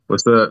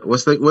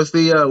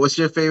What's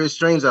your favorite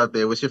strains out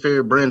there? What's your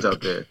favorite brands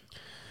out there?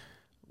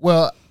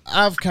 Well,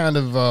 I've kind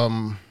of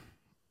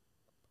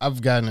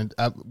I've gotten it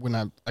when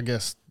I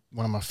guess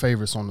one of my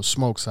favorites on the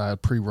smoke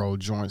side, pre roll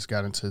joints,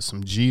 got into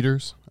some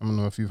Jeters. I don't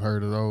know if you've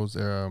heard of those.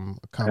 They're a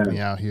company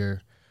out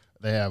here.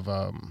 They have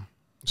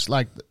it's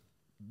like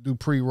do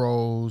pre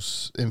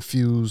rolls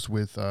infused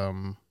with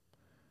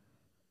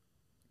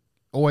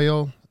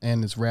oil,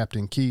 and it's wrapped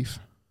in keef.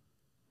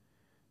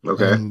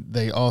 Okay. And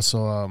they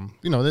also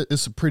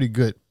it's a pretty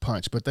good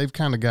punch, but they've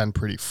kind of gotten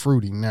pretty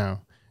fruity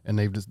now, and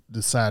they've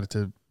decided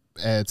to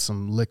add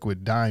some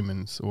liquid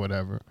diamonds or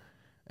whatever.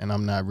 And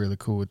I'm not really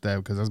cool with that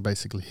because that's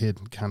basically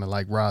hidden, kind of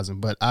like rosin.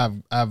 But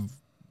I've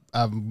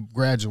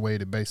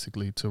graduated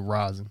basically to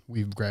rosin.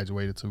 We've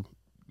graduated to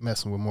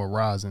messing with more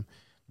rosin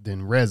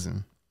than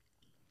resin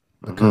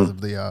because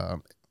of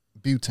the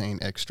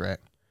butane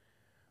extract.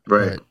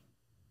 Right. But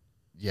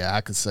yeah,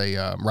 I could say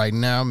right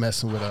now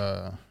messing with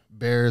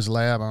Bear's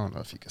Lab. I don't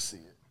know if you can see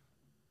it.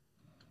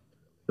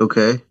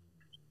 Okay.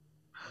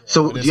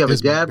 So But do you have a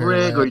it's dab Bear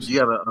rig or Labs. do you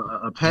have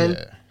a pen?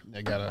 Yeah,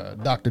 they got a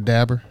Dr.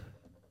 Dabber.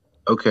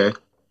 Okay.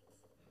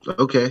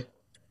 Okay.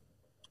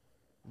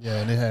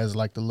 Yeah, and it has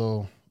like the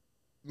little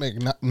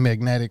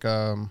magnetic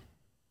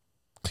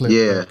clip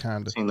Yeah.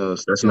 kind of Seen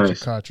those. That's gives you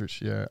nice.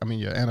 cartridge. Yeah, I mean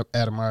your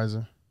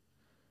atomizer,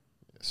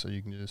 so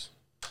you can just.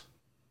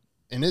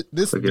 And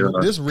this Click it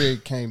on. this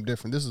rig came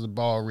different. This is a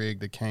ball rig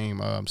that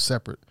came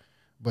separate,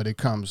 but it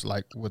comes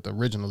like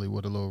originally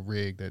with a little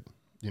rig that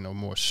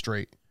more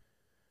straight.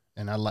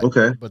 And I like,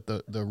 Okay. but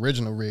the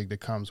original rig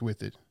that comes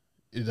with it,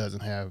 it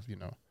doesn't have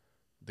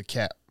the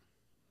cap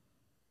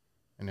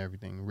and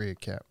everything, rig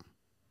cap.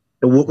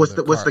 And Or what's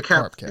the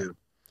cap carb cap. do?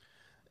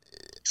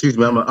 Excuse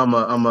me, I'm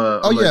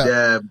a yeah.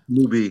 dab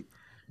newbie.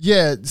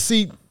 Yeah,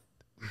 see,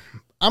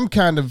 I'm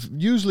kind of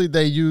usually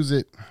they use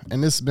it,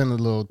 and this has been a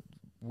little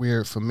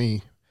weird for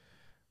me.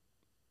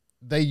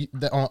 They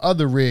on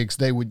other rigs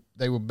they would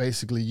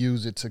basically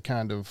use it to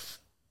kind of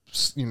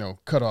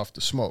cut off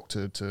the smoke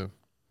to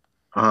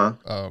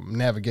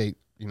navigate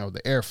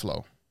the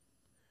airflow.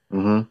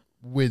 Mm-hmm.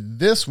 With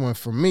this one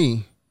for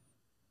me,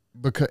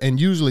 because and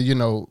usually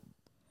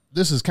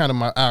this is kind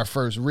of our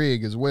first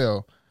rig as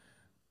well.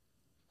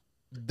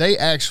 They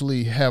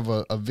actually have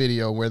a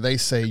video where they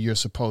say you're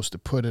supposed to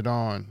put it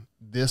on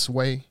this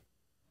way.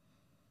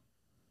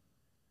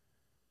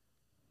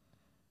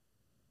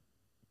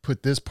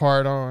 Put this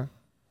part on.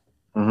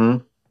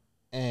 Mm-hmm.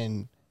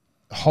 And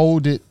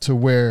hold it to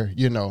where,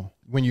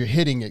 when you're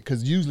hitting it,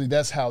 because usually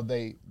that's how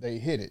they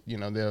hit it.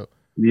 They'll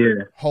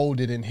hold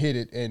it and hit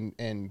it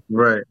and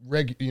right.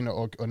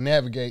 Or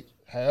navigate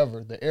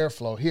however the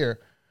airflow here.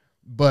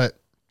 But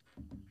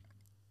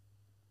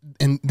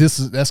and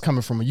that's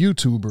coming from a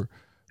YouTuber.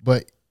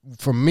 But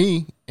for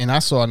me, and I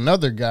saw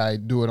another guy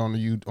do it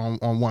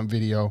on one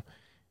video.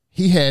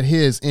 He had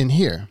his in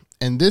here,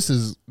 and this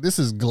is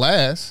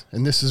glass,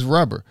 and this is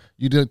rubber.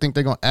 You don't think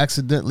they're gonna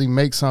accidentally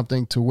make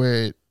something to where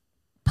it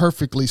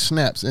perfectly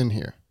snaps in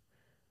here?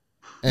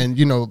 And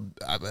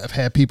I've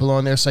had people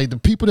on there say the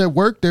people that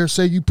work there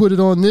say you put it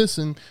on this,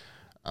 and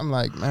I'm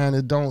like, man,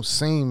 it don't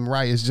seem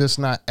right. It's just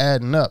not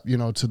adding up,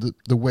 to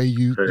the way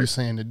you're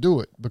saying to do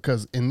it.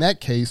 Because in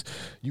that case,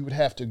 you would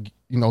have to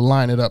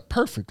line it up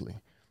perfectly.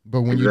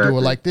 But when you do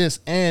it like this,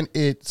 and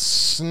it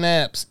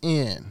snaps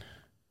in.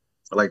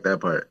 I like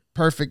that part.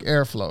 Perfect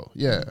airflow,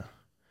 yeah.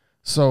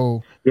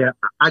 So yeah,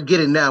 I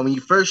get it now. When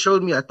you first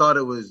showed me, I thought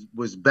it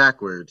was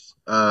backwards.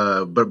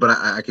 But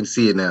I can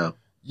see it now.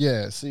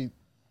 Yeah, see.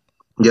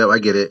 Yeah, I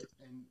get it.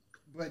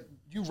 But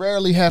you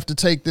rarely have to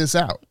take this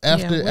out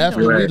after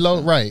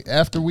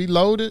we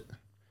load it,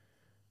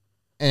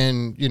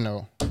 and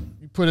you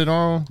put it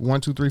on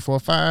 1, 2, 3, 4,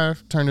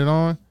 5. Turn it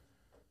on.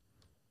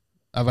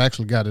 I've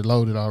actually got it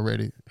loaded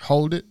already.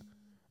 Hold it,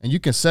 and you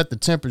can set the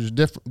temperature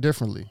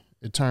differently.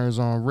 It turns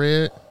on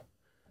red.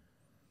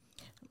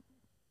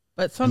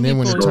 But when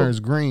it turns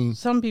green,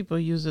 some people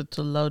use it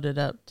to load it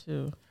up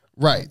too.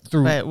 Right.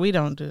 But we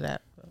don't do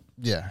that.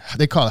 Yeah,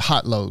 they call it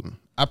hot loading.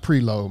 I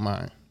preload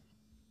mine.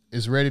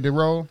 It's ready to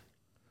roll.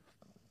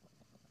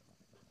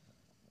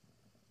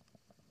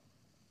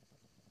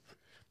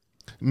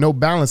 No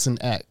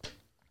balancing act,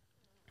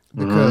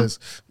 because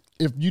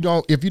if you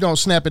don't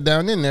snap it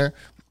down in there,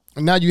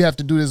 now you have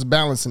to do this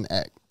balancing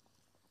act,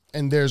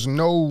 and there's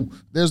no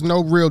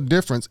real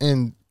difference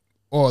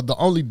or the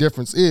only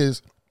difference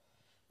is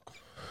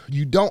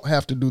you don't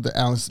have to do the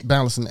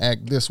balancing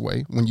act this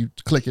way when you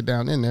click it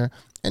down in there,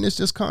 and it's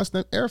just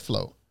constant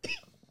airflow.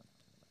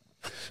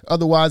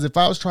 Otherwise, if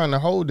I was trying to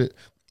hold it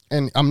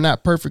and I'm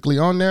not perfectly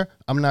on there,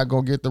 I'm not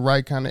going to get the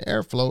right kind of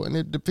airflow, and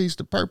it defeats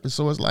the purpose.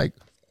 So it's like,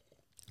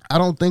 I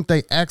don't think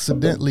they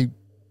accidentally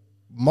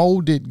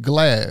molded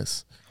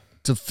glass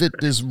to fit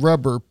this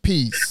rubber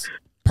piece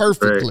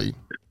perfectly.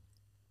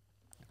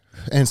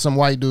 Right. And some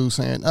white dude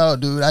saying, oh,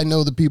 dude, I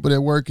know the people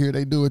that work here,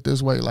 they do it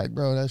this way. Like,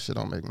 bro, that shit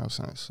don't make no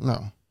sense.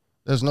 No,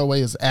 there's no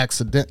way it's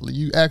accidentally.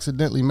 You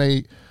accidentally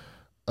made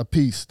a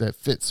piece that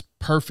fits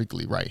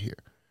perfectly right here.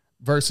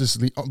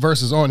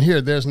 versus on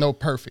here, there's no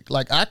perfect.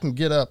 Like I can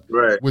get up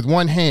Right. with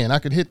one hand. I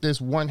could hit this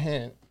one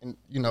hand and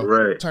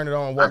Right. turn it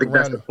on, I walk think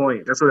that's around. the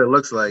point. That's what it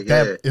looks like.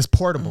 That Yeah. is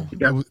portable.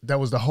 got- That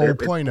was the whole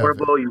It's point of it.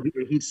 portable.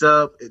 It heats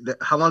up.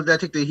 How long did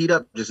that take to heat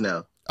up just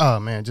now? Oh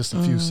man, just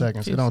a few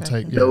seconds. few It don't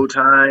seconds. take. Yeah. No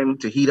time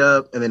to heat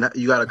up, and then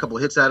you got a couple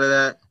hits out of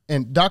that.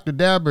 And Dr.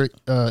 Dabber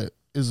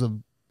is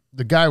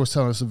the guy was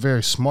telling us a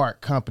very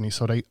smart company,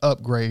 so they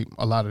upgrade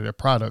a lot of their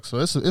products. So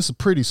it's a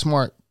pretty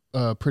smart,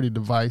 pretty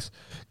device,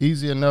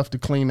 easy enough to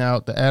clean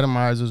out. The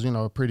atomizers,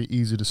 are pretty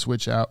easy to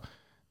switch out,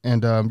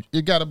 and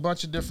it got a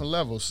bunch of different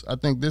levels. I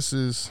think this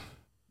is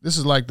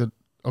like this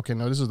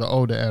is the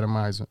older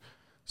atomizer.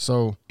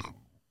 So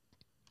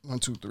 1,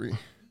 2, 3,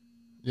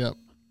 yep,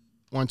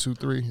 1, 2,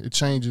 3. It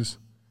changes.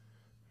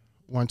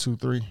 1, 2,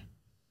 3.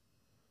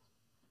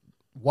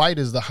 White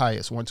is the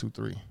highest, 1, 2,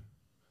 3.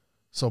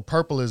 So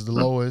purple is the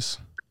lowest.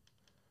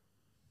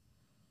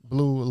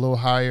 Blue a little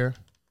higher.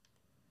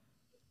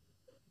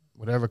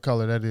 Whatever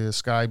color that is,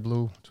 sky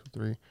blue, 2,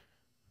 3.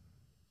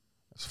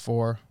 That's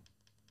 4,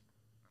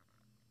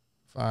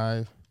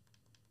 5.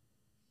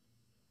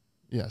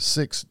 Yeah,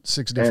 six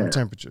different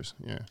temperatures.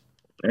 Yeah.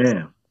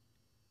 Damn.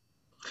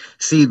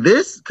 See,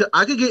 this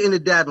I could get into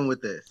dabbing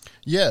with this.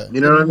 Yeah. You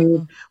know what I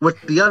mean?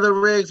 With the other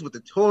rigs, with the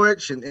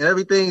torch and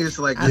everything, it's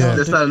like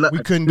that's not enough. We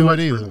couldn't do it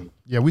either.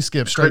 Yeah, we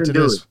skipped straight to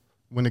this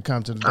when it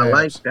comes to the dabs. I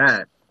like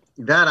that.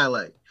 That I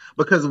like.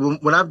 Because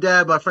when I've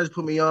dabbed, my friends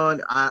put me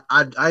on.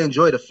 I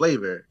enjoy the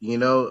flavor.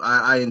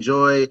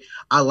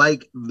 I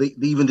like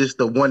even just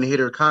the one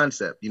hitter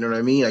concept. You know what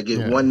I mean? I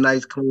get one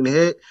nice clean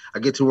hit. I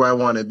get to where I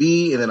want to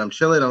be, and then I'm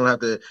chilling. I don't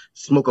have to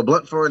smoke a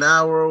blunt for an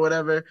hour or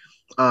whatever.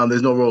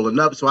 There's no rolling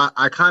up, so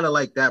I kind of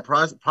like that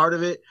part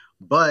of it.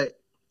 But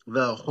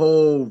the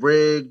whole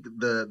rig,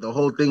 the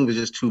whole thing was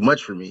just too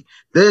much for me.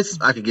 This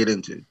I could get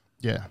into.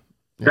 Yeah.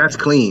 That's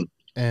clean.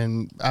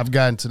 And I've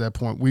gotten to that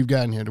point. We've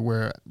gotten here to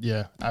where,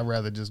 I'd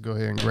rather just go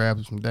ahead and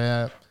grab some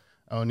dab.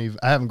 I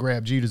haven't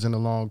grabbed Jeeters in a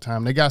long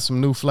time. They got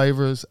some new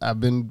flavors. I've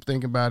been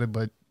thinking about it,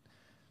 but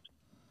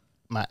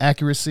my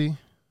accuracy,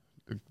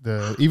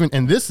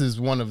 and this is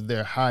one of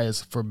their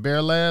highest for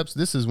Bear Labs.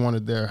 This is one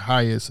of their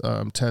highest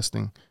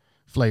testing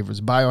flavors,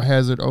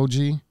 Biohazard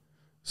OG.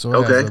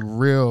 So it has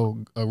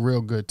a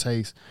real good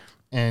taste.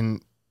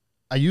 And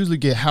I usually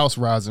get house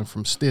rosin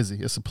from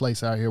Stizzy. It's a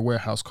place out here,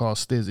 warehouse called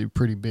Stizzy,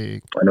 pretty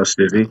big. I know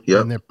Stizzy,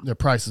 yeah. And their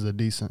prices are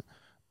decent.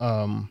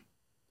 And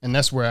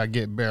that's where I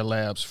get Bear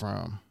Labs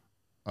from.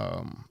 I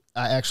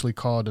actually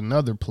called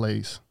another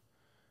place,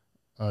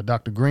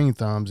 Dr. Green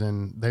Thumbs,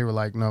 and they were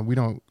like, no, we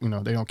don't,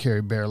 they don't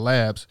carry Bear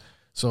Labs.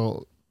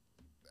 So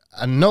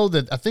I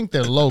think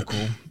they're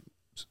local.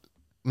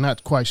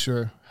 Not quite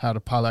sure how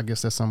I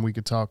guess that's something we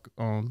could talk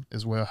on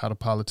as well, how the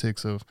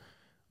politics of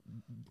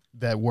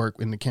that work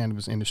in the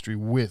cannabis industry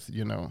with,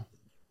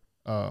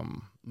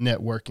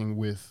 networking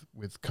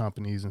with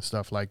companies and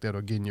stuff like that,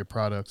 or getting your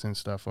products and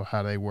stuff, or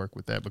how they work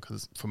with that.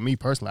 Because for me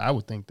personally, I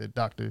would think that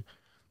Dr.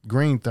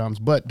 Green Thumbs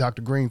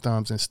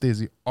and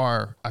Stizzy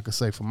are, I could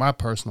say for my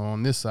personal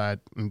on this side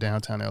in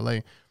downtown LA,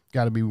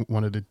 got to be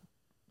one of the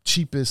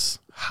cheapest,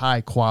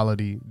 high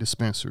quality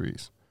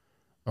dispensaries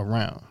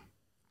around.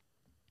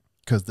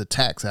 Because the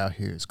tax out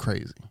here is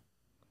crazy.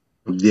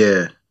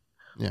 Yeah.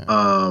 Yeah.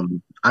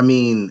 I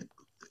mean,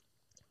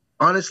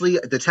 honestly,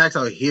 the tax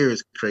out here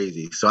is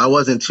crazy. So I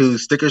wasn't too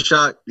sticker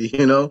shocked,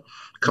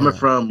 coming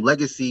from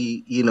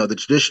legacy, the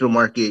traditional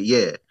market.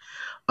 Yeah.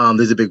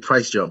 There's a big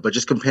price jump, but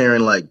just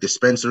comparing like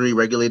dispensary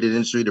regulated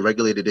industry to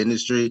regulated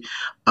industry,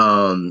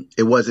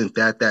 it wasn't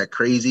that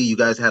crazy. You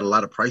guys had a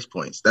lot of price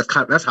points. That's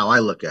how I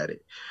look at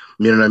it.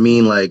 You know what I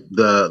mean? Like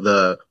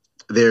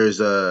there's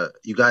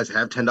you guys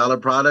have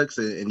 $10 products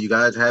and you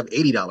guys have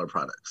 $80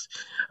 products.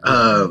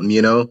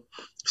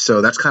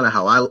 So that's kind of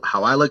how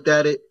I looked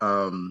at it.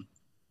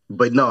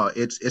 But no,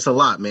 it's a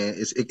lot, man.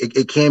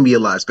 It can be a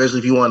lot, especially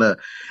if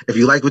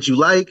you like what you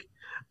like.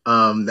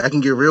 That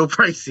can get real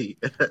pricey.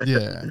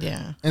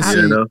 Yeah. And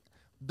see,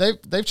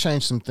 they've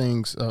changed some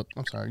things.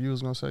 I'm sorry, you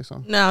was gonna say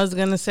something? No, I was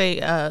gonna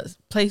say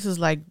places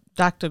like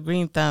Dr.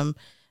 Green Thumb,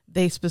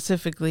 they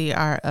specifically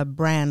are a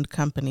brand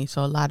company.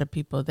 So a lot of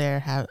people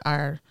there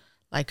are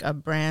like a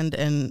brand,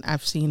 and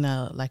I've seen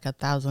a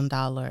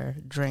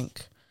 $1,000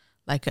 drink,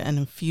 like an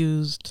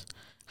infused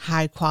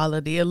high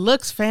quality. It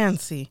looks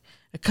fancy.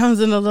 It comes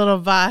in a little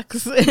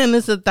box and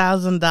it's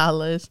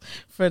 $1,000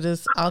 for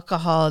this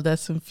alcohol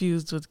that's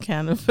infused with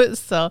cannabis.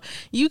 So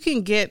you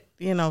can get,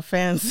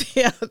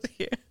 fancy out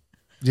here.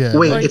 Yeah.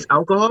 Wait, it's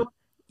alcohol?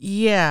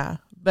 Yeah,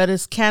 but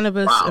it's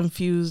cannabis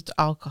infused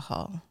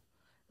alcohol.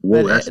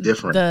 Whoa, but that's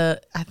different.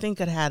 I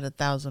think it had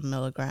 1,000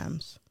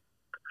 milligrams.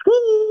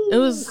 It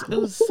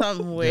was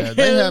something weird.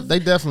 Yeah, they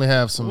definitely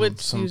have some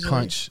usually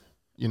punch,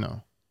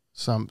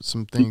 some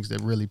things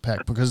that really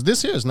pack, because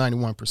this here is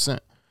 91%.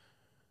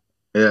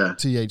 Yeah.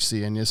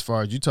 THC, and as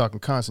far as you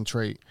talking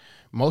concentrate,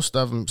 most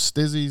of them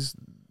Stizzies,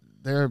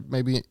 they're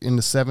maybe in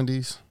the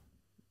 70s.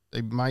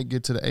 They might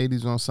get to the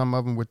 80s on some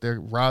of them with their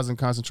rosin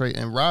concentrate.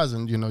 And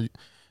rosin,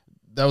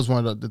 that was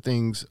one of the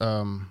things.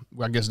 I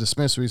guess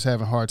dispensaries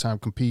having a hard time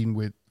competing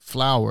with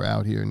flower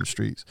out here in the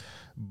streets.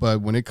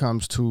 But when it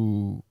comes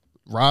to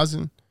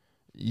rosin,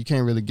 you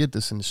can't really get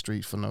this in the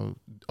street for no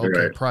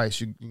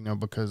price. You know,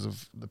 because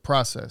of the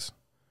process.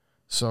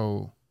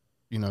 So,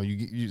 you know,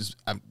 you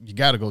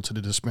got to go to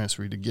the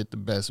dispensary to get the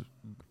best,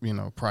 you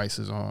know,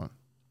 prices on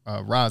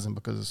rosin,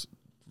 because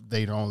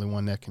they the only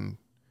one that can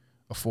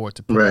afford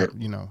to put out,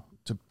 you know,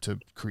 to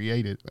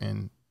create it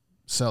and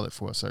sell it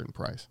for a certain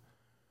price.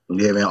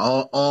 Yeah, man.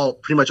 All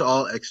pretty much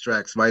all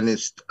extracts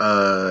minus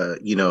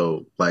you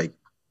know, like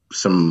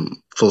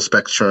some full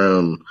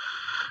spectrum,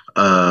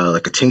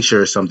 like a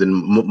tincture or something,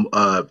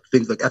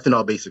 things like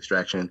ethanol based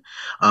extraction.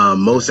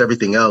 Most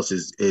everything else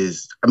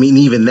is I mean,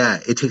 even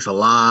that, it takes a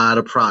lot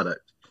of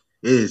product.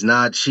 It is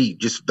not cheap.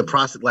 Just the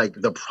process, like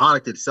the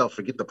product itself,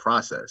 forget the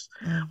process,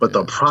 but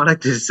the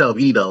product itself,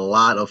 you need a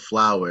lot of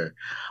flour,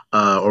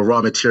 or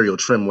raw material,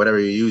 trim, whatever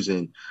you're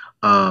using,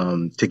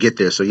 to get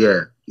there. So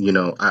yeah, you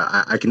know,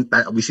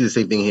 we see the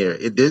same thing here.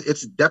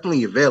 It's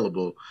definitely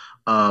available.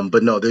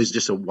 But no, there's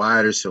just a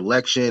wider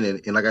selection.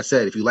 And like I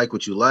said, if you like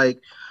what you like,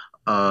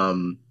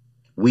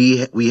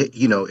 we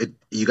you know,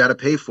 you got to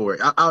pay for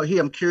it. Out here,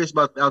 I'm curious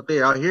about out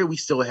there. Out here, we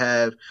still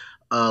have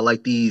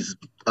like these,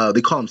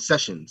 they call them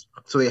sessions.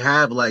 So they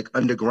have like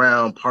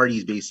underground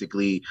parties,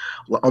 basically,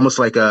 almost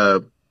like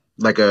a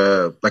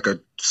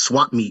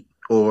swap meet,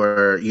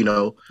 or, you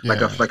know,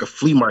 like a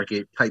flea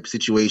market type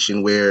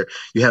situation, where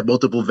you have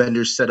multiple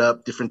vendors set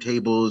up, different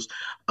tables,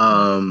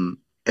 and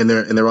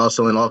they're all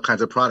selling all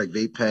kinds of product,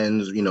 vape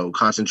pens, you know,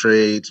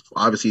 concentrates,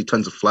 obviously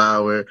tons of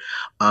flour,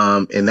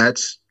 and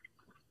that's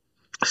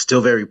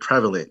still very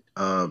prevalent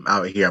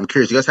out here. I'm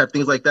curious, you guys have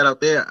things like that out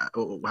there?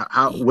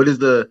 What does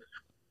the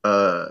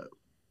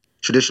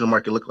traditional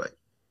market look like?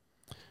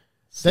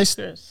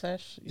 Secret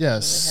Sesh.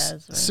 Yes,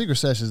 Secret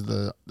Sesh is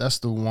that's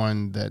the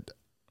one that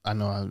I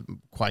know I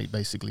quite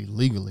basically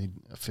legally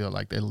feel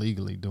like they're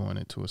legally doing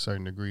it to a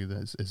certain degree,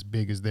 that's as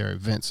big as their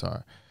events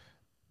are.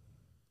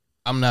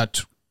 I'm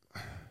not,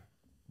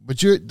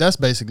 but that's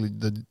basically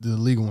the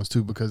legal ones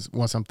too, because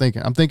once I'm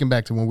thinking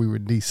back to when we were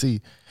in DC.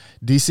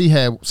 DC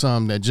had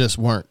some that just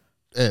weren't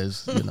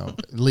as, you know,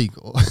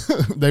 legal.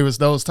 They was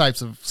those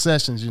types of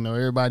sessions, you know,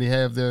 everybody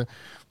have their,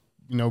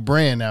 you know,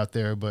 brand out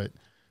there, but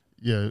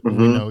yeah, we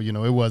know, you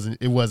know, it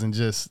wasn't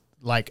just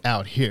like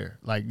out here,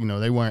 like, you know,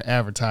 they weren't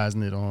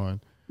advertising it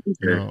on,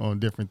 you know, on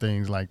different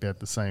things like that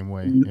the same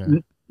way.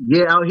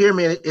 Yeah, out here,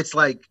 man, it's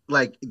like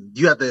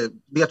you have to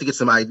get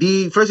some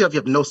ID. First, you have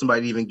to know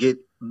somebody to even get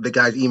the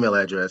guy's email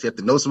address. You have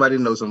to know somebody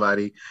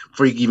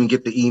before you can even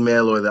get the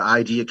email or the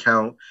IG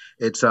account.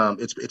 It's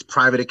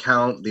private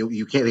account. They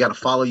got to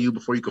follow you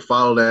before you can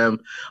follow them.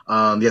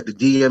 You have to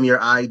DM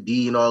your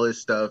ID and all this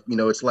stuff. You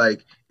know, it's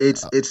like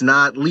it's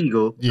not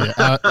legal. Yeah,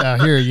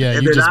 out here, yeah,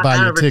 you just buy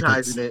your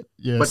tickets.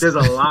 Yes. But there's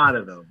a lot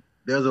of them.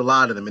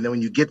 And then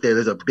when you get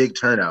there's a big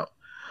turnout.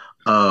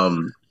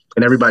 And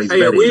everybody's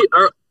ready.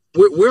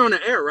 We're on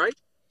the air, right?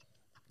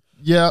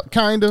 Yeah,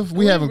 kind of.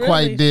 We haven't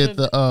quite did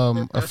the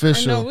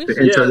official. We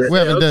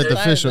haven't did the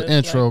official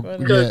intro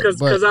yet.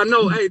 Because I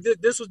know, hey,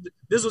 this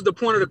was the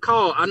point of the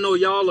call. I know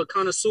y'all are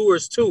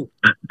connoisseurs too.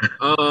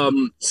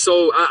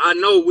 So I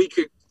know we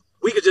could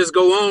just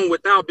go on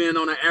without being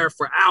on the air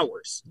for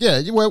hours. Yeah,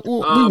 we weren't.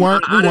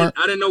 I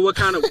didn't know what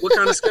kind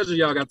of schedule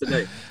y'all got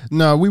today.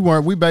 No, we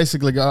weren't. We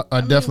basically are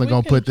definitely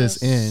gonna put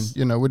this in.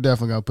 You know, we're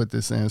definitely gonna put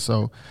this in.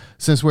 So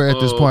since we're at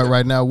this point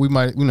right now, we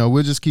might, you know,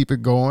 we'll just keep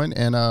it going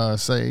and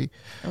say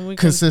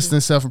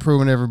consistent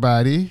self-improvement,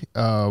 everybody.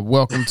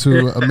 Welcome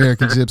to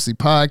American Gypsy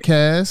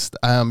Podcast.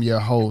 I am your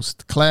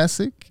host,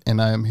 Classic,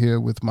 and I am here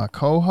with my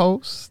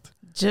co-host,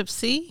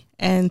 Gypsy.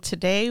 And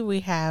today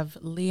we have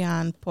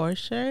Leon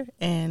Porcher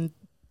and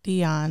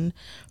Dion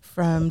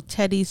from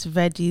Teddy's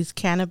Veggies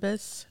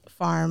Cannabis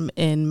Farm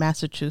in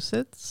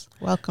Massachusetts.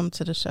 Welcome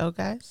to the show,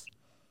 guys.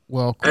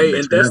 Welcome. Hey,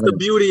 and that's the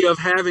beauty of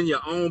having your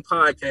own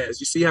podcast.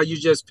 You see how you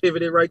just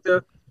pivoted right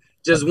there?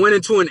 Just went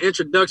into an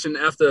introduction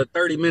after a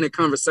 30-minute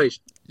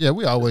conversation. Yeah,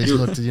 we always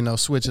look to, you know,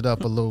 switch it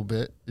up a little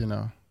bit, you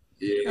know.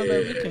 Yeah. Oh,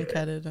 but we can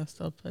cut it and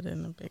still put it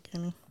in the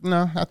beginning.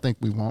 No, I think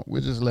we won't.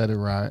 We'll just let it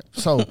ride.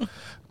 So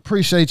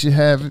appreciate you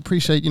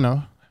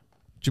know,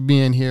 you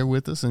being here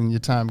with us and your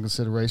time and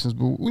considerations.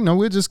 But, you know,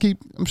 we'll just keep,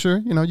 I'm sure,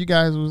 you know, you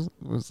guys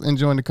was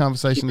enjoying the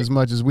conversation as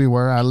much as we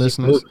were, our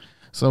listeners.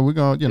 So we're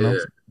going to, you know,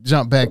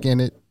 jump back in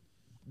it,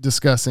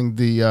 discussing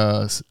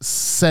the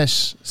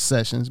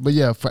sessions. But,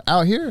 yeah, for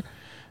out here,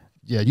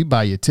 yeah, you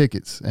buy your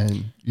tickets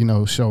and, you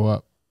know, show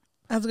up.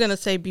 I was going to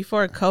say,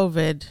 before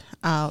COVID,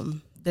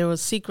 there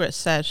was Secret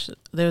Sesh.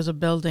 There was a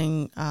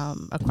building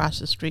across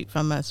the street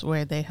from us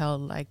where they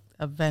held like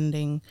a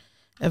vending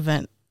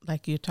event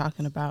like you're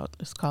talking about.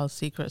 It's called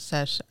Secret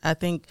Sesh. I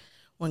think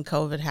when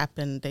COVID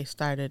happened, they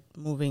started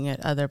moving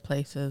it other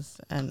places,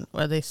 and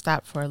they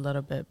stopped for a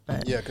little bit.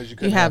 But yeah, because you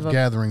couldn't have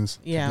gatherings.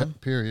 Yeah.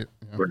 Period.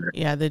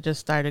 Yeah, they just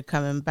started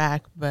coming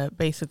back, but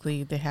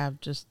basically they have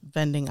just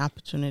vending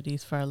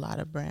opportunities for a lot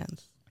of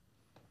brands.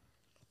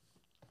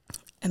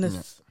 And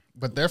it's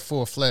but they're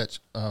full-fledged,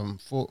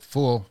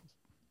 full.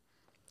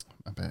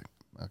 I'm back.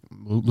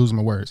 I'm losing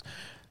my words.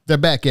 They're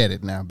back at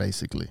it now,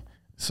 basically.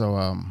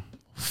 So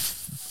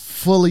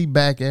fully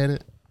back at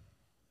it,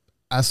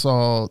 I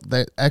saw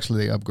that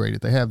actually they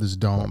upgraded. They have this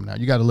dome now.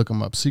 You got to look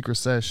them up. Secret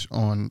Sesh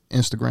on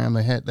Instagram.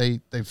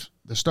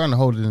 They're starting to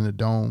hold it in the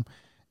dome,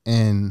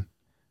 and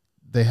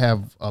they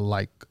have a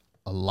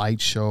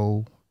light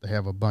show. They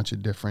have a bunch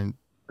of different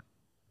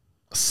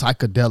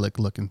psychedelic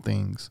looking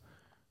things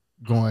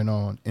going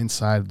on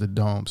inside of the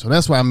dome. So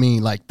that's why I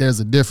mean, like, there's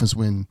a difference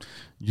when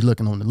you're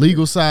looking on the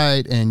legal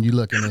side and you're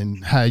looking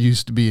in how it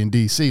used to be in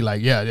DC.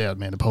 Like, yeah,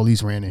 man, the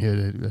police ran in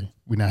here.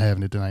 We're not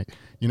having it tonight.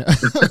 You know,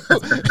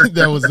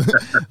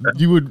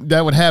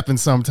 that would happen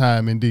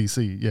sometime in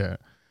DC. Yeah.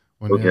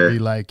 When they'll be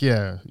like,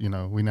 yeah, you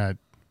know, we're not,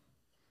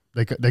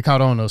 they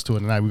caught on us to it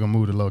tonight. We're going to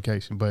move the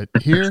location. But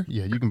here,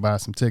 yeah, you can buy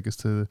some tickets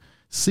to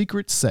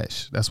Secret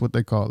Sesh. That's what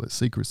they call it.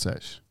 Secret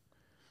Sesh.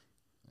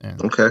 And,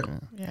 okay.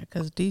 Yeah,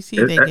 because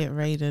DC they get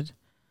raided.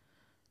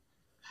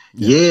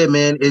 Yeah,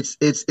 man, it's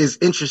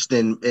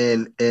interesting,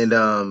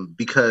 and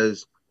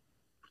because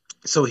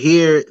so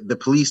here the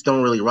police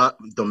don't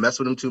mess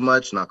with them too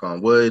much. Knock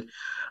on wood.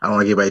 I don't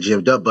want to get everybody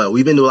jammed up, but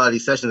we've been to a lot of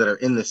these sessions that are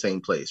in the same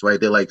place, right?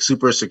 They're like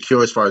super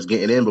secure as far as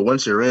getting in, but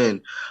once you're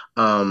in,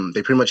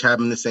 they pretty much have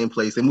them in the same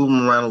place. They move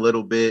them around a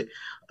little bit,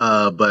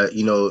 but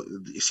you know,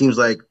 it seems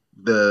like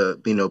the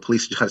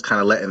police just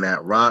kind of letting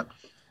that rock.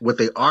 What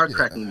they are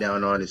cracking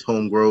down on is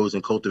home grows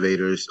and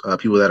cultivators,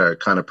 people that are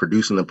kind of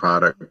producing the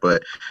product.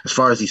 But as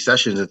far as these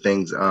sessions and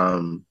things,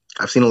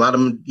 I've seen a lot of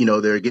them, you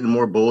know, they're getting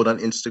more bold on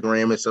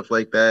Instagram and stuff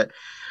like that.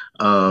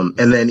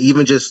 And then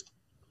even just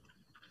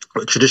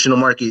traditional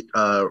market,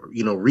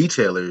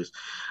 retailers,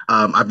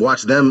 I've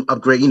watched them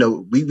upgrade. You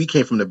know, we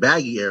came from the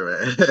baggie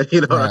era,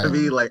 you know what I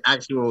mean? Like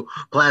actual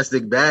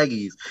plastic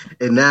baggies.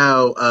 And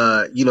now,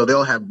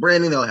 they'll have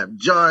branding, they'll have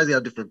jars, they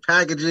have different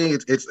packaging.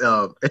 Take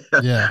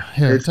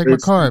my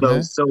card,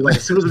 man. So like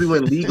as soon as we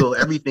went legal,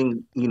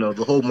 everything, you know,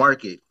 the whole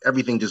market,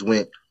 everything just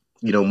went,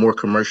 you know, more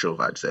commercial,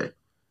 I'd say.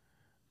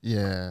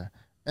 Yeah.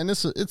 And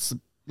it's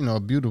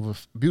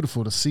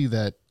beautiful to see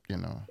that, you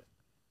know,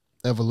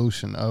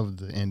 evolution of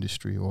the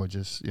industry or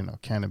just, you know,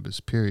 cannabis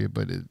period,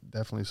 but it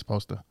definitely is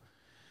supposed to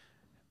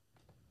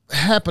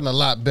happen a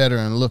lot better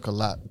and look a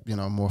lot, you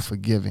know, more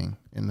forgiving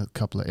in a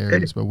couple of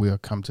areas, but we'll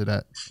come to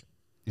that,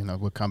 you know,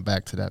 we'll come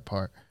back to that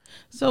part.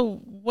 So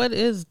what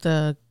is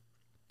the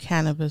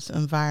cannabis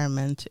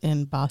environment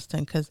in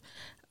Boston? Because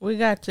we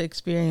got to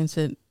experience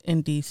it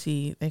in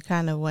DC. They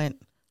kind of went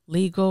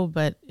legal,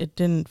 but it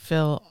didn't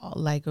feel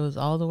like it was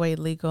all the way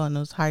legal, and it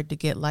was hard to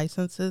get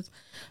licenses.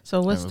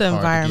 So what's the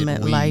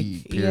environment like?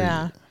 Period.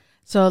 Yeah.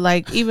 So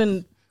like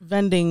even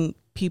vending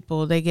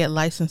people, they get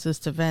licenses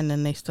to vend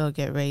and they still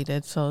get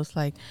raided. So it's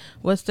like,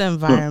 what's the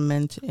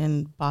environment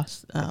in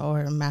Boston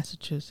or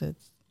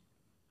Massachusetts?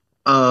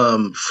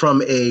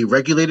 From a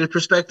regulated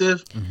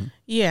perspective? Mm-hmm.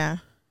 Yeah.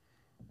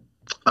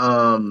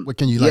 What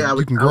can you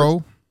you can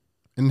grow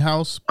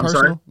in-house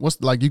personal?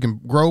 What's like you can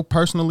grow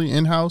personally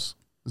in-house?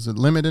 Is it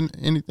limiting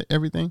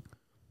everything?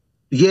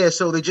 Yeah,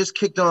 so they just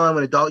kicked on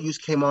when adult use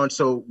came on.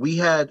 So we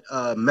had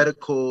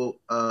medical,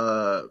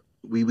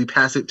 we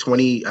passed it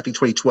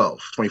 2012,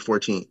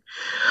 2014.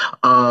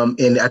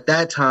 And at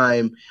that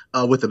time,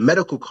 with a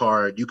medical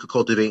card, you could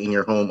cultivate in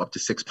your home up to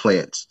 6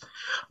 plants.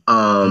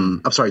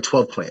 12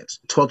 plants.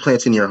 12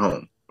 plants in your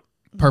home.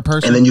 Per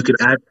person? And then you could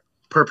add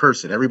per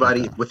person.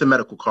 Everybody with a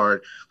medical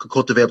card could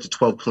cultivate up to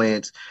 12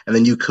 plants, and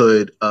then you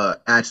could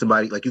add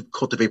somebody, like you could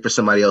cultivate for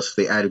somebody else if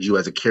they added you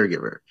as a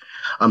caregiver.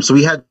 So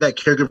we had that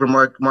caregiver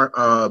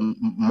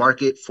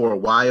market for a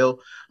while.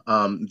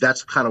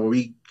 That's kind of where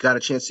we got a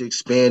chance to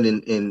expand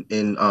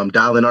and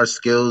dial in our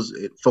skills,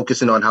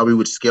 focusing on how we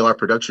would scale our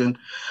production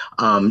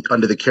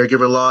under the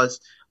caregiver laws.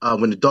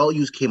 When adult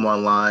use came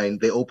online,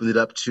 they opened it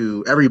up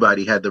to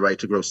everybody had the right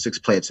to grow 6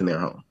 plants in their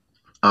home.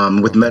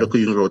 With medical,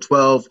 you can grow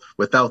 12.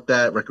 Without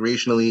that,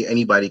 recreationally,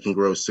 anybody can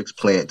grow 6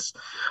 plants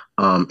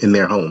in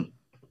their home.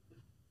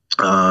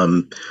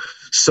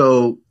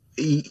 So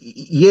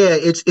yeah,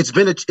 it's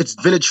been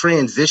a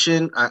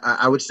transition.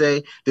 I would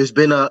say there's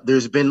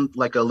been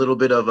like a little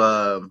bit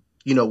of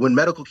when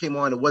medical came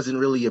on, it wasn't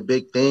really a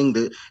big thing.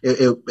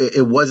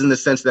 It was in the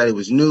sense that it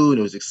was new and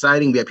it was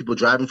exciting. We had people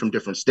driving from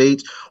different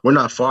states. We're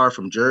not far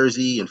from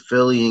Jersey and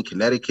Philly and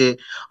Connecticut.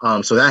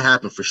 So that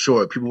happened for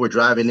sure. People were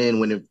driving in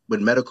when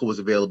medical was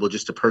available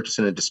just to purchase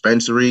in a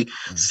dispensary.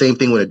 Mm-hmm. Same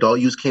thing when adult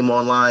use came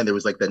online. There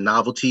was like that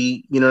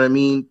novelty, you know what I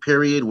mean,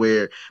 period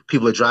where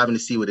people are driving to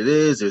see what it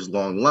is. There's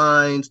long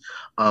lines.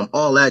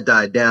 All that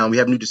died down. We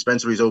have new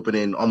dispensaries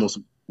opening almost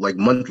like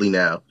monthly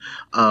now.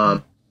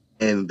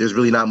 And there's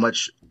really not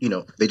much,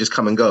 they just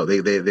come and go.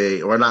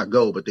 They or not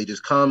go, but they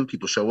just come,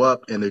 people show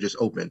up and they're just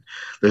open.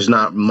 There's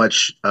not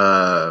much,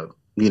 there's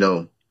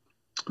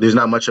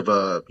not much of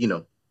a,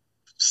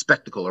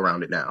 spectacle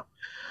around it now.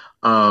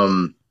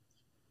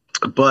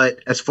 But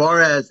as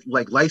far as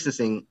like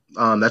licensing,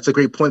 that's a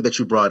great point that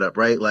you brought up,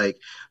 right? Like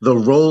the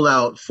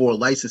rollout for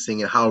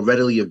licensing and how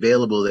readily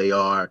available they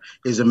are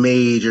is a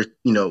major,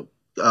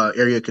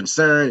 area of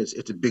concern.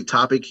 It's a big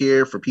topic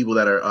here for people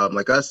that are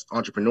like us,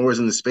 entrepreneurs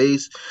in the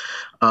space.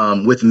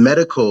 With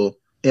medical,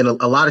 and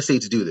a lot of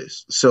states do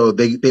this. So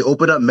they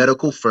open up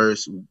medical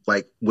first,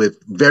 like with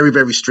very,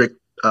 very strict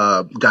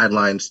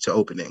guidelines to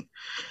opening.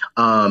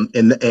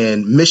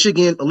 And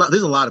Michigan,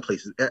 there's a lot of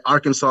places,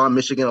 Arkansas,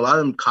 Michigan, a lot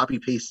of them copy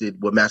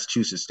pasted what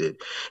Massachusetts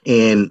did.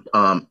 And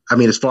I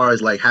mean, as far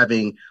as like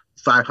having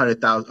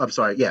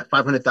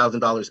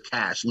 $500,000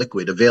 cash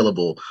liquid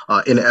available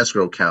in an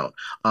escrow account.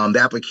 The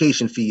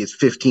application fee is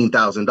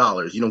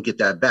 $15,000. You don't get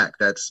that back.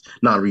 That's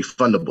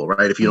non-refundable,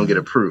 right? If you don't get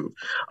approved.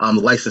 The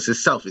license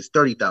itself is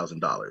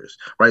 $30,000,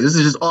 right? This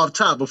is just off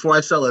top before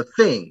I sell a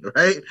thing,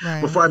 right?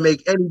 Before I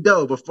make any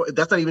dough.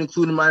 That's not even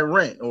including my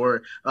rent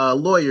or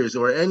lawyers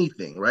or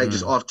anything, right?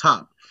 Just off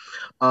top.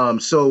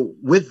 So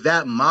with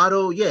that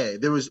model, yeah,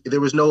 there was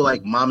no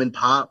like mom and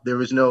pop. There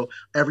was no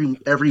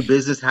every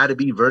business had to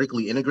be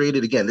vertically integrated.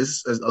 Again,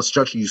 this is a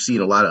structure you see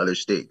in a lot of other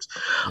states.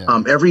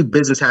 Yeah. Every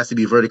business has to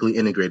be vertically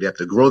integrated. They have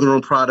to grow their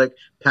own product,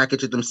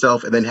 package it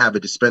themselves, and then have a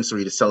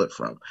dispensary to sell it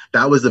from.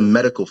 That was the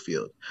medical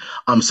field.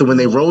 So when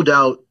they rolled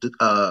out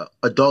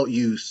adult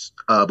use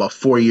about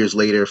 5 years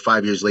later,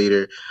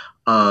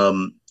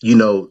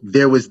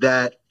 there was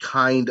that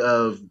kind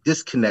of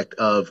disconnect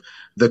of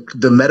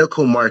the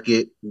medical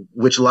market,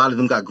 which a lot of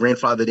them got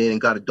grandfathered in and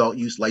got adult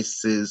use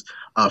licenses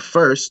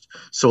first.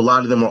 So a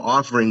lot of them were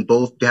offering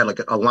both. They had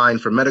like a line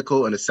for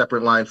medical and a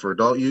separate line for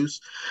adult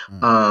use.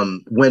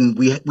 When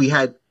we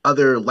had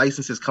other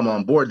licenses come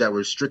on board that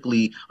were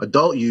strictly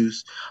adult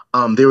use,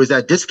 there was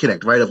that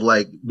disconnect, right? Of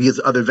like, these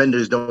other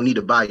vendors don't need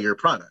to buy your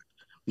product.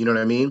 You know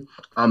what I mean?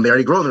 They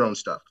already grow their own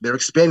stuff. They're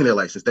expanding their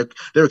license.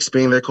 They're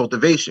expanding their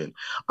cultivation.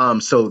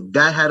 So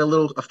that had a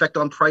little effect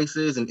on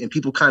prices and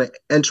people kind of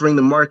entering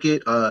the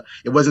market.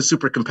 It wasn't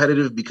super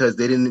competitive because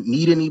they didn't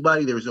need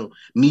anybody. There was no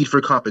need for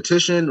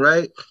competition,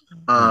 right?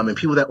 And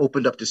people that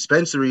opened up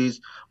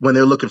dispensaries, when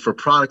they're looking for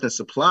product and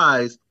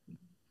supplies,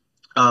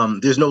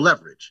 there's no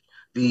leverage.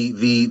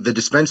 The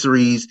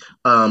dispensaries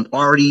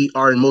already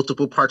are in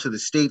multiple parts of the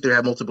state. They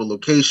have multiple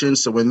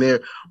locations. So when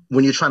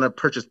you're trying to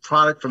purchase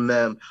product from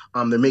them,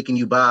 they're making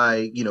you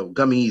buy,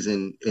 gummies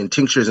and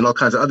tinctures and all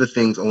kinds of other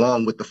things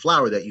along with the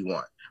flower that you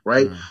want.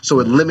 Right. So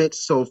it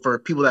limits. So for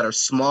people that are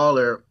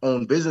smaller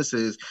owned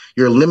businesses,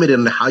 you're limited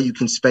in how you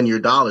can spend your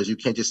dollars. You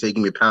can't just say,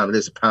 give me a pound of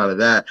this, a pound of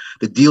that.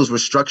 The deals were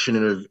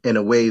structured in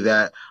a way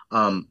that,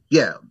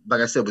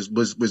 like I said,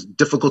 was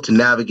difficult to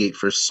navigate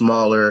for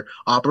smaller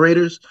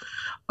operators.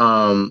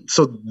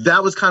 So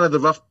that was kind of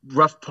the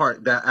rough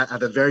part that at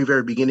the very,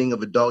 very beginning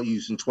of adult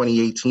use in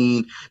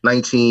 2018,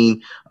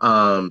 19,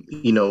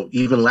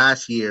 even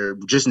last year,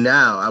 just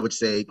now, I would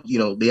say,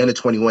 the end of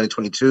 21 and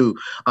 22,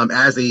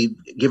 as they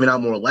giving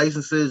out more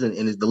licenses and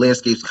the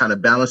landscape's kind of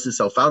balanced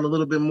itself out a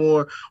little bit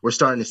more, we're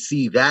starting to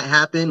see that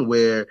happen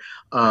where,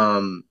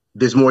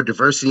 there's more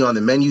diversity on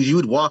the menus. You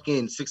would walk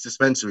in 6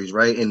 dispensaries,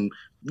 right? In,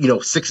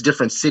 6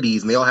 different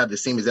cities and they all have the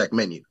same exact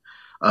menu.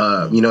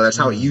 That's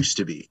how it used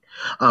to be.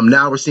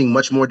 Now we're seeing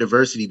much more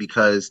diversity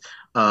because,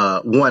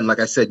 one, like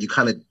I said,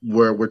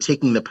 we're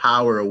taking the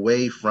power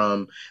away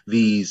from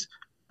these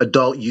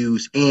adult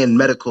use and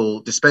medical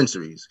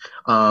dispensaries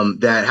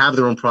that have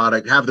their own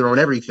product, have their own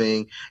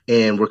everything,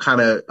 and we're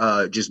kind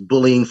of just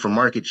bullying for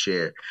market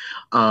share.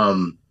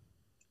 And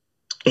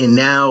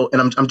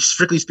I'm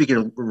strictly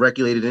speaking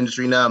regulated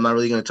industry now. I'm not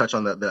really going to touch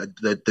on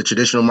the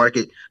traditional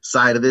market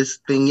side of this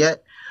thing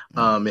yet.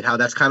 And how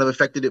that's kind of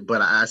affected it,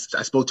 but I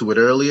spoke to it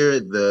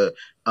earlier.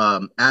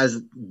 As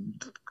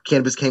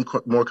cannabis became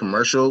more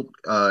commercial,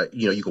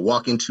 you could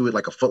walk into it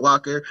like a Foot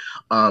Locker.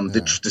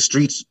 The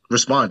streets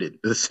responded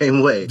the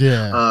same way.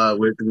 Yeah.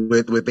 With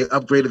they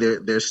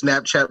upgraded their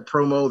Snapchat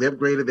promo, they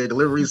upgraded their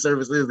delivery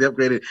services, they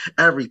upgraded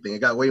everything. It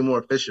got way more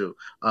official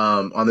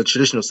on the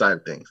traditional side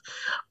of things.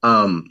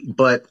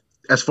 But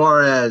as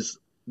far as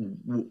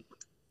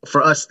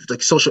for us,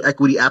 like social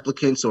equity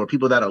applicants or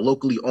people that are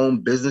locally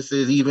owned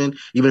businesses, even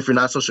if you're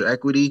not social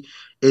equity,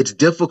 it's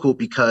difficult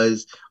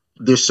because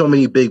there's so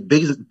many big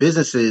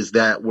businesses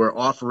that we're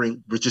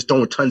just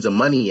throwing tons of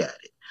money at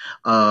it.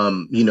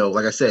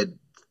 Like I said,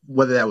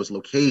 whether that was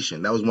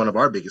location, that was one of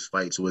our biggest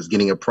fights, was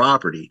getting a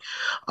property.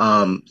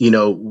 When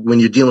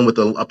you're dealing with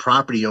a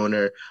property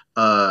owner,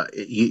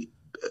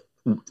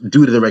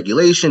 due to the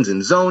regulations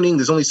and zoning,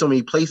 there's only so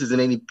many places in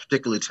any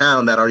particular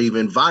town that are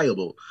even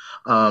viable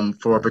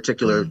for a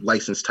particular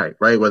license type,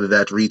 right? Whether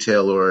that's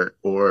retail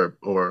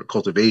or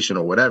cultivation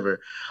or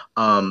whatever.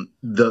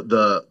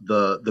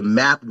 The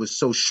map was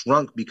so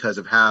shrunk because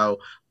of how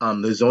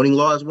the zoning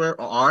laws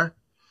are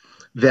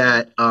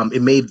that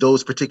it made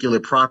those particular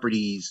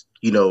properties,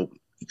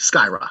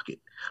 skyrocket.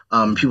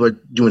 People are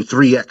doing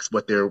 3x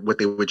what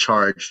they would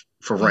charge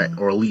for rent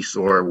or a lease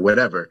or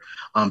whatever,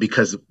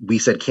 because we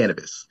said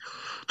cannabis.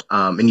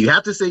 And you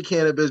have to say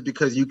cannabis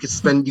because you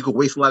could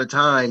waste a lot of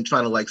time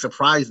trying to like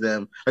surprise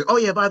them. Like, oh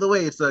yeah, by the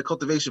way, it's a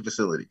cultivation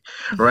facility,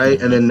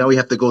 right? And then now we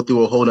have to go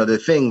through a whole other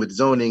thing with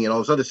zoning and all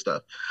this other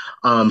stuff.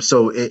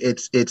 So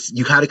it's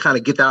you got to kind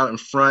of get out in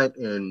front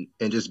and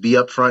just be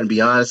upfront and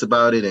be honest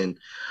about it. And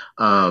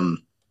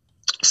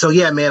So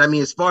yeah, man. I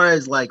mean, as far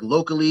as like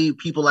locally,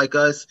 people like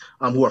us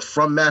who are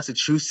from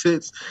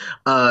Massachusetts,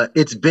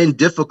 it's been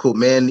difficult,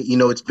 man. You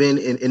know, it's been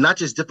and not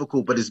just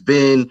difficult, but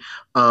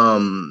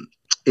um,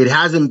 it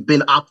hasn't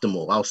been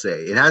optimal. I'll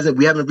say it hasn't.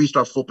 We haven't reached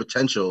our full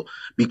potential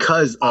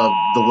because of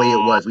the way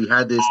it was. We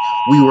had this.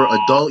 We were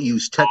adult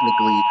use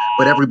technically,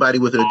 but everybody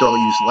with an adult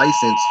use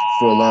license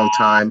for a long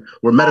time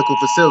were medical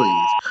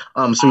facilities.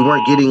 So we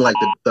weren't getting like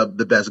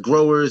the best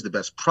growers, the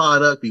best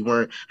product. We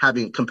weren't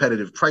having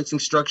competitive pricing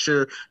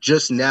structure.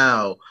 Just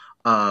now,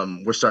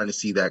 we're starting to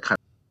see that kind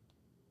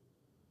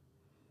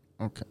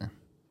Okay. I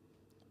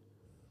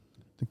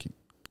think you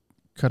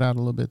cut out a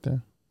little bit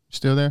there.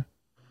 Still there?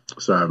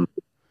 of. So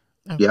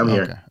Okay. yeah, I'm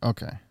here. Okay.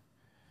 Okay.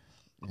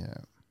 Yeah.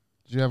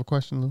 Did you have a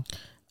question, Lou?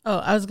 Oh,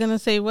 I was gonna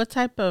say, what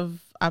type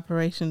of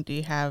operation do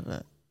you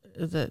have?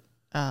 Is it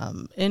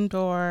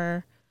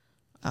indoor?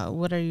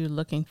 What are you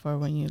looking for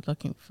when you're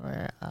looking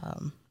for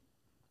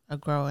a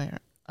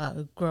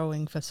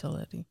growing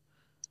facility?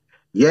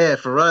 Yeah,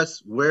 for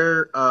us,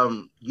 we're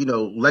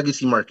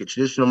legacy market,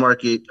 traditional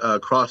market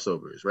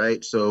crossovers,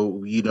 right?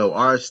 So,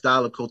 our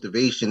style of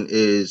cultivation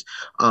is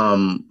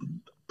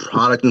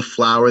product and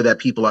flower that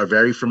people are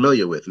very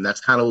familiar with. And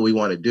that's kind of what we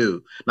want to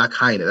do. Not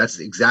kind of, that's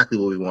exactly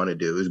what we want to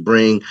do is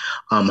bring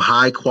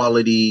high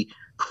quality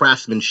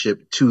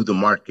craftsmanship to the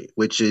market,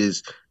 which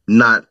is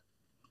not,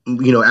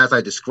 as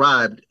I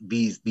described,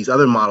 these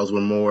other models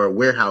were more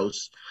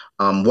warehouse,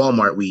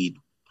 Walmart weed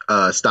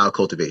style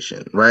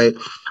cultivation, right?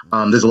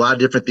 There's a lot of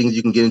different things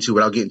you can get into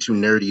without getting too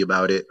nerdy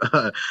about it.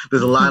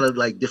 There's a lot of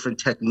like different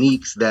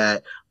techniques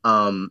that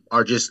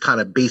are just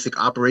kind of basic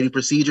operating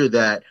procedure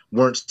that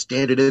weren't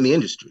standard in the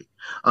industry.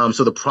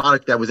 So the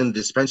product that was in the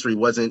dispensary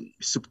wasn't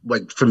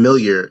like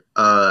familiar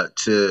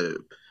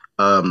to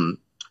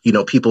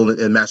people in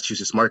the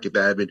Massachusetts market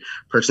that have been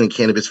purchasing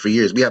cannabis for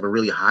years. We have a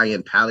really high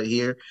end palette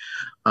here.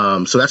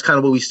 So that's kind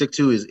of what we stick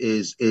to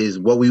is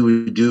what we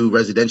would do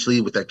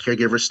residentially with that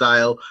caregiver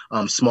style,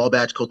 small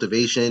batch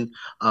cultivation.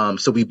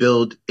 So we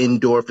build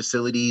indoor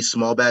facilities,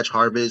 small batch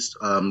harvest.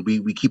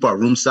 We keep our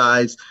room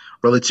size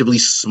relatively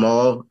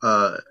small,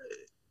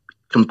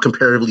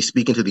 comparatively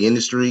speaking to the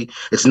industry.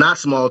 It's not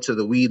small to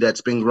the weed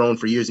that's been grown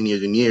for years and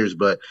years and years,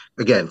 but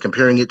again,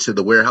 comparing it to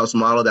the warehouse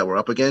model that we're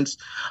up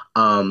against,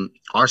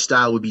 our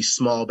style would be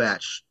small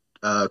batch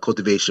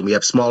cultivation. We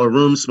have smaller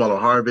rooms, smaller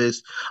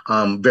harvest,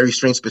 very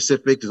strain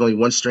specific. There's only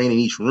one strain in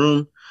each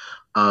room,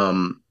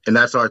 and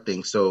that's our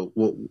thing. So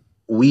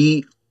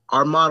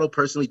our model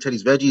personally,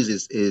 Teddy's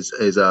Veggies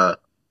is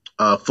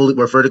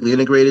we're vertically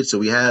integrated. So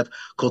we have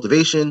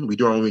cultivation, we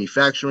do our own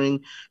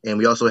manufacturing, and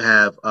we also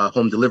have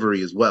home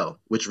delivery as well,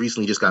 which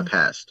recently just got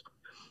passed.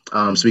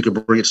 So we can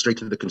bring it straight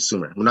to the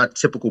consumer. We're not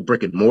typical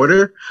brick and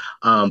mortar,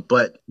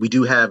 but we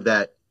do have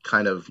that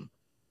kind of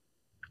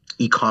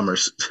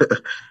e-commerce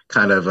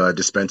kind of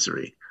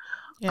dispensary.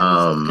 Yeah,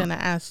 I was gonna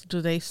ask, do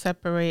they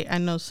separate? I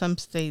know some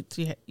states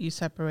you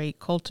separate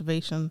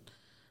cultivation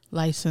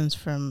license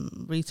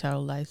from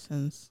retail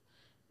license.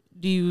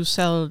 Do you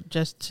sell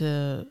just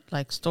to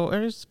like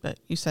stores? But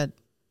you said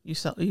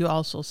you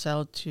also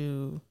sell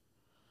to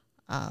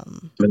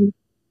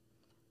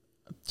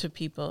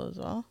people as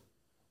well.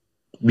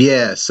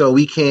 Yeah, so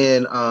we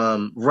can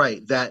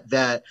right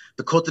that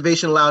the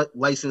cultivation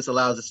license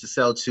allows us to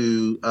sell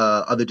to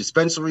other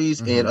dispensaries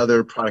and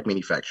other product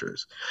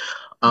manufacturers.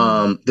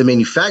 The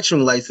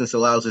manufacturing license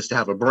allows us to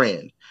have a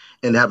brand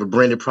and have a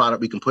branded product.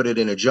 We can put it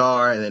in a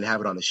jar and then have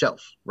it on the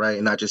shelf, right?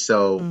 And not just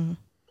sell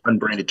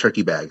unbranded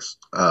turkey bags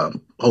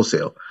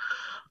wholesale.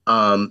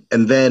 And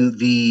then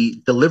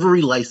the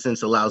delivery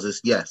license allows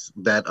us, yes,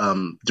 that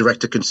direct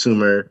to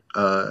consumer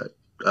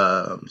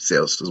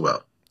sales as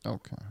well.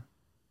 Okay.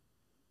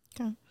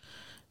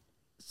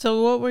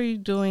 So what were you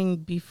doing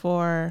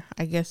before,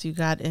 I guess, you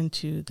got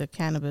into the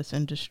cannabis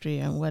industry,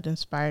 and what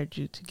inspired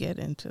you to get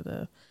into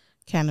the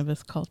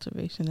cannabis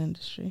cultivation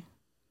industry?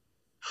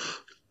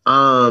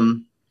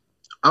 I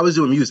was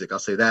doing music. I'll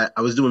say that.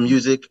 I was doing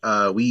music.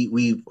 I've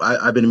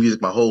been in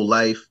music my whole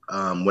life.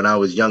 When I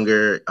was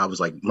younger, I was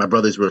like, my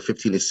brothers were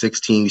 15 and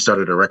 16. We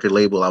started a record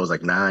label. I was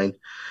like 9.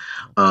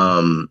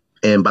 And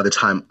by the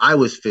time I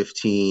was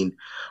 15,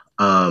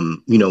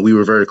 we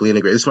were vertically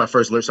integrated. This is my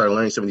first started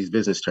learning some of these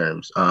business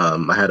terms.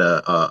 I had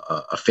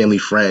a family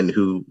friend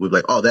who was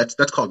like, "Oh, that's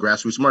called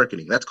grassroots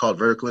marketing. That's called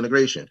vertical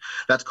integration.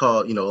 That's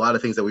called a lot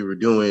of things that we were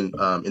doing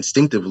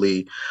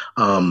instinctively."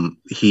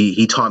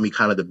 He taught me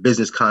kind of the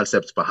business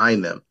concepts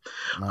behind them.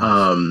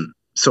 Nice.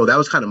 So that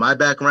was kind of my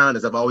background.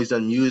 As I've always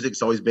done music.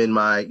 It's always been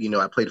my,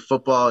 I played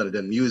football and I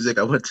did music.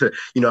 I went to,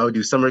 I would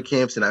do summer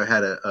camps and I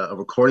had a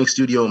recording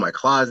studio in my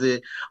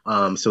closet.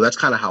 So that's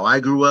kind of how I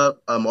grew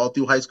up. All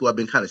through high school, I've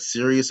been kind of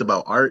serious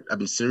about art. I've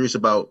been serious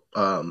about,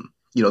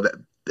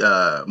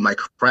 my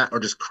craft or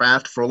just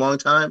craft for a long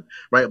time,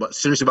 right? But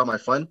serious about my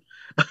fun.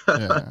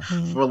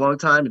 For a long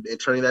time and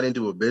turning that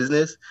into a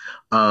business.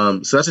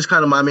 So that's just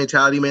kind of my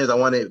mentality, man, is I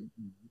want to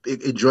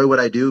enjoy what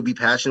I do, be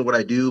passionate what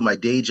I do. My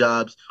day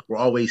jobs were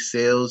always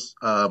sales,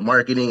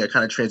 marketing. I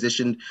kind of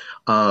transitioned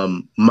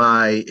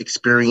my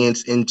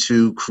experience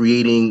into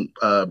creating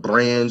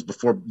brands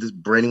before this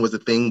branding was a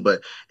thing.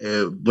 But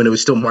when it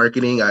was still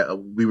marketing,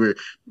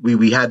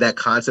 we had that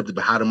concept of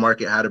how to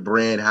market, how to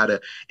brand, how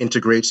to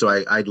integrate. So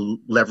I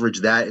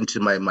leveraged that into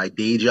my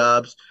day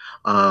jobs.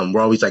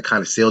 We're always like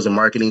kind of sales and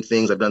marketing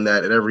things. I've done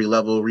that at every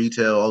level,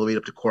 retail, all the way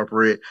up to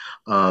corporate,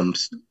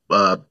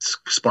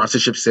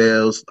 sponsorship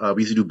sales.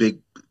 We used to do big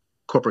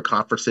corporate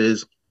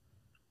conferences,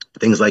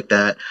 things like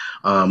that,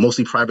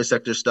 mostly private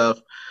sector stuff.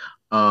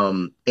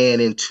 And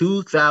in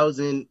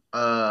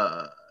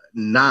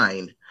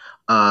 2009,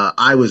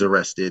 I was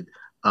arrested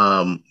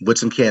with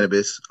some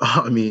cannabis.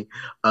 I mean,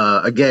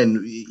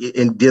 again,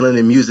 in dealing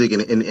in music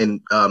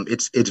and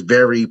it's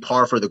very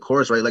par for the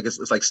course, right? Like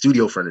it's like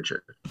studio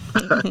furniture.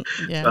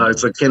 Yeah.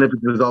 So cannabis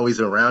was always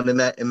around in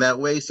that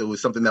way. So it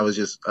was something that was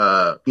just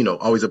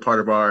always a part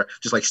of our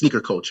just like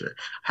sneaker culture,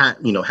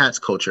 hats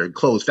culture,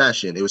 clothes,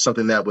 fashion. It was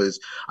something that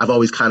I've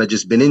always kind of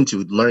just been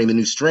into, learning the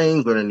new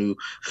strains, learning new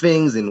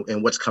things,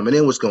 and what's coming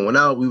in, what's going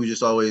out. We were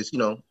just always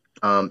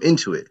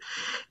into it.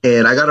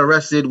 And I got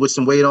arrested with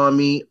some weight on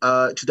me,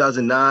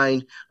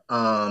 2009.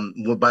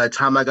 By the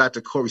time I got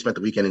to court, we spent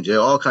the weekend in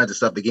jail, all kinds of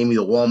stuff. They gave me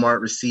the Walmart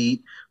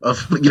receipt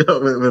of, with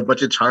a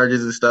bunch of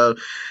charges and stuff.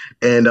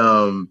 And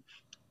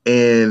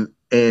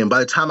by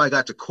the time I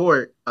got to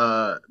court,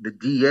 the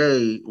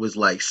DA was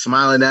like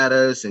smiling at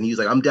us, and he was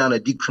like, "I'm down to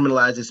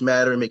decriminalize this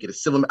matter and make it a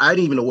civil." I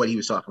didn't even know what he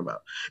was talking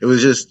about. It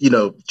was just,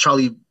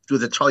 Charlie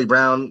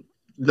Brown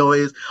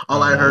noise.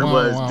 All I heard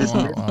was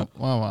dismiss. Yeah.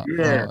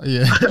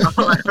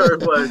 All I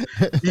heard was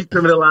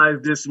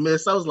decriminalize,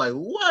 dismiss. I was like,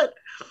 what?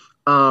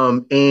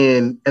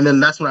 And then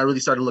that's when I really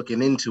started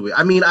looking into it.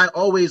 I mean, like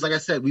I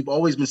said, we've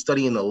always been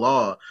studying the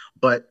law,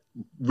 but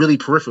really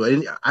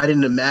peripheral. I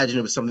didn't imagine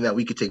it was something that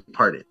we could take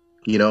part in,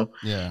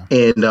 Yeah.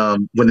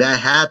 And when that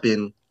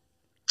happened,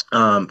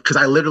 because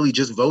I literally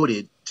just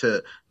voted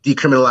to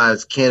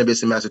decriminalize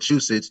cannabis in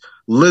Massachusetts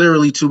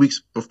literally 2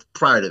 weeks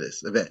prior to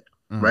this event.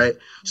 Right.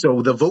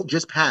 So the vote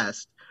just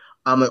passed.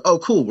 I'm like, oh,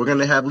 cool. We're going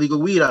to have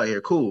legal weed out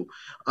here. Cool.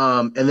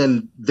 And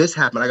then this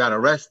happened. I got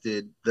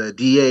arrested. The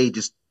DA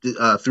just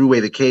threw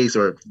away the case,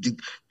 or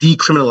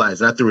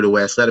decriminalized. I threw it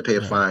away. I still had to pay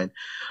a fine.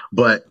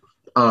 But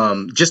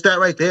just that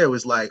right there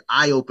was like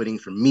eye-opening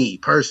for me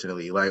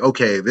personally. Like,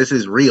 okay, this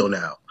is real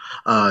now.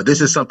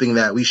 This is something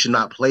that we should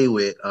not play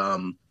with.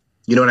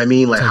 You know what I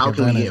mean? Like, how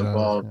can we get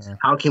involved? Yeah.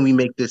 How can we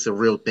make this a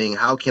real thing?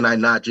 How can I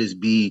not just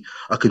be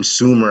a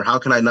consumer? How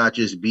can I not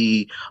just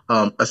be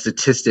a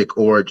statistic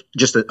or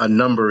just a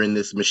number in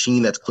this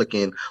machine that's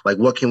clicking? Like,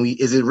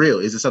 is it real?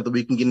 Is it something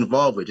we can get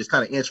involved with? Just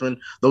kind of answering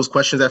those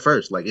questions at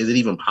first. Like, is it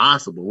even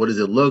possible? What does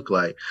it look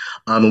like?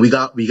 And we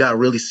got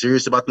really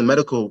serious about the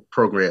medical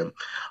program.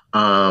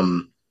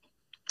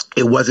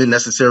 It wasn't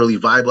necessarily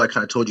viable. I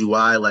kind of told you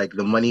why. Like,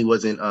 the money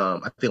wasn't, I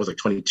think it was like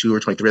 22 or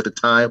 23 at the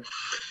time.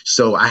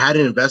 So I had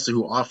an investor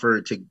who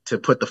offered to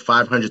put the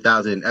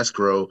 500,000 in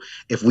escrow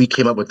if we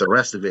came up with the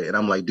rest of it. And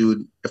I'm like,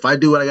 dude, if I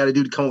do what I got to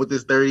do to come up with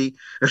this 30,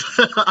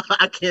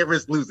 I can't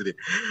risk losing it.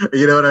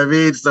 You know what I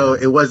mean? So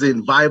it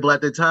wasn't viable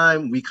at the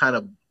time. We kind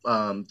of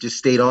just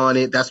stayed on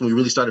it. That's when we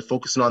really started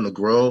focusing on the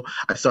grow.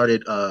 I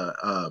started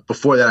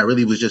before that, I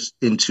really was just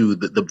into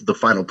the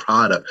final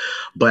product.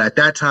 But at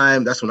that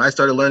time, that's when I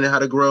started learning how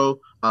to grow.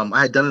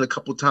 I had done it a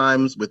couple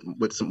times with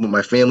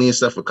my family and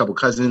stuff, with a couple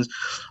cousins.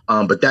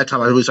 But that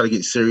time I really started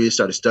getting serious,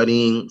 started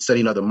studying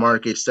other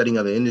markets, studying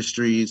other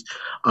industries,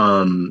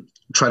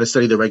 try to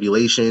study the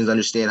regulations,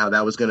 understand how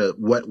that was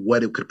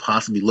what it could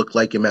possibly look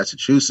like in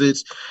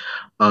Massachusetts.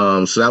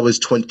 So that was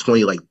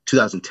 2020, like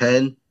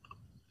 2010.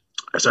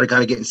 I started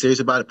kind of getting serious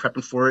about it,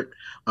 prepping for it.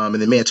 And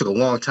then, man, it took a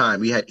long time.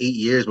 We had 8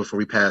 years before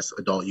we passed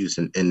adult use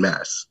in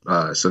Mass.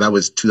 So that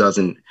was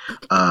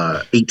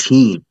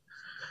 2018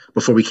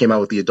 before we came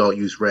out with the adult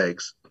use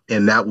regs.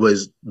 And that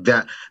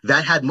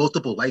had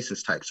multiple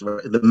license types.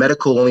 Right? The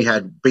medical only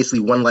had basically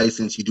one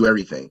license. You do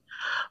everything.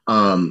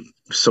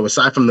 So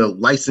aside from the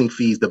licensing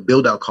fees, the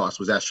build out cost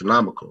was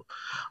astronomical.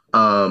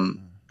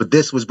 But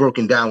this was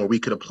broken down where we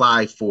could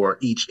apply for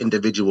each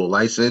individual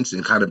license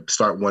and kind of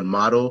start one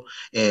model.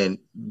 And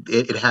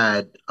it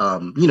had,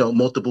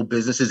 multiple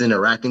businesses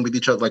interacting with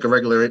each other like a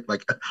regular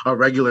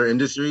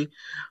industry.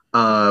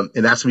 And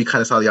that's when we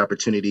kind of saw the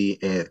opportunity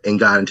and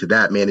got into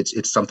that. Man,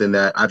 it's something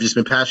that I've just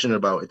been passionate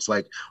about. It's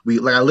like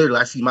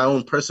I see my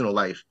own personal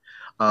life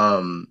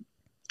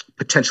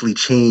potentially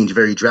change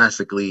very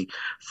drastically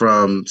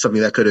from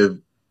something that could have,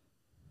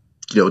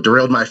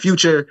 derailed my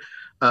future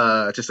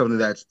to something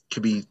that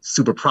could be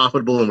super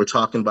profitable. And we're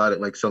talking about it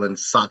like selling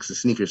socks and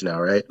sneakers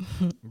now, right?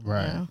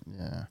 Right.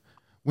 Yeah.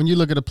 When you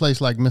look at a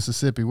place like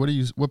Mississippi,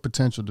 what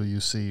potential do you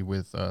see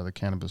with the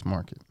cannabis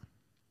market?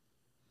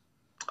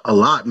 A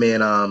lot,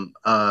 man. One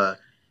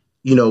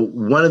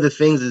of the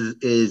things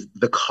is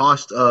the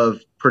cost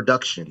of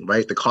production,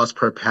 right? The cost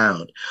per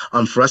pound.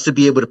 For us to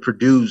be able to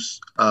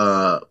produce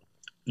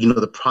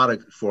the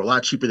product for a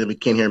lot cheaper than we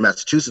can here in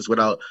Massachusetts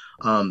without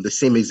the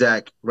same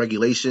exact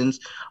regulations.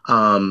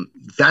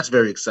 That's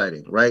very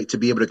exciting, right? To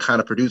be able to kind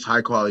of produce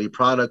high quality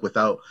product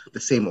without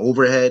the same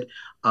overhead,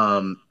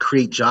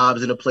 create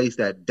jobs in a place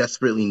that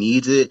desperately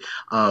needs it.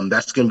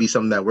 That's going to be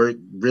something that we're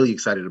really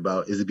excited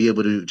about, is to be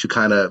able to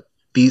kind of,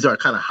 these are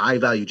kind of high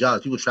value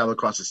jobs. People travel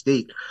across the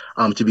state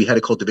to be head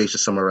of cultivation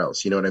somewhere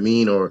else, you know what I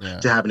mean? Or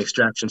to have an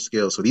extraction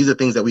skill. So these are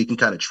things that we can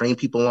kind of train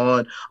people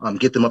on,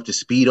 get them up to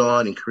speed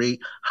on, and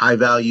create high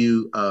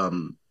value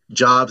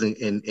jobs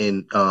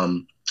and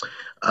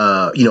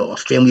a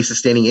family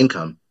sustaining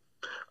income.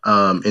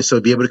 And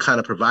so be able to kind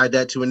of provide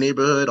that to a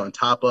neighborhood on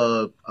top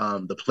of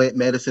the plant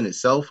medicine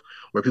itself,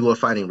 where people are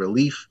finding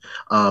relief,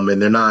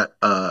 and they're not,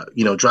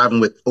 driving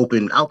with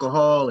open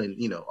alcohol and,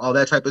 all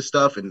that type of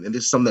stuff. And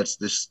this is something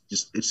that's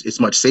it's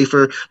much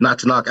safer, not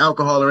to knock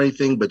alcohol or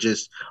anything, but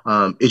just,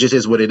 it just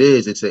is what it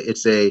is.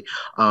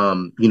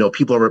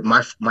 People are,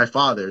 my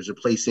father is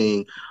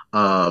replacing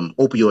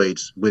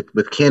opioids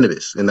with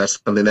cannabis. And that's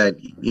something that,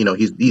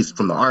 he's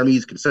from the Army,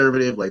 he's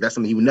conservative. Like, that's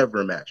something he would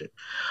never imagine.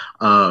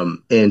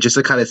 And just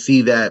to kind of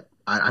see that,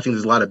 I think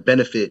there's a lot of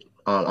benefit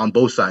on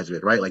both sides of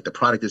it, right? Like the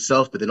product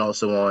itself, but then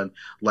also on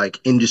like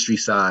industry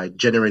side,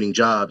 generating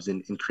jobs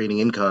and creating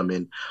income,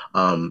 and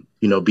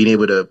being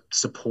able to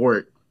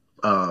support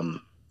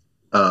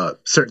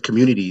certain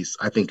communities,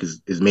 I think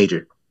is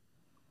major.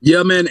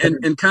 Yeah, man,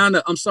 and kind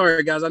of, I'm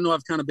sorry, guys. I know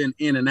I've kind of been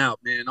in and out,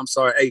 man. I'm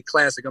sorry. Hey,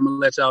 Classic, I'm gonna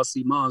let y'all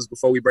see moms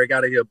before we break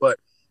out of here. But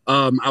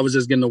I was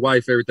just getting the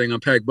wife everything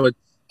unpacked. But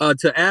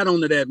to add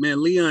on to that,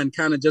 man, Leon,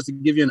 kind of just to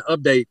give you an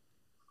update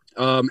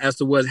as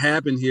to what's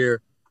happened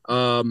here.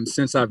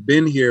 Since I've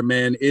been here,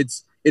 man, it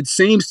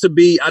seems to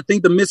be, I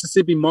think the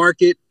Mississippi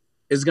market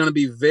is going to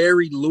be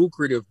very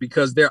lucrative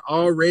because they're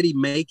already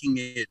making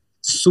it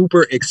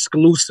super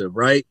exclusive,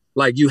 right?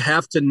 Like, you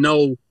have to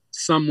know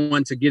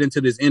someone to get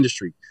into this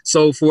industry.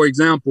 So for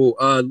example,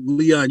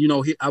 Leon,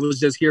 I was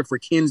just here for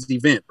Ken's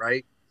event,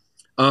 right?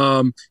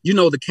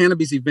 The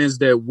cannabis events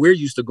that we're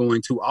used to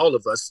going to, all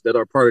of us that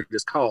are part of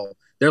this call,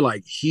 they're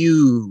like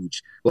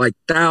huge, like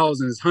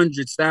thousands,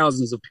 hundreds,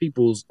 thousands of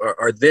people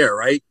are there,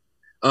 right?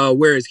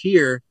 Whereas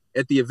here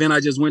at the event I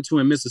just went to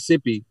in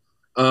Mississippi,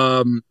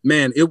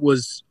 man, it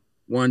was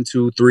 1,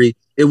 2, 3.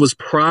 It was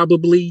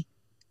probably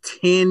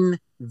 10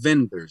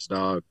 vendors,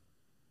 dog.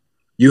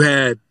 You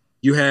had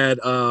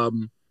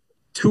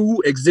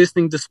 2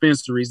 existing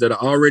dispensaries that are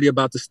already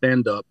about to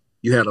stand up.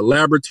 You had a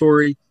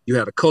laboratory, you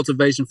had a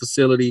cultivation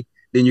facility,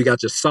 then you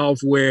got your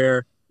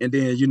software, and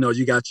then,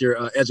 you got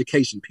your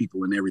education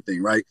people and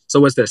everything, right? So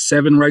what's that,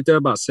 7 right there,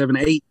 about 7,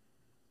 8?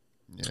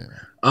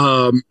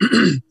 Yeah.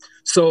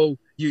 So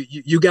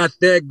you got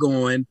that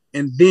going,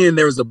 and then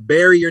there was a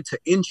barrier to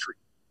entry.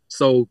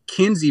 So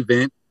Ken's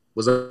event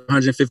was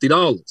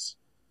 $150,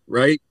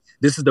 right?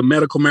 This is the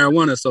Medical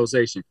Marijuana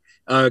Association.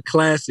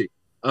 Classic.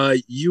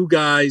 You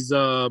guys,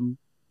 man,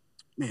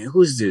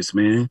 who's this,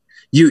 man?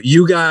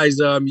 You guys,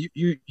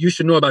 you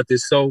should know about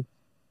this. So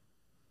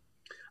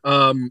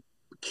Ken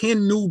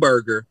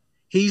Neuberger,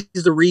 he's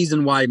the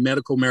reason why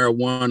medical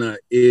marijuana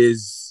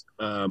is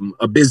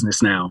a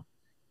business now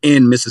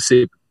in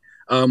Mississippi.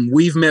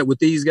 We've met with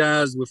these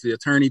guys, with the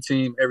attorney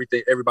team,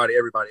 everything, everybody.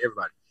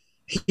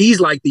 He's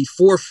like the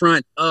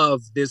forefront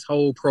of this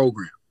whole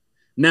program.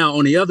 Now,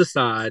 on the other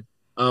side,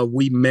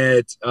 we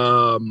met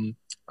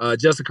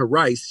Jessica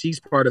Rice. She's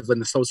part of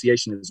an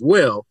association as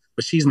well,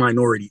 but she's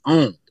minority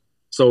owned.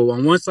 So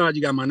on one side,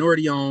 you got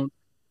minority owned,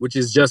 which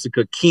is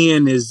Jessica.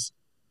 Ken is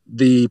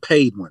the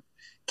paid one.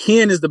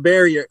 Ken is the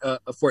barrier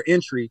for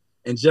entry,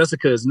 and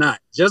Jessica is not.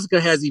 Jessica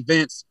has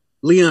events,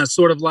 Leon,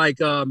 sort of like,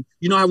 how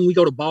when we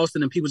go to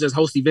Boston and people just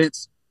host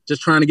events,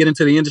 just trying to get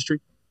into the industry?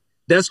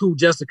 That's who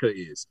Jessica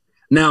is.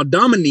 Now,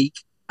 Dominique,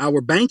 our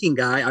banking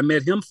guy, I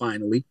met him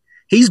finally.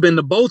 He's been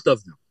to both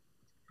of them.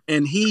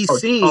 And he's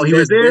seeing... Oh, he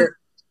was there?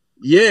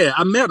 Yeah,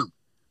 I met him.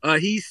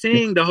 He's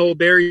seeing the whole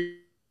barrier.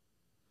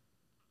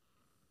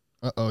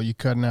 Uh-oh, you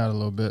cutting out a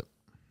little bit.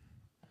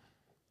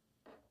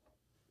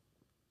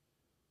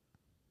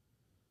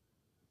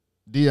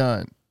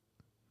 Dion,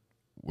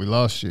 we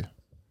lost you.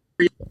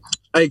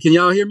 Hey, can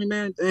y'all hear me,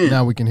 man? Damn.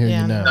 Now we can hear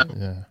you now.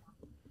 Yeah.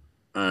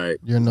 All right.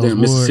 You're in those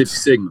woods.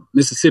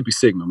 Mississippi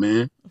signal,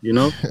 man.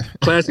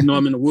 Classic.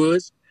 I'm in the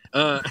woods.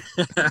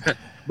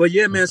 But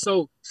yeah, man.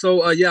 So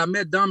I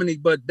met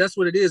Dominique, but that's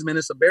what it is, man.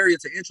 It's a barrier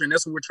to entry, and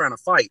that's what we're trying to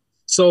fight.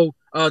 So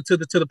to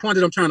the point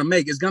that I'm trying to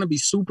make, it's going to be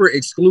super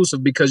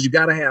exclusive because you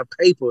got to have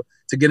paper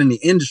to get in the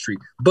industry.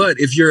 But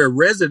if you're a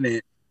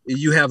resident,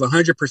 you have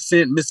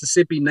 100%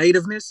 Mississippi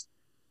nativeness,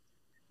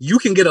 you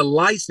can get a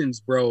license,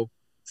 bro,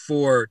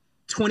 for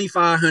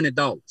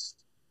 $2,500.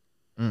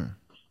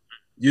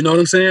 You know what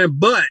I'm saying?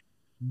 But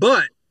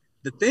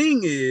the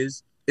thing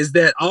is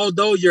that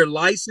although your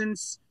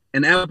license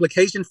and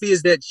application fee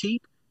is that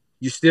cheap,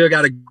 you still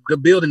got a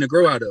good building to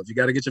grow out of. You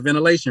got to get your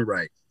ventilation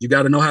right. You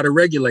got to know how to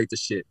regulate the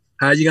shit.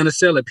 How are you going to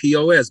sell it?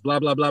 POS, blah,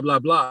 blah, blah, blah,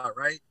 blah,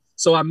 right?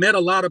 So I met a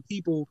lot of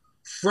people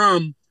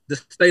from the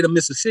state of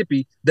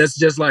Mississippi that's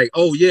just like,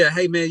 oh, yeah,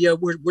 hey, man, yeah,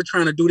 we're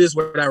trying to do this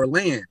with our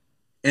land.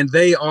 And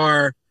they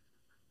are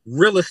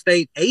real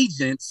estate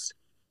agents,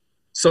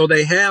 so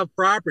they have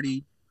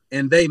property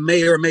and they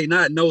may or may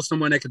not know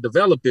someone that could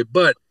develop it,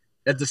 but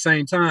at the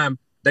same time,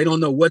 they don't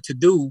know what to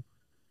do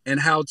and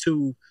how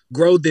to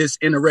grow this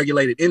in a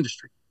regulated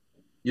industry.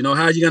 You know,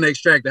 how are you going to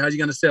extract it? How are you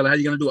going to sell it? How are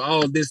you going to do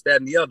all of this, that,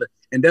 and the other?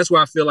 And that's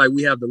why I feel like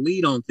we have the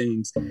lead on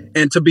things.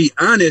 And to be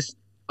honest,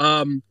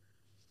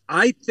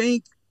 I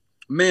think,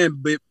 man,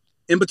 but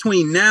in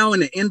between now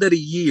and the end of the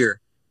year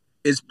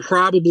is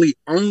probably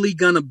only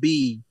going to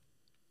be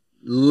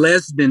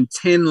less than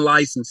 10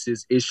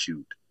 licenses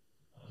issued.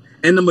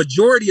 And the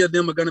majority of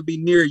them are going to be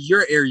near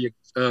your area,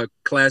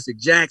 Classic,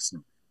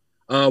 Jackson.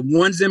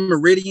 One's in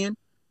Meridian.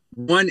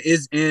 One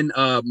is in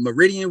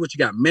Meridian, which you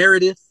got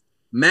Meredith,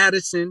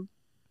 Madison,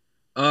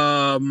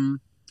 and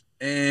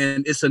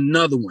it's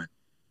another one.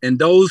 And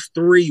those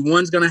three,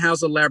 one's going to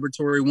house a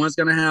laboratory, one's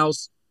going to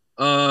house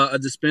a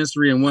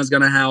dispensary, and one's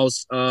going to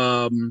house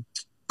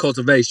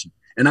cultivation.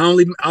 And I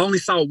only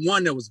saw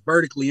one that was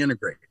vertically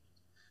integrated.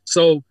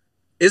 So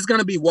it's going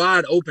to be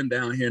wide open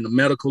down here in the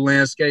medical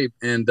landscape.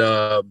 And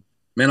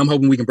man, I'm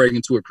hoping we can break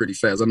into it pretty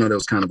fast. I know that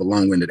was kind of a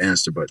long-winded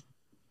answer, but.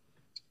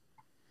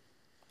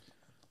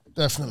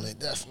 Definitely.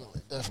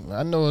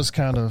 I know it's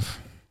kind of,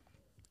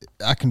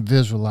 I can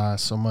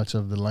visualize so much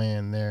of the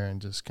land there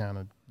and just kind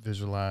of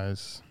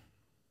visualize,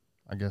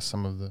 I guess,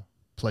 some of the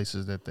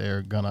places that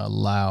they're going to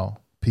allow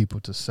people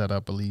to set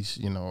up, at least,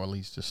 you know, or at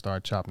least just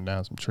start chopping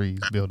down some trees,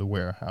 build a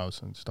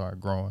warehouse and start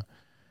growing.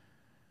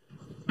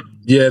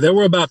 Yeah, there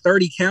were about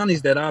 30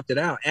 counties that opted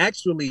out.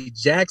 Actually,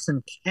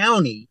 Jackson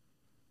County,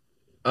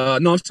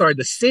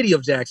 the city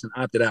of Jackson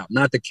opted out,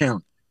 not the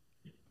county.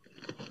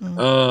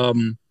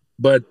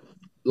 But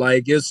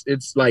like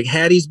it's like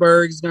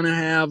Hattiesburg is gonna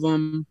have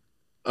them.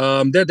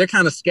 They're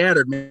kind of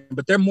scattered, man,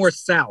 but they're more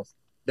south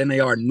than they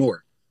are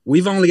north.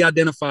 We've only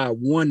identified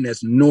one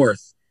that's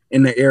north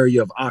in the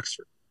area of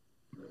Oxford.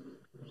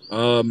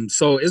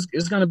 So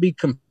it's gonna be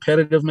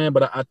competitive, man.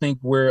 But I think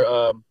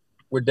we're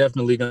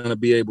definitely gonna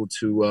be able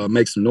to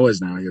make some noise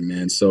down here,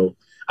 man. So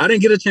I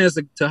didn't get a chance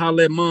to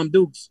holler at Mom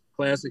Dukes,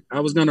 Classic. I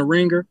was gonna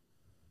ring her.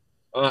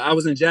 I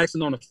was in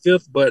Jackson on the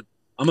 5th, but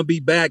I'm gonna be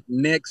back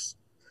next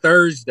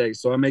Thursday,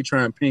 so I may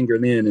try and ping her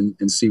then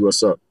and see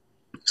what's up.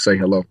 Say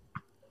hello.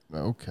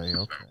 Okay.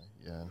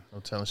 Yeah. No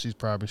telling, she's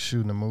probably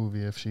shooting a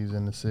movie if she's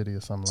in the city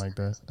or something like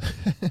that.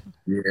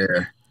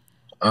 Yeah.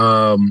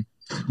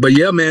 But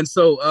yeah, man.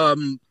 So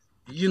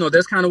you know,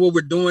 that's kind of what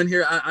we're doing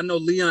here. I know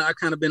Leon, I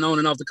kind of been on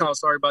and off the call.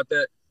 Sorry about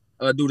that.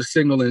 Due to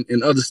signal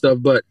and other stuff.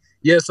 But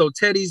yeah, so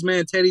Teddy's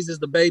is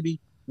the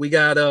baby. We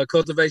got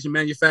cultivation,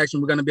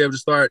 manufacturing. We're gonna be able to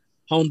start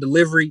home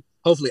delivery.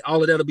 Hopefully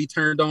all of that'll be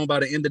turned on by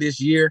the end of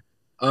this year.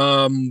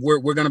 We're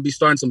going to be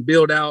starting some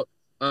build out.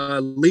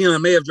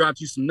 Leon may have dropped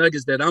you some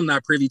nuggets that I'm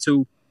not privy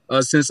to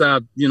since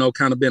I've, you know,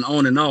 kind of been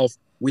on and off.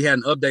 We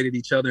hadn't updated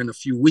each other in a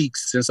few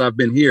weeks since I've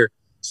been here.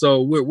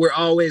 So we're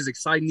always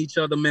exciting each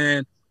other,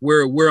 man.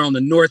 We're on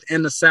the north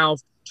and the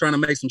south trying to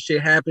make some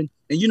shit happen.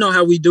 And you know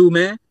how we do,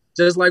 man.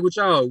 Just like with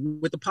y'all,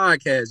 with the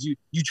podcast, you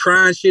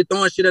trying shit,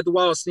 throwing shit at the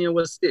wall, seeing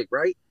what stick,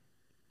 right?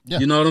 Yeah.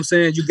 You know what I'm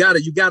saying? You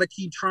gotta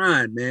keep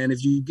trying, man.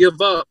 If you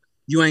give up,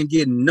 you ain't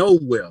getting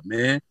nowhere,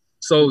 man.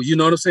 So, you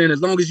know what I'm saying? As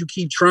long as you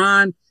keep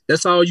trying,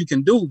 that's all you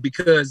can do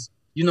because,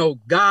 you know,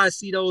 God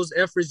see those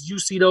efforts, you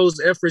see those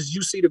efforts,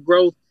 you see the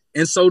growth,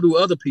 and so do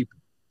other people.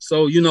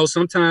 So, you know,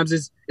 sometimes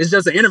it's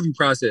just an interview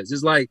process.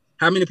 It's like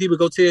how many people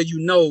go tell you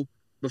no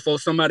before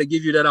somebody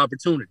give you that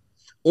opportunity?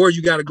 Or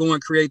you got to go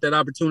and create that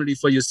opportunity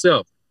for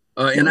yourself.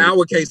 In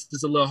our case,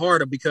 it's a little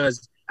harder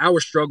because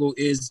our struggle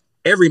is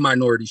every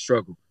minority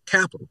struggle,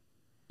 capital.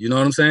 You know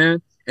what I'm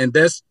saying? And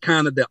that's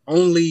kind of the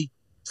only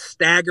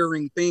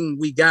staggering thing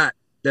we got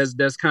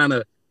that's kind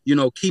of, you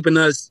know, keeping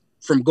us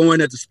from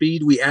going at the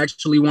speed we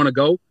actually want to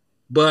go.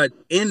 But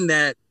in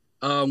that,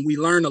 we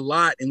learn a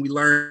lot and we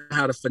learn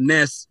how to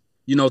finesse,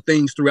 you know,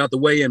 things throughout the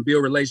way and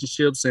build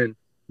relationships and,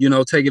 you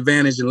know, take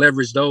advantage and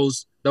leverage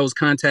those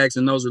contacts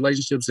and those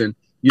relationships. And,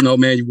 you know,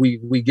 man,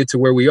 we get to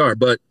where we are.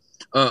 But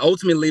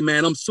ultimately,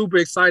 man, I'm super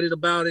excited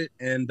about it.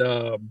 And,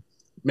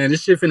 man,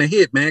 this shit finna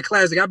hit, man.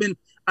 Classic.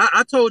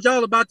 I told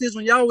y'all about this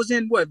when y'all was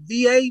in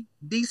VA,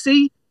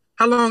 DC?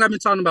 How long I've been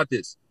talking about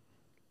this?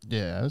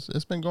 Yeah,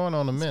 it's been going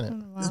on a minute.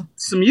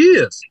 Some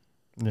years.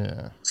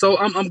 Yeah. So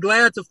I'm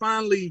glad to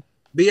finally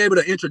be able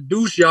to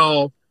introduce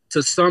y'all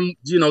to some,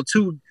 you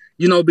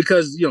know,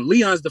 because, you know,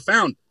 Leon's the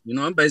founder. You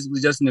know, I'm basically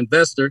just an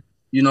investor,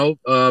 you know,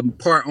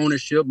 part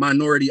ownership,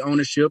 minority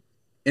ownership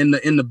in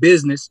the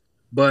business.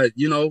 But,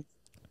 you know,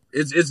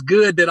 it's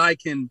good that I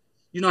can,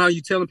 you know how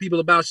you telling people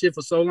about shit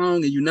for so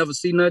long and you never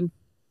see nothing?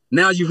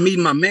 Now you've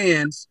meeting my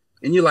mans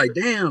and you're like,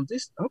 damn,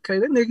 that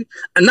nigga.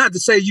 And not to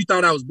say you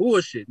thought I was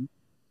bullshitting,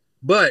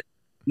 but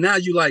now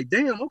you like,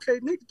 damn, okay,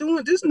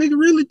 nigga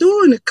really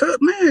doing it. Cut,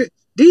 man.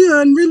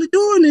 Dion really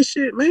doing this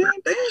shit, man.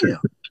 Damn.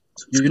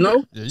 You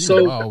know? Yeah,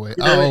 so I always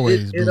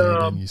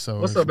believe in you. So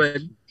what's up,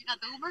 baby? You got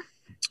the Uber?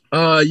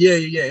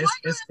 Yeah.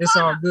 It's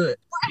all good.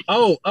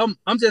 Oh,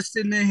 I'm just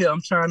sitting in here.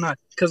 I'm trying not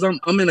because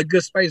I'm in a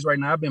good space right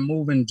now. I've been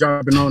moving,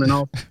 dropping on and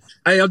off.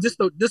 Hey, I'm just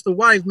the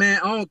wife, man.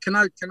 Can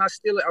I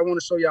steal it? I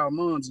want to show y'all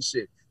moms and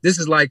shit. this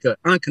is like an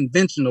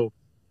unconventional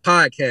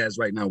podcast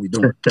right now we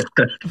doing.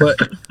 but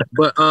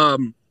hold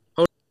on.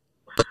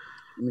 Let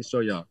me show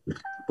y'all.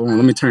 Boom,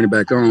 let me turn it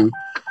back on.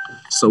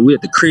 So we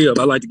at the crib.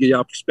 I like to give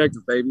y'all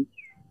perspective, baby.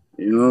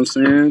 You know what I'm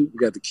saying? We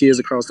got the kids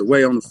across the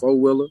way on the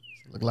 4-wheeler.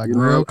 Look like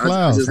real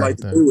clouds. I just like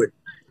to do it.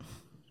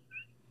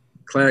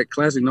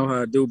 Classic know how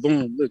to do.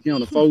 Boom. Look, he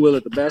on the 4-wheeler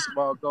at the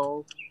basketball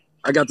goal.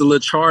 I got the little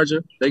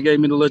charger. They gave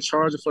me the little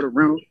charger for the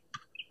rental.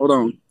 Hold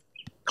on.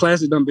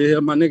 Classic done been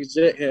here. My nigga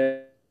Jet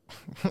had.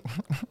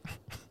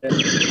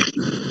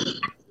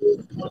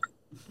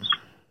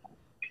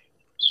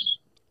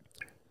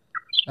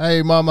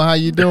 Hey, mama, how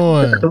you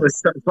doing?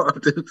 What's up, Mom,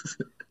 dude?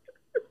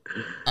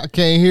 I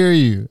can't hear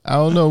you. I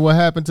don't know what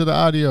happened to the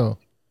audio.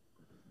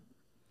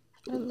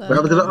 What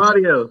happened to the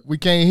audio? We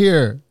can't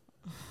hear.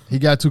 He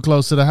got too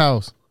close to the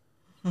house.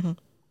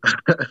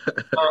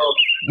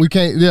 We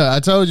can't. Yeah, I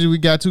told you we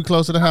got too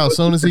close to the house. As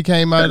soon as he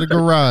came out of the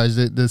garage,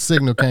 the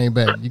signal came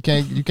back. You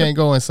can't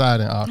go inside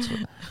in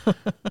Oxford.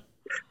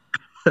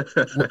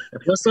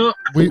 What's up?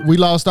 We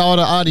lost all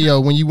the audio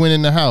when you went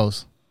in the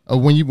house. Or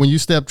when you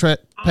stepped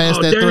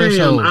past that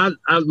threshold.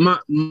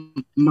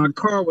 My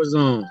car was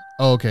on.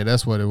 Oh, okay,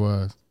 that's what it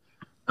was.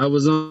 I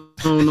was on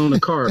the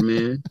car,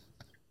 man.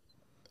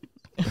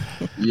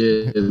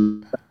 Yeah,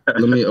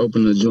 let me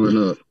open the joint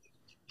up.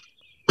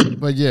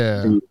 But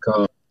yeah.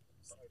 But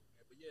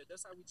yeah,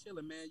 that's how we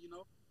chilling, man.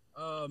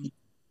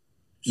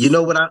 You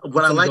know what I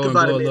like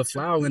about it. A little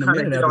flower in a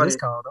minute after this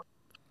call,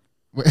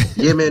 though.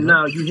 Yeah, man.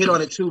 Now you hit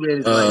on it too, man.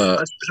 It's like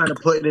us trying to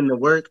put it in the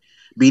work,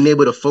 being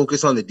able to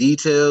focus on the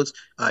details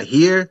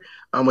here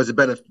was a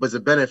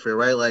benefit,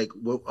 right? Like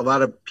a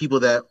lot of people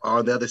that are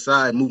on the other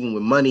side moving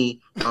with money,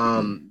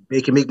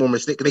 they can make more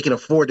mistakes. They can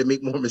afford to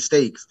make more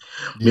mistakes.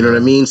 You know what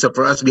I mean? So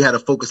for us, we had to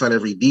focus on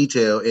every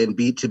detail and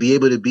to be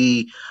able to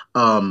be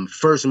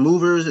first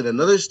movers in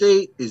another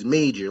state is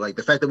major. Like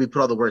the fact that we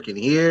put all the work in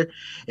here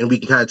and we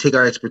can kind of take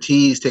our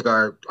expertise, take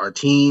our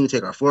team,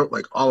 take our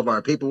like all of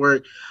our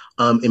paperwork,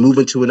 and move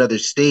into another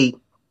state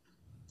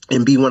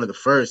and be one of the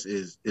first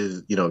is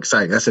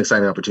exciting. That's an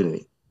exciting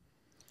opportunity.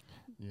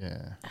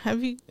 Yeah.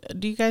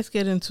 Do you guys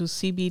get into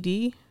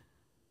CBD?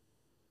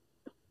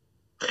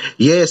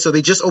 Yeah, so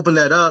they just opened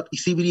that up.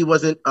 CBD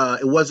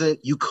wasn't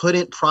you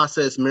couldn't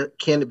process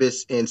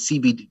cannabis and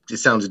CBD. It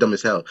sounds dumb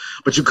as hell,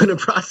 but you couldn't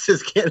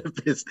process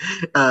cannabis,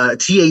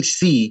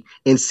 THC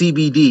and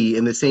CBD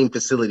in the same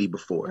facility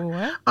before.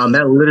 What?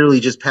 That literally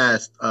just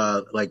passed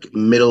like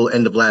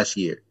end of last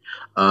year.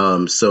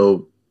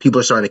 So people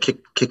are starting to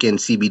kick in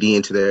CBD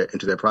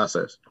into their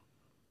process.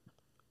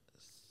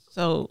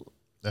 So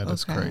that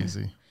is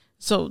crazy.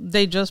 So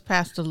they just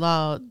passed a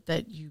law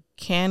that you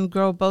can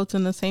grow both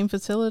in the same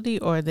facility,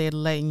 or they're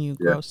letting you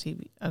grow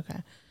CBD. Okay,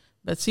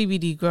 but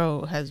CBD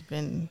grow has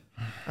been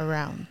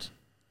around.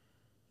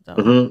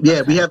 So,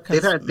 yeah, they have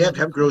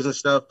hemp grows and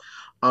stuff.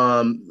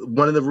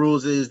 One of the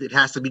rules is it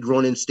has to be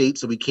grown in state,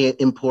 so we can't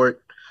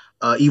import,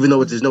 even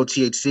though there's no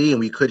THC,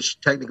 and we could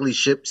technically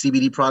ship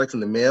CBD products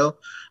in the mail.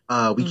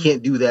 We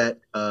can't do that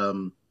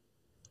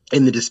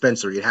in the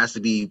dispensary. It has to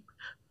be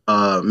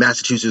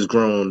Massachusetts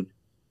grown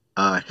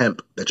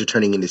hemp that you're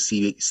turning into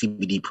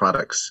CBD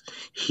products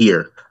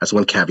here. That's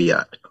one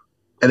caveat.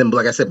 And then,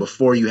 like I said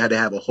before, you had to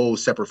have a whole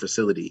separate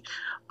facility.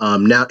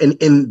 Now,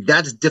 and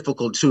that's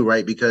difficult too,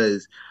 right?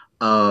 Because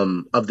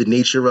of the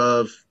nature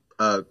of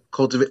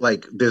cultivate.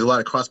 Like, there's a lot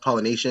of cross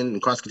pollination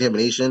and cross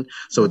contamination,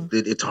 so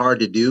it's hard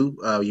to do.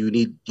 You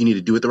need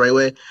to do it the right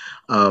way.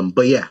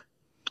 But yeah.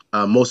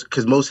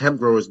 Most hemp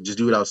growers just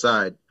do it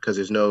outside because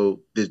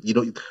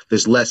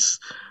there's less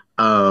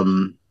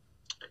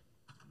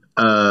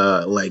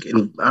like, I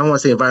don't want to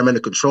say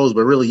environmental controls,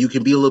 but really you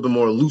can be a little bit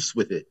more loose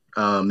with it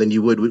than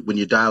you would when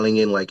you're dialing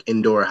in like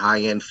indoor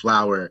high-end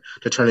flower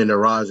to turn into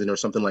rosin or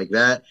something like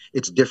that.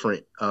 It's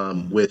different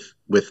with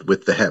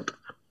the hemp.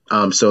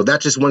 So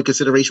that's just one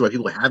consideration why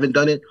people haven't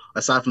done it,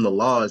 aside from the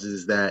laws,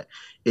 is that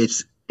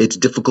it's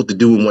difficult to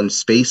do in one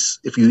space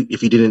if you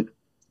didn't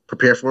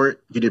prepare for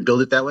it, if you didn't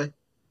build it that way.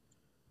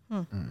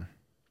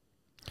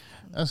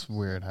 That's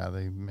weird how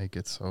they make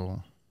it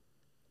so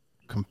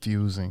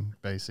confusing,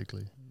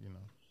 basically,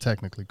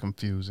 technically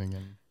confusing.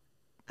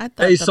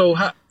 And so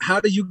how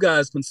do you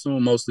guys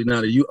consume mostly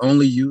now? Do you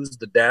only use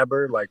the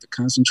dabber, like the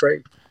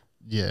concentrate?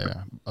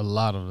 Yeah, a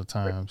lot of the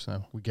time.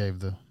 So we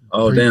gave the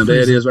there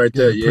it is right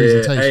there.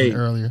 Presentation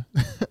earlier.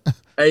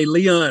 Hey,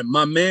 Leon,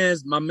 my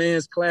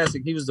man's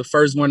classic. He was the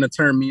first one to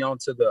turn me on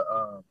to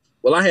the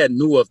I had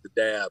knew of the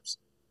dabs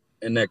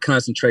and that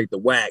concentrate, the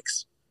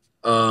wax.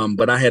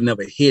 But I had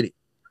never hit it.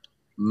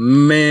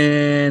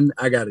 Man,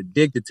 I got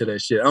addicted to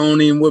that shit. I don't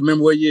even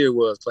remember what year it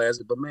was,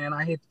 classic. But man,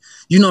 I hit.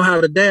 You know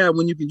how to dab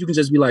when you can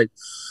just be like,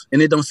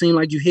 and it don't seem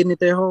like you hitting it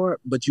that hard,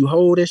 but you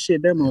hold that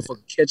shit, that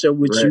motherfucker catch up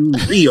with you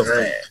real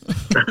fast.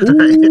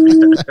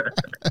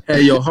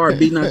 Had your heart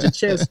beating out your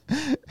chest.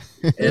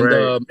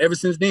 And ever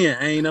since then,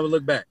 I ain't never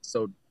looked back.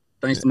 So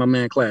thanks to my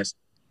man, Classic.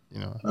 You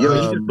know, Yo,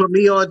 you just put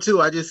me on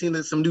too. I just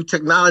seen some new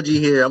technology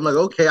here. I'm like,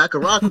 okay, I can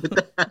rock with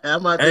that.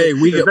 Hey,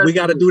 we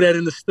got to do that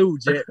in the stew,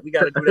 Jet. We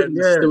got to do that in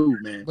the stew,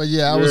 man. But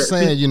yeah, I was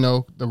saying, you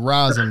know, the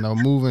rosin though,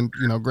 moving,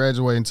 you know,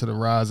 graduating to the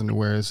rosin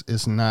where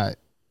it's not,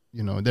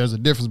 you know, there's a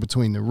difference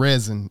between the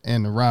resin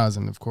and the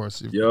rosin, of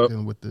course, if you're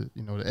dealing with the,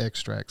 you know, the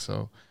extract.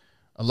 So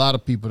a lot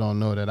of people don't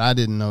know that. I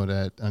didn't know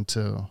that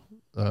until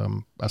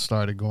I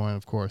started going,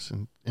 of course,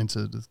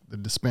 into the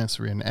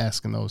dispensary and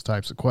asking those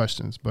types of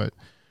questions. But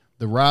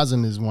the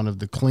rosin is one of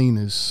the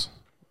cleanest,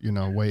 you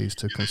know, ways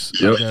to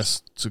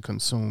to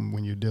consume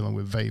when you're dealing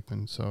with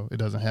vaping. So it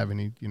doesn't have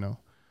any, you know,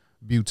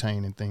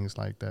 butane and things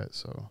like that.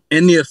 So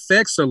and the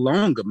effects are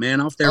longer,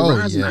 man. Off that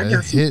rosin,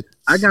 yeah,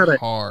 I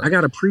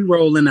got a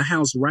pre-roll in the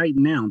house right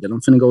now that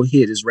I'm finna go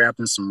hit. It's wrapped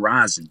in some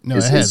rosin. No,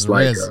 it has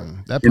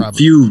resin. That probably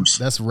infused.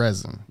 That's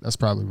resin. That's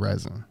probably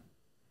resin.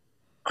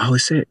 Oh, it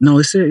said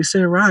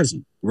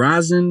rosin.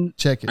 Rosin.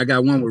 Check it. I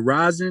got one with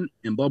rosin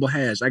and bubble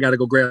hash. I got to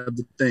go grab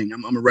the thing.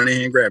 I'm gonna run in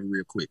here and grab it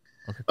real quick.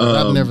 Okay.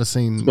 I've never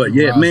seen. But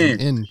yeah, man,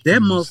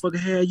 that motherfucker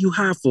had you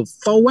high for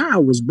 4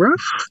 hours, bro.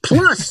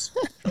 Plus,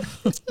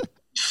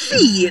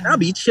 shit, I'll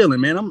be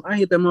chilling, man. I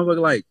hit that motherfucker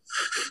like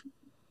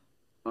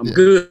I'm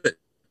good.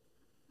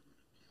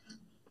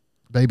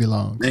 Baby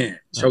lungs. Man,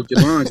 choke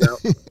your lungs out.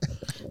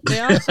 They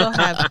also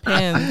have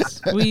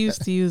pens. We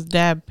used to use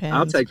dab pens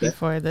I'll take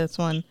before this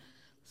one.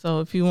 So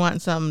if you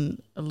want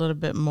something a little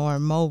bit more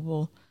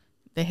mobile,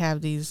 they have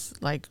these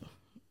like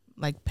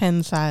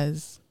pen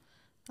size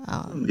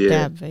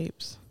dab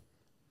vapes.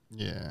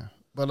 Yeah,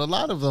 but a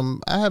lot of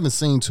them, I haven't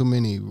seen too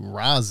many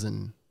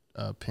rosin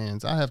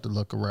pens. I have to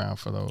look around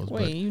for those.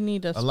 Wait, but you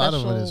need a lot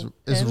of it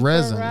is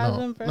resin.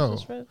 No.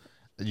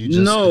 You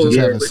just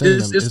haven't seen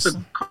them. It's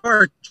the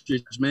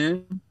cartridge,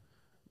 man.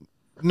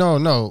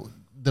 No.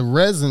 The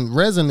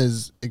resin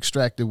is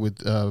extracted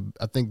with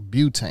I think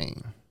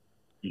butane.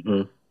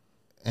 Mm-hmm.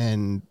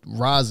 And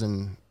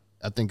rosin,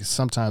 I think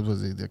sometimes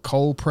was either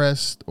cold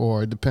pressed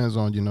or it depends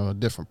on, you know, a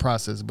different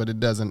process, but it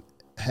doesn't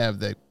have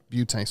that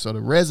butane. So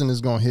the resin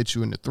is going to hit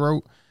you in the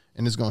throat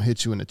and it's going to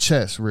hit you in the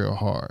chest real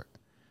hard.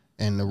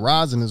 And the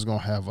rosin is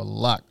going to have a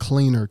lot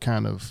cleaner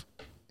kind of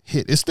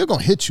hit. It's still going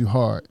to hit you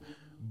hard,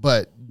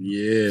 but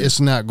it's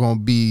not going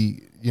to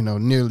be, you know,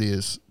 nearly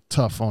as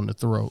tough on the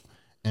throat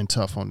and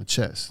tough on the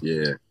chest.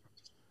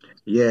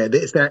 Yeah,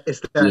 it's that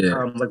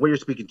like what you're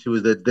speaking to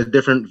is the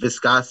different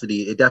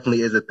viscosity. It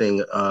definitely is a thing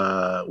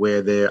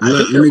where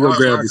let me go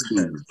grab this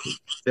pen.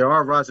 There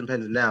are rosin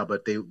pens now,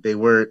 but they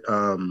weren't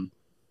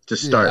to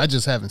start. I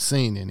just haven't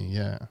seen any,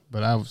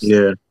 but I was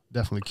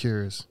definitely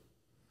curious.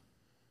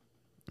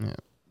 Yeah.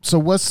 So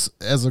what's,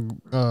 as a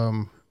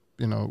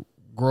you know,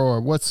 grower,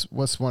 what's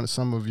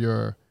some of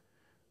your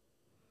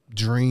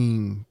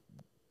dream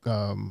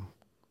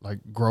like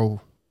grow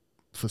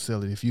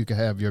facility, if you could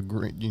have your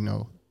green, you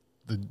know,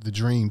 the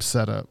dream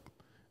setup,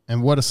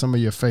 and what are some of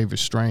your favorite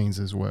strains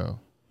as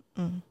well?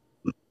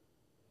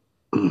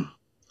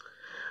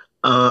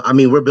 I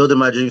mean, we're building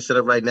my dream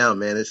setup right now,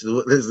 man. This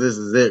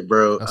is it,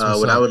 bro.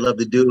 What I would love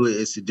to do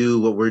is to do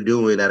what we're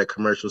doing at a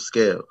commercial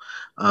scale.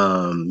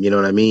 You know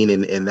what I mean?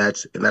 And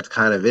that's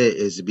kind of it,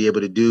 is to be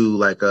able to do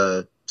like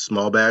a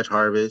small batch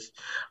harvest.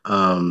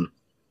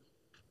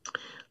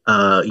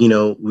 You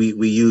know,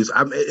 we use,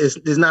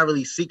 there's not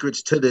really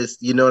secrets to this.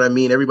 You know what I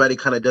mean? Everybody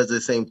kind of does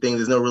the same thing.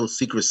 There's no real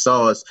secret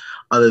sauce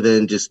other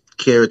than just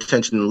care,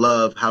 attention, and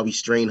love, how we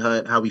strain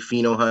hunt, how we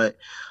pheno hunt.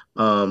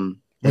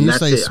 When you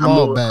say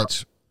small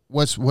batch,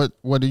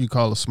 what do you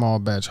call a small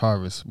batch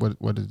harvest?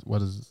 What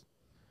is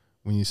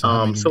when you say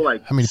how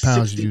many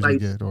pounds you usually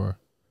get, or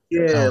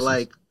ounces?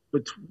 Like,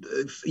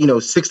 you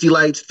know, 60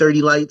 lights,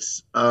 30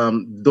 lights.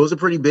 Those are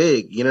pretty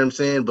big. You know what I'm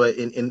saying? But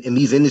in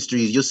these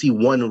industries, you'll see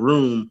one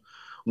room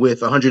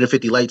with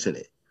 150 lights in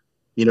it.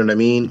 You know what I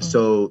mean? Mm-hmm.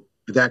 So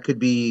that could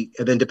be,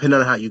 and then depending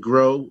on how you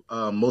grow,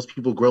 most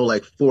people grow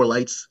like 4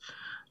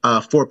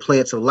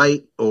 plants of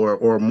light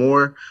or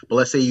more. But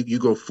let's say you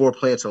grow 4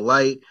 plants of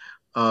light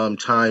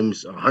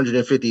times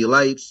 150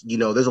 lights. You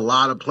know, there's a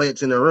lot of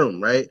plants in the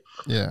room, right?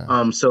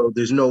 Yeah. So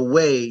there's no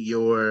way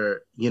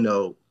you're, you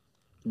know,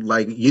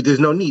 like there's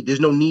no need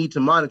to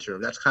monitor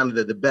them. That's kind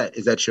of the bet,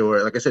 is that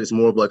like I said, it's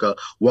more of like a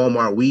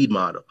Walmart weed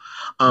model.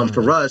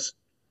 For us,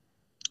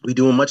 we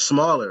do them much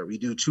smaller. We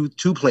do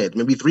two plants,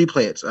 maybe 3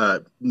 plants,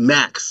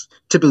 max.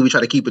 Typically, we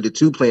try to keep it to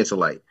 2 plants of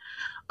light,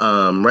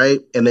 right?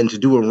 And then to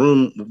do a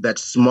room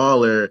that's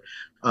smaller,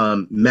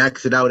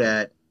 max it out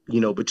at, you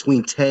know,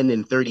 between 10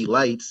 and 30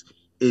 lights,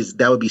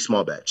 that would be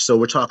small batch. So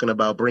we're talking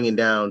about bringing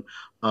down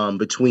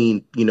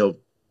between, you know,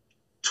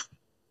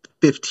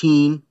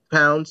 15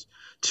 pounds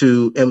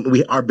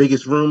and our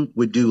biggest room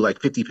would do like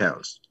 50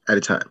 pounds at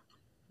a time.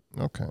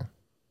 Okay.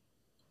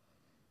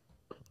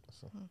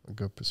 A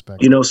good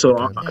perspective. You know,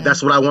 so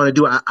that's what I want to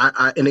do.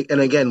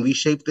 And again, we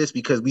shaped this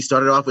because we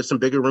started off with some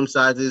bigger room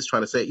sizes,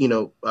 trying to say, you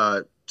know,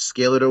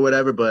 scale it or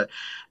whatever. But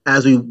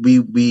as I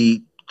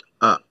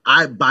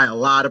buy a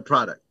lot of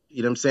product.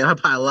 You know what I'm saying? I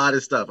buy a lot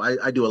of stuff.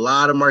 I do a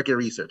lot of market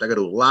research. I go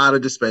to a lot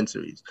of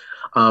dispensaries.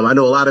 I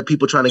know a lot of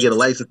people trying to get a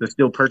license and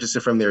still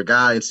purchasing from their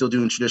guy and still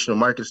doing traditional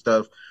market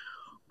stuff.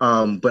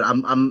 But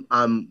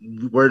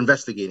we're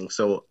investigating.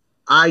 So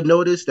I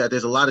noticed that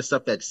there's a lot of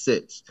stuff that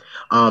sits,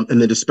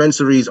 and the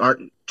dispensaries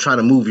aren't trying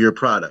to move your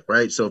product,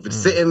 right? So if it's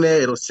sitting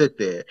there, it'll sit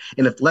there.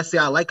 And if, let's say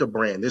I like a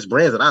brand, there's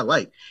brands that I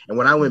like, and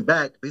when I went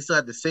back, they still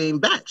had the same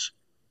batch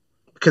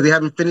because they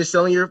haven't finished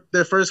selling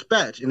their first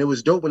batch, and it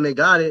was dope when they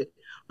got it,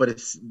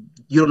 but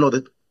you don't know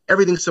that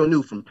everything's so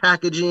new, from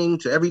packaging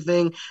to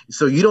everything,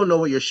 so you don't know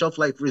what your shelf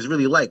life is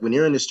really like. When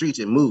you're in the streets,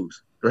 it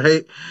moves,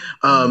 right?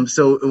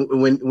 So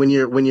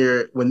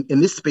when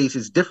in this space,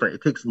 it's different.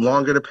 It takes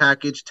longer to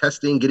package,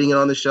 testing, getting it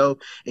on the shelf,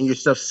 and your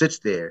stuff sits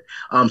there.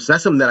 So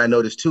that's something that I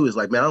noticed too. Is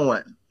like, man, I don't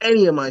want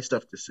any of my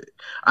stuff to sit.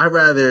 I'd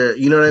rather,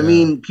 you know what I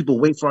mean, people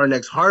wait for our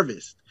next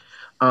harvest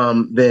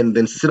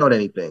than sit on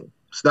anything.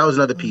 So that was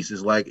another piece.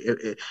 Is like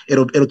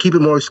it'll keep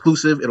it more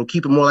exclusive. It'll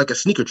keep it more like a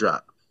sneaker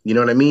drop. You know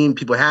what I mean?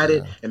 People had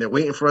it, and they're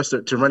waiting for us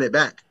to run it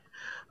back.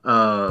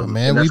 But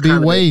man, we be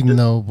waiting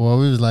though, boy.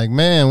 We was like,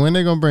 man, when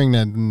they gonna bring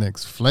that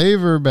next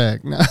flavor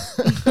back? From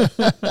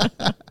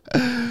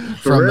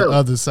the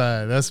other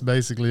side, that's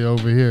basically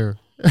over here.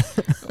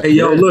 Hey,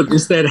 yo, look,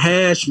 it's that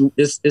hash.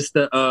 It's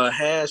the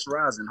hash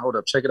rosin. Hold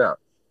up, check it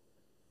out.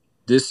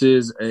 This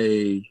is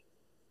a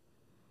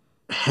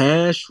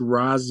hash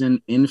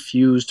rosin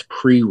infused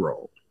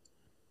pre-roll.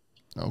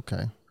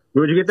 Okay.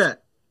 Where'd you get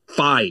that?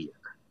 Fire.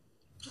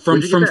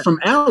 From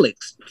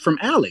Alex. From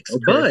Alex.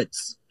 Okay.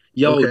 Buds.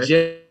 Yo,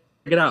 check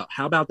it out.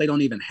 How about they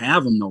don't even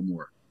have them no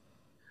more?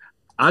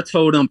 I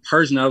told them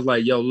personally, I was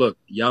like, yo, look,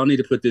 y'all need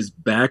to put this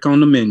back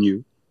on the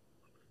menu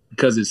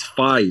because it's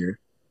fire.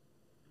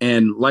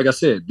 And like I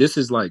said, this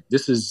is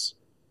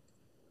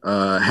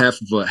half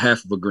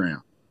of a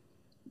gram.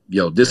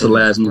 Yo, this will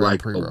last me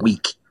like a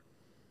week.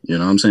 You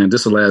know what I'm saying?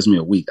 This will last me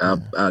a week. I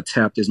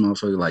tap this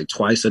motherfucker like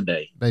twice a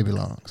day. Baby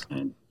longs.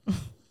 And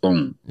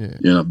boom. Yeah.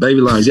 You know,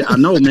 baby longs. Yeah, I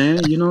know,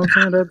 man. You know what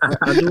I'm saying?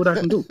 I do what I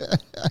can do.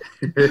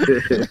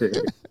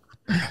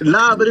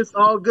 Nah, but it's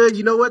all good.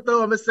 You know what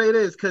though? I'm gonna say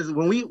this because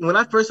when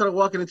I first started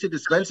walking into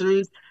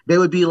dispensaries, they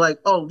would be like,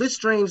 "Oh, this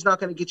strain's not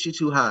gonna get you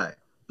too high,"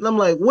 and I'm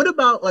like, "What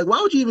about like?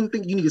 Why would you even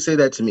think you need to say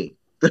that to me?"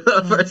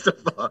 First of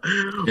all,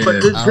 but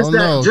I don't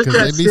know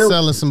because they be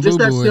selling some boo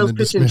boo in the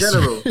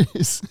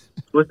dispensaries.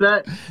 What's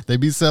that? They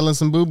be selling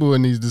some boo boo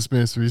in these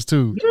dispensaries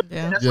too.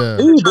 Yeah.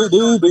 Ooh, boo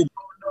boo boo.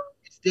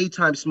 It's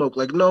daytime smoke.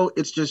 Like, no,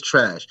 it's just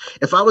trash.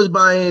 If I was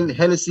buying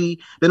Hennessy,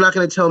 they're not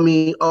going to tell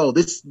me, oh,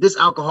 this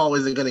alcohol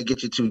isn't going to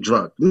get you too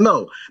drunk.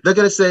 No, they're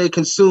going to say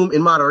consume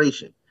in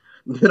moderation.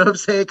 You know what I'm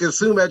saying?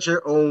 Consume at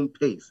your own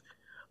pace.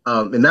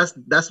 And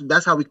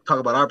that's how we talk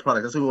about our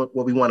product. That's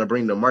what we want to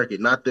bring to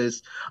market. Not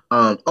this,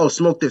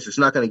 smoke this. It's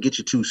not going to get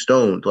you too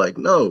stoned. Like,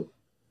 no,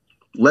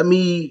 let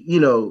me,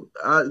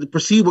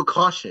 proceed with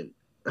caution.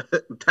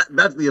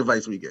 That's the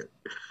advice we get.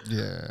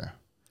 Yeah.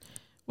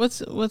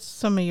 What's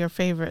some of your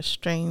favorite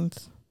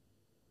strains?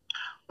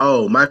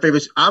 Oh, my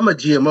favorite. I'm a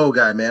GMO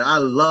guy, man. I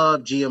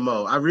love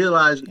GMO. I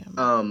realize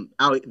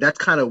that's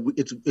kind of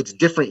it's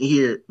different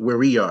here where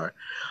we are.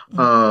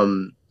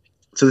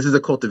 So this is a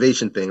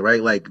cultivation thing,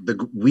 right? Like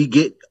we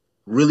get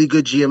really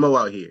good GMO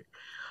out here.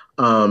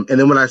 And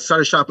then when I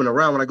started shopping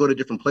around, when I go to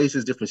different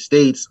places, different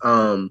states,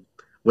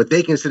 what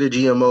they consider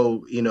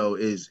GMO,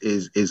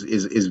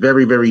 is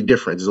very, very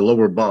different. It's a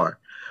lower bar.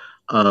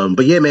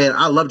 But yeah, man,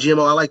 I love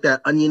GMO. I like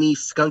that oniony,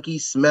 skunky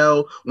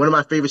smell. One of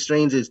my favorite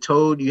strains is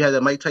Toad. You had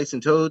that Mike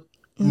Tyson Toad?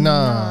 No,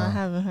 I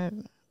haven't had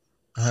it.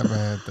 I haven't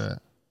had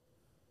that.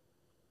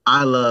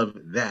 I love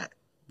that.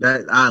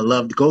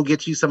 Go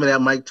get you some of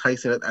that Mike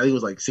Tyson. I think it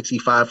was like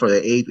 65 for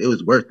the 8th. It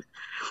was worth it.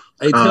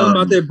 Hey, tell them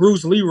about that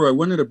Bruce Leroy.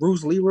 Wasn't it a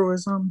Bruce Leroy or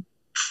something?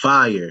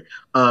 Fire.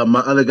 My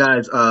other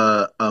guys,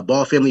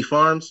 Ball Family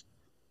Farms.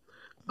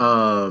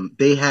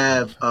 They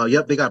have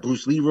they got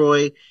Bruce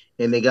Leroy,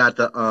 and they got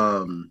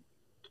the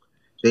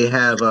the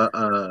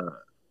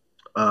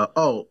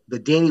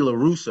Danny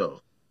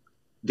LaRusso.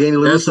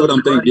 That's what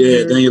I'm thinking.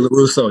 Yeah, Danny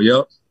LaRusso.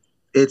 Yep.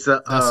 It's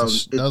a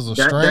those are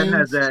strains. That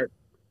has that.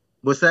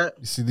 What's that?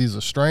 You see, these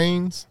are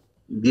strains.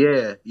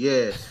 Yeah.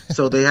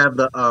 So they have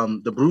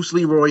the Bruce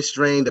Leroy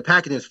strain. The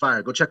packaging is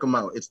fire. Go check them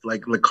out. It's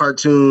like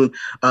cartoon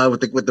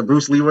with the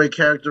Bruce Leroy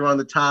character on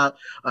the top.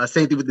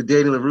 Same thing with the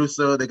Danny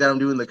LaRusso. They got him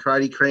doing the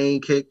karate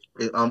crane kick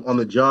on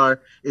the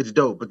jar. It's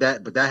dope. But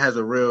that has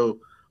a real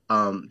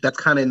that's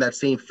kind of in that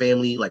same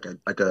family, like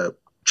a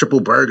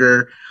triple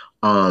burger.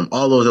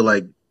 All those are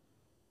like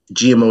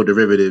GMO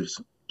derivatives.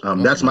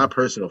 That's my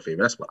personal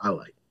favorite. That's what I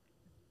like.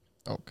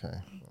 Okay.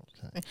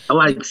 I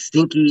like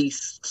stinky,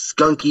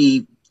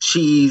 skunky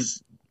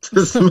cheese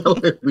to smell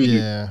like weed.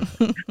 Yeah,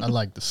 I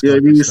like the skunky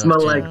stuff. You smell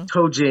too. like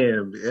toe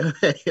jam.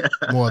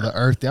 More of the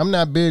earthy. I'm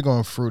not big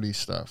on fruity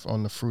stuff,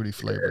 on the fruity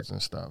flavors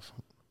and stuff.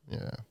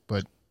 Yeah,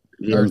 but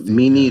earthy,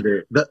 me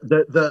neither.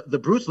 The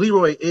Bruce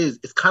Leroy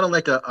it's kind of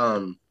like a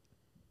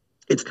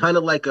runts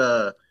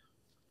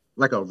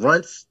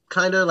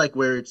kind of like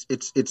where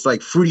it's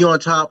like fruity on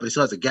top, but it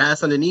still has a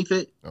gas underneath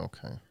it.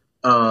 Okay.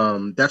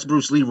 That's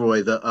Bruce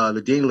Leroy.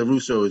 The Danny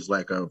LaRusso is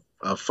like a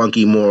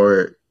funky,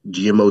 more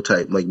GMO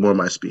type, like more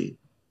my speed.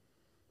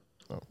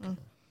 Okay.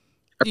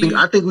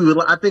 I think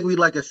we'd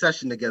like a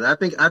session together. I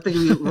think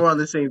we're on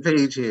the same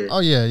page here. Oh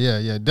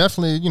yeah.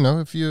 Definitely. You know,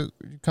 if you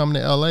come to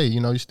LA, you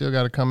know, you still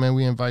got to come in.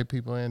 We invite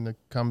people in to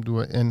come do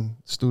it in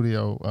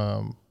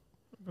studio.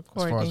 As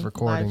far as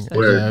recording,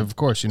 yeah, of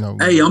course, you know.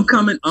 Hey, I'm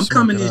coming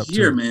this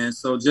year, man.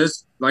 So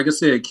just like I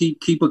said,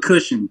 keep a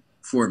cushion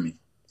for me.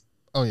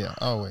 Oh yeah,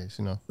 always,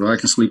 you know. So I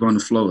can sleep on the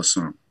floor or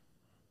something.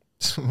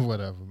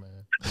 Whatever,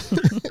 man.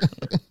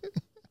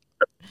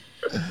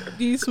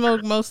 Do you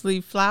smoke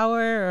mostly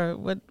flower, or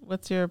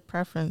what's your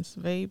preference?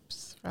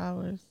 Vapes,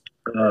 flowers?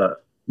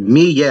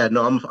 Me, yeah,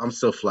 no, I'm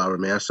still flower,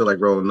 man. I still like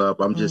rolling up.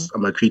 I'm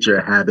a creature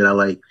of habit. I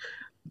like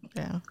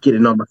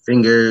getting on my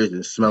fingers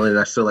and smelling it.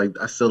 I still like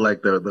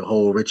the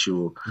whole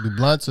ritual. You do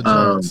blunts or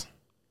joints?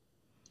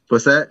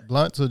 What's that?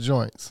 Blunts or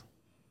joints?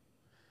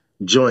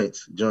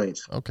 Joints.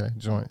 Okay,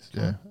 joints.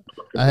 Yeah,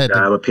 I had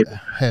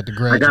to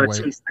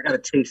graduate. I gotta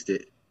taste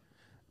it.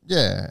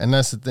 Yeah, and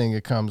that's the thing.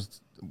 It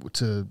comes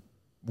to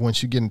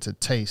once you get into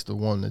taste or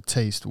wanting to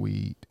taste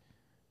weed,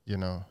 you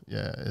know.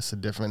 Yeah, it's a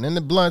different. And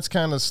the blunts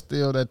kind of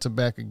still, that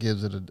tobacco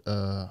gives it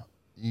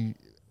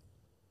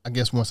I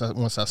guess once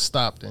I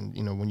stopped, and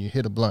you know, when you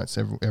hit a blunts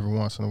every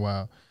once in a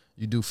while,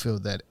 you do feel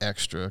that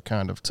extra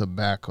kind of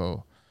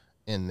tobacco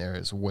in there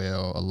as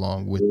well,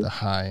 along with the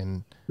high.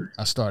 And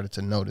I started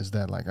to notice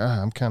that, like,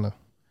 I'm kind of,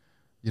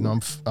 you know,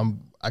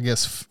 I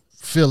guess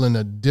feeling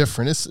a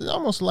different. It's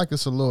almost like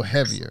it's a little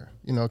heavier.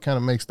 You know, it kind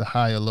of makes the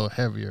high a little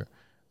heavier,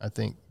 I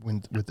think,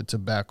 with the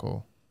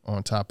tobacco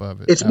on top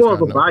of it. It's more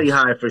of a body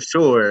high for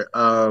sure.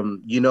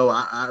 You know,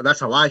 I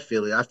that's how I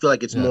feel it. I feel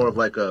like it's more of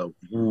like a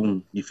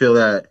boom. You feel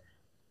that.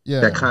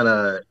 Yeah, that kind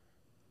of,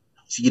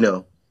 you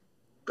know,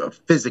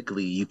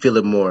 physically you feel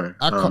it more.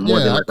 I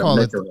call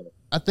it.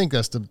 I think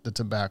that's the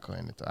tobacco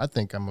in it. I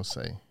think I'm gonna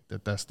say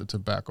that's the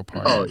tobacco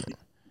part. Oh,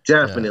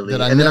 definitely.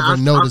 That I never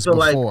noticed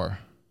before.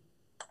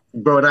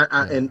 Bro,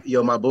 and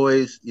yo, my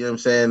boys, you know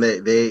what I'm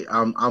saying?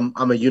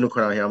 I'm a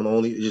unicorn out here. I'm the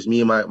only, just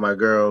me and my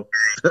girl.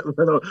 We're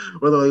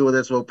the only one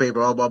that smoke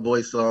paper. All my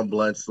boys still on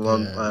blunts, still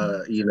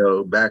on you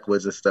know,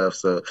 backwoods and stuff.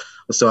 So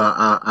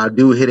I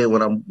do hit it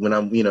when I'm you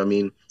know what I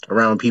mean,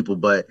 around people.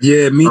 But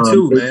yeah, me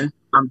too, man.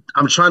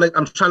 I'm telling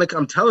them,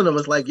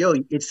 it's like, yo,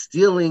 it's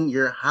stealing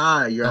your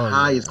high. Your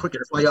high is quicker.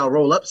 That's why y'all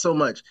roll up so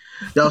much.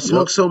 Y'all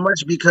smoke so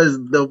much, because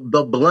the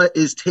blunt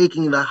is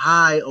taking the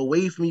high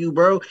away from you,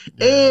 bro.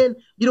 Yeah. And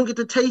you don't get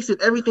to taste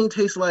it. Everything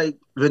tastes like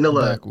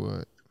vanilla.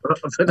 Backwood.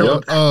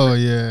 Oh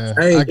yeah.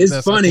 Hey, it's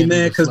funny,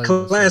 man, because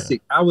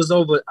classic. I was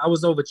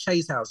over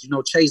Chase house. You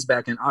know Chase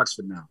back in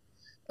Oxford now.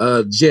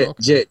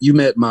 Jet, you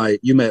met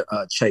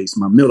Chase,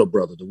 my middle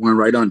brother, the one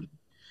right under me.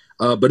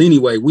 But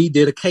anyway, we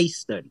did a case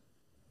study.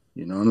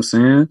 You know what I'm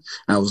saying?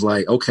 I was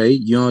like, okay,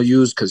 you don't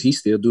use, because he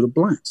still do the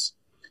blunts.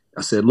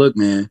 I said, look,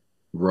 man,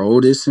 roll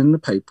this in the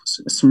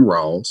papers, some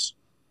raws,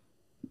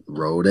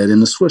 roll that in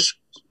the swishers.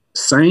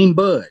 Same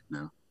bud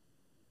now.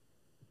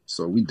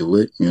 So we do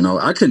it. You know,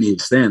 I couldn't even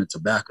stand the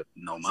tobacco.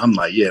 You know, I'm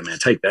like, yeah, man,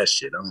 take that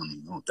shit. I don't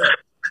even want that.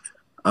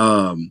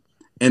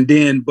 And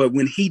then, but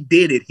when he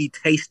did it, he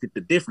tasted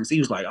the difference. He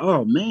was like,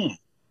 oh, man,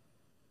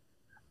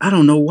 I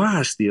don't know why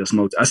I still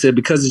smoke. I said,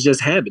 because it's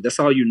just habit. That's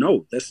all you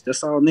know.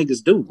 That's all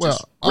niggas do. Well,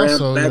 just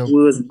also,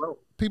 backwoods and roll.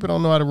 People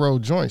don't know how to roll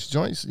joints.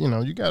 Joints, you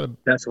know, you gotta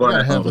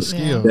have a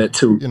skill. That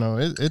too. You know,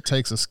 it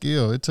takes a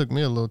skill. It took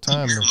me a little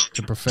time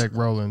to perfect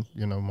rolling,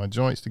 you know, my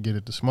joints, to get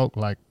it to smoke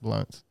like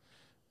blunts.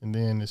 And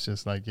then it's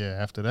just like, yeah,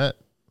 after that,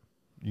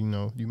 you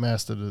know, you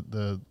master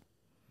the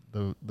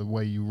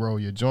way you roll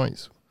your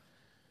joints.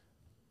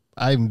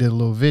 I even did a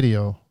little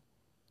video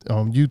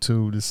on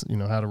YouTube, this, you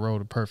know, how to roll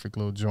the perfect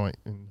little joint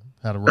and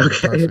how to roll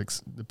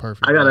the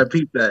perfect. I gotta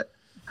peep that.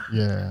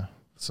 Yeah.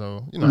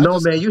 So, you know. No,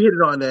 man, you hit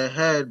it on the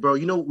head, bro.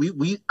 You know,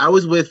 I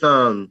was with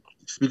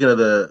speaking of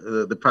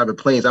the private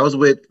planes,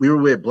 we were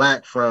with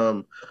Black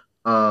from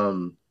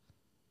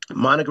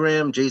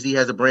Monogram. Jay-Z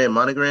has a brand,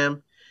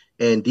 Monogram,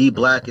 and D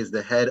Black is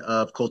the head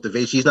of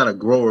cultivation. He's not a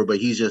grower, but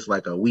he's just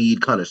like a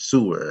weed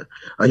connoisseur.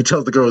 He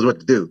tells the girls what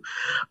to do.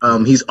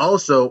 He's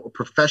also a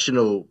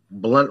professional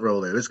blunt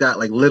roller. This guy,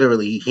 like,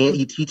 literally,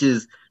 he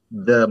teaches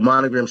the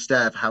Monogram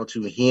staff how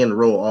to hand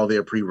roll all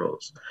their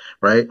pre-rolls,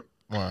 right?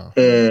 Wow.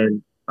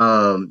 And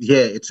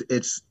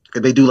it's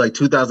they do like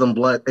 2,000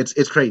 blunt.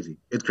 It's crazy.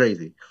 It's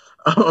crazy.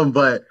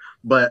 But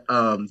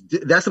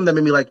that's something that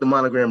made me like the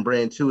Monogram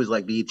brand too, is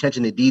like the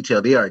attention to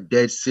detail. They are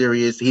dead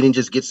serious. He didn't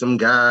just get some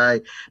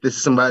guy. This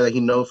is somebody that he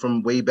know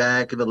from way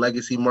back in the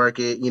legacy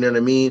market. You know what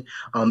I mean?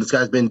 This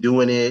guy's been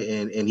doing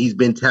it, and he's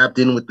been tapped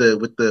in with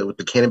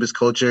the cannabis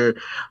culture.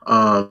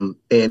 And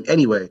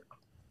anyway,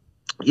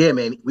 yeah,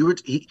 man,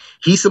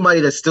 he's somebody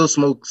that still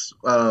smokes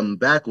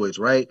backwoods,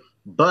 right?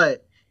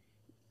 But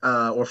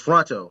or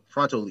Fronto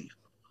leaf.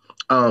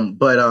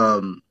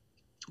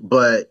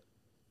 But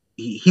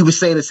he was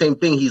saying the same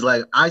thing. He's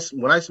like,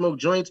 when I smoke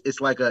joints, it's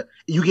like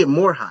you get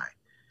more high.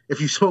 If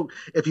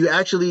you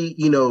actually,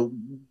 you know,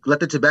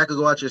 let the tobacco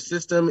go out your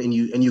system and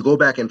you go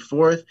back and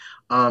forth,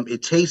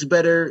 it tastes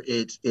better.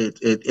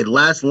 It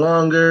lasts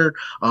longer.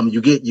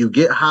 You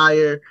get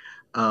higher.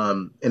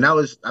 And that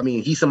was, I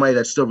mean, he's somebody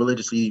that still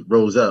religiously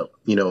rolls up,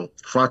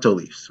 Fronto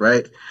leaves,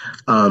 right?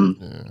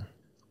 Yeah.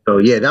 So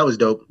yeah, that was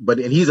dope.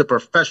 And he's a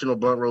professional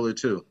blunt roller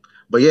too.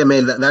 But yeah,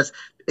 man,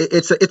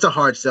 it's a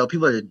hard sell.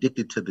 People are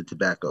addicted to the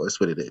tobacco. That's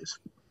what it is.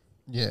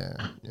 Yeah,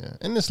 yeah.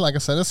 And it's like I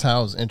said, that's how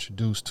I was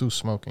introduced to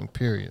smoking,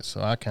 period.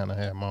 So I kind of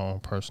had my own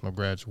personal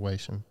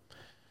graduation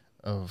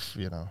of,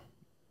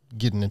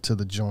 getting into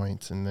the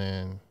joints and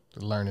then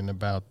learning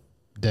about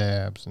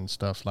dabs and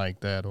stuff like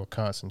that, or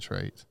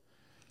concentrates.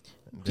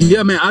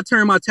 Yeah, man, I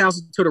turned my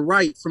tassel to the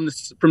right from the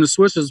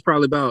swishers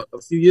probably about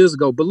a few years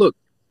ago. But look,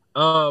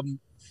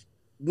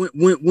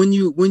 when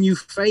you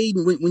fade,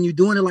 when you're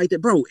doing it like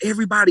that, bro,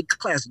 everybody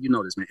classic,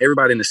 this, man.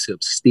 Everybody in the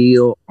sip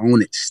still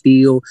on it,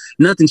 still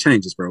nothing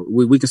changes, bro.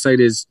 We can say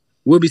this.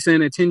 We'll be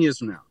saying that 10 years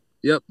from now.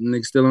 Yep,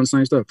 niggas still on the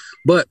same stuff.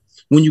 But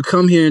when you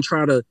come here and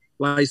try to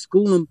like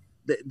school them,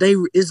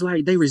 it's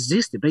like they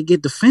resist it. They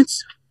get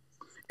defensive.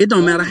 It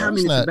don't matter how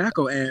many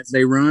tobacco ads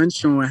they run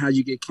showing how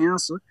you get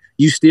cancer.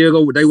 You still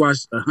go. They watch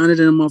 100 of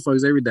them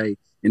motherfuckers every day,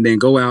 and then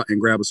go out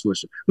and grab a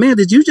swisher. Man,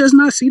 did you just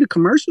not see the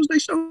commercials they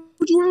showed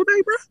you all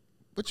day, bro?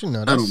 But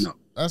I don't know.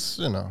 That's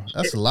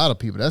that's a lot of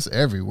people. That's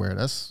everywhere.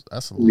 That's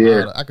a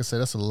lot. I could say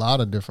that's a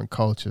lot of different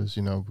cultures.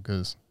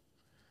 Because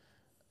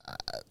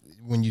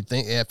when you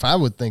think, if I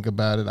would think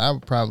about it, I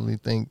would probably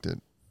think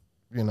that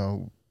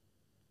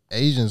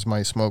Asians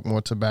might smoke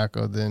more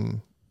tobacco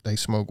than they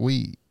smoke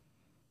weed.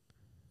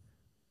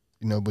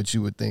 But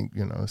you would think,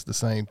 it's the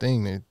same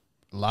thing that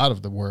a lot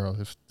of the world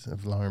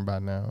have learned by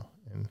now.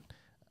 And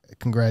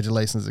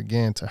congratulations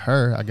again to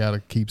her. I got to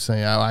keep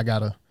saying, I got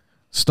to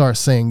start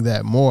saying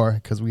that more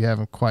because we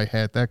haven't quite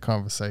had that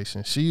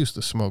conversation. She used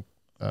to smoke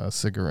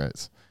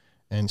cigarettes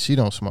and she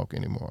don't smoke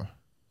anymore,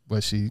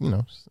 but she,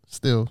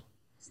 still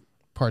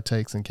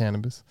partakes in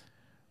cannabis.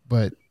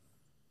 But,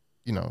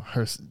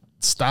 her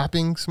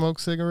stopping smoke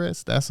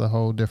cigarettes, that's a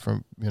whole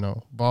different,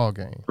 ball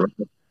game.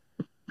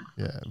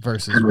 Yeah,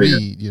 versus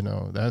weed,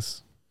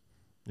 that's,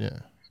 yeah.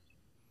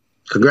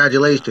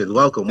 Congratulations,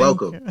 welcome.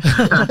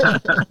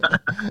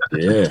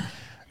 Yeah.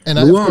 And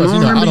of course,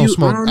 I don't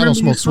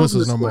smoke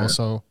Swissers no more,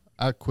 so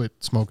I quit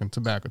smoking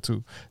tobacco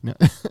too.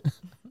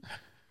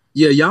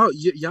 Yeah,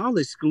 y'all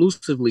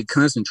exclusively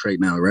concentrate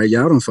now, right?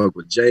 Y'all don't fuck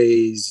with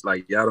J's,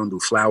 like y'all don't do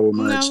flower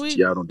much.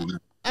 Y'all don't do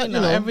nothing.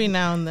 Every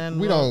now and then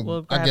we don't.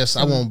 We'll I guess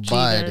I won't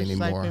buy it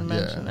anymore. Like we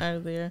mentioned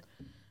earlier,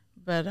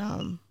 but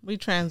we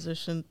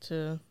transitioned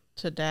to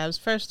dabs.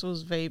 First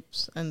was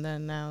vapes, and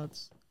then now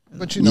it's.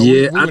 But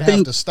we would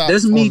have to stop on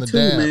the dabs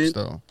man.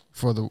 Though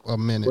for a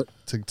minute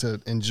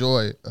to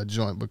enjoy a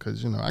joint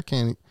because I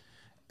can't.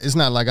 It's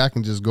not like I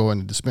can just go in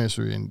the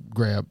dispensary and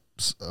grab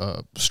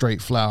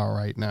straight flower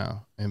right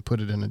now and put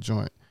it in a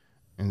joint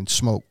and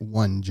smoke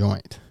one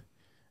joint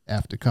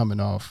after coming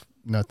off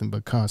nothing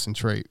but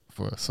concentrate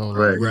for so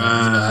long.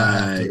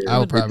 Right. I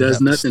would probably have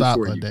to stop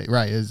a day.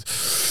 Right.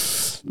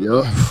 It's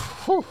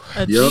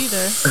a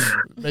Jeter.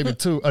 Maybe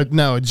two.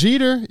 Now a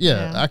Jeter,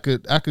 I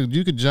could.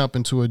 You could jump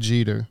into a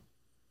Jeter,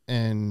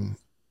 and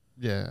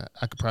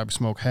I could probably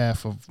smoke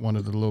half of one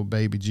of the little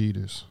baby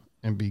Jeters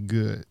and be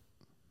good.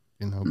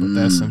 But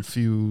that's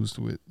infused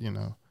with.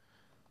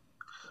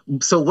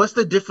 So what's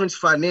the difference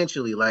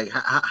financially? Like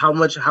how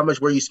much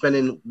were you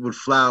spending with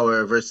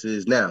flour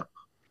versus now?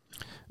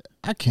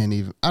 I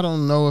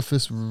don't know if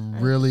it's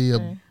really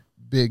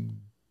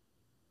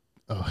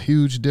a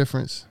huge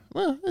difference.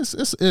 Well,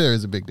 there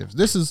is a big difference.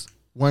 This is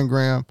 1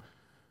 gram.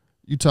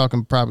 You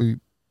talking probably,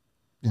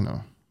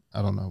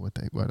 I don't know what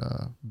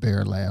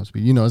Bear Labs,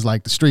 but it's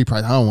like the street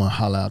price. I don't want to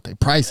holler out their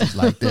prices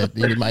like that.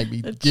 They might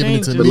be giving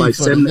it to me like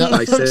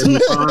 75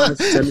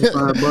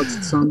 $75 or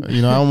something.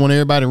 I don't want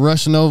everybody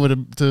rushing over to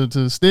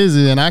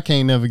Stizzy, and I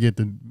can't never get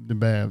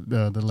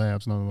the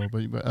labs no more.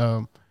 But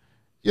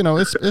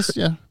it's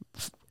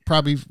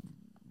probably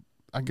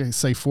I guess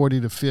say 40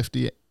 to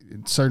 50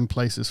 in certain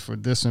places for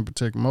this in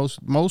particular.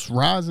 Most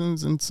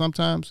rosins, and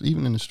sometimes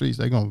even in the streets,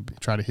 they're gonna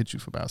try to hit you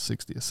for about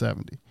 60 or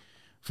 70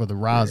 for the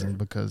rosin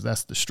because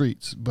that's the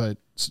streets. But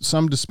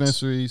some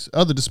dispensaries,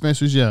 other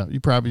dispensaries, you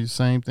probably the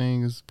same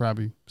thing is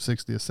probably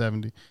 60 or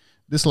 70.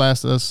 This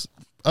lasts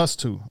us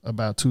two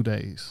about 2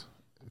 days.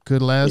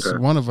 Could last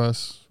one of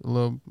us a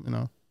little,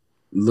 a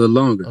little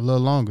longer. No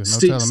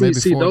telling, maybe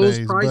 4 those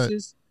days.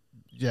 Prices,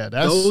 that's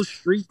those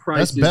street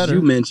prices that's better.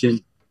 You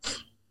mentioned.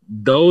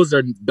 Those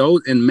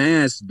in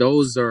mass.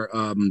 Those are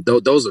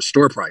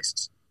store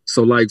prices.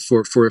 So like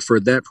for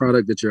that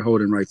product that you're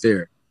holding right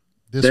there,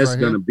 that's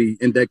gonna be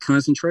in that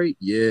concentrate.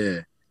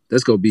 Yeah,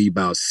 that's gonna be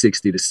about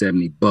 $60 to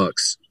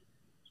 $70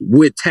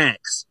 with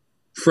tax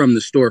from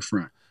the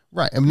storefront.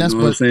 Right, I mean that's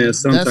what I'm saying.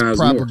 Sometimes that's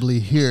probably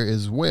more. Here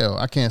as well.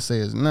 I can't say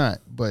it's not,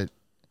 but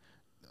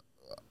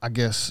I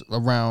guess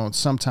around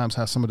sometimes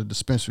how some of the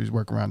dispensaries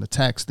work around the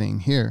tax thing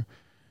here.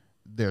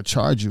 They'll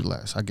charge you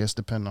less, I guess,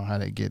 depending on how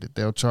they get it.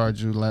 They'll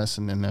charge you less,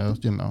 and then they'll,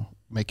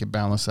 make it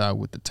balance out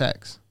with the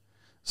tax.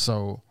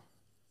 So,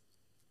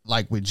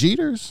 like with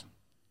Jeters,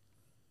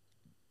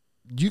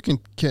 you can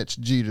catch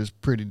Jeters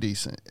pretty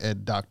decent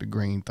at Dr.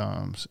 Green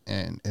Thumbs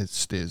and at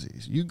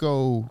Stizzy's. You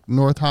go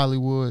North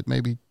Hollywood,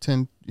 maybe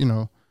 10,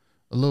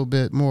 a little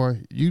bit more,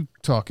 you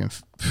talking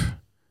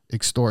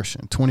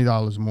extortion.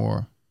 $20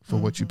 more for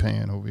what you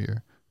paying over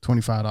here.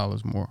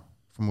 $25 more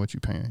from what you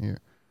paying here.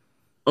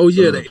 Oh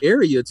yeah, the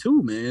area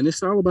too, man.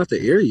 It's all about the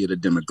area, the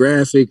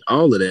demographic,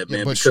 all of that,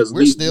 man. But because we're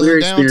we're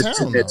in experiencing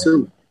downtown, that though.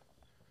 too.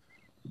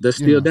 They're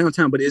still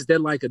downtown, but is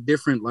that like a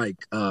different like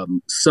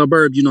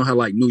suburb? You know how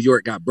like New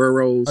York got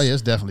boroughs? Oh yeah,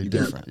 it's definitely You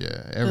got- different.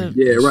 Yeah,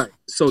 Yeah, right.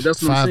 So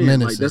that's what I'm 5 saying.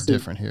 minutes Like is that's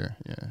different here.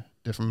 Yeah,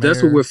 different.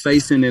 That's what mayor. we're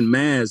facing in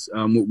Mass.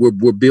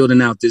 We're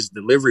building out this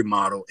delivery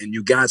model, and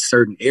you got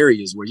certain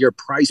areas where your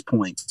price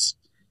points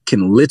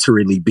can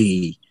literally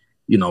be,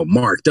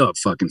 marked up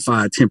fucking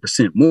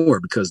 5-10% more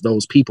because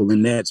those people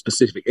in that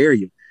specific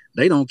area,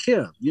 they don't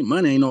care. Your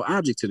money ain't no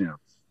object to them.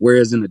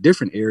 Whereas in a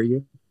different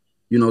area,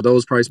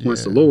 those price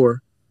points are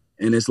lower,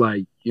 and it's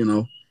like,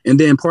 and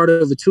then part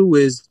of it too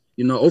is,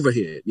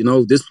 overhead.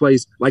 This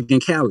place, like in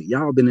Cali,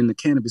 y'all been in the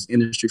cannabis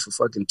industry for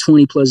fucking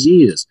 20 plus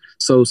years.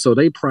 So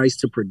they price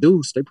to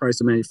produce, they price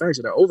to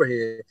manufacture. Their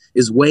overhead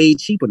is way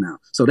cheaper now.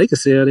 So they could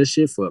sell this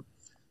shit for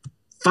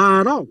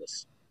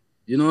 $5.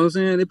 You know what I'm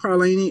saying?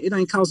 It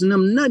ain't costing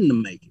them nothing to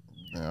make it.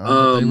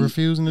 Yeah, they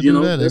refusing to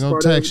do that. They're gonna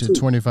tax you too.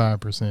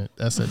 25%.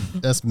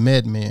 That's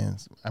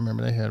MedMen's. I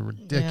remember they had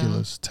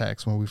ridiculous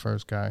tax when we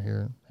first got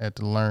here. Had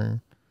to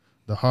learn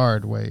the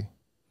hard way,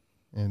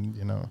 and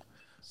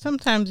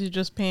sometimes you're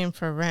just paying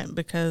for rent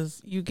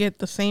because you get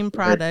the same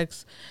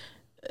products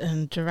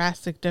and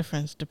drastic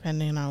difference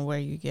depending on where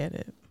you get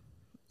it,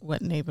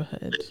 what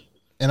neighborhood.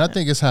 And I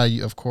think it's how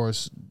you, of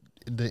course,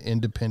 the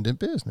independent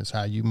business,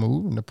 how you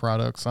move and the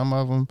products. Some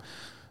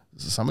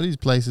of these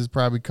places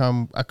probably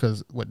come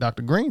because what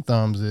Dr. Green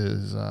Thumbs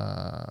is,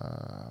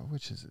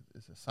 which is it?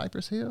 Is it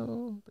Cypress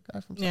Hill? The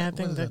guy from I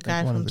think the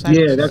guy one from of the Cypress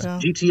Yeah, Hill. that's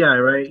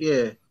GTI, right?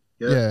 Yeah.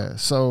 Yeah.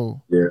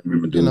 So Yeah, I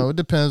remember doing it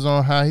depends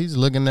on how he's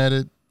looking at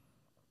it.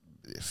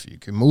 If you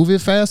can move it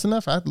fast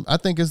enough, I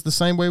think it's the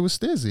same way with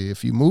Stizzy.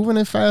 If you're moving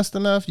it fast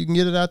enough, you can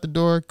get it out the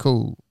door.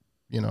 Cool.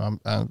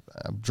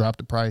 I've dropped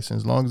the price, and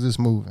as long as it's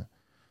moving.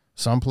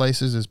 Some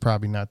places it's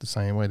probably not the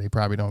same way. They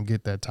probably don't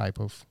get that type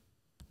of,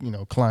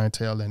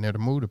 clientele in there to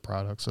move the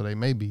product. So they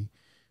may be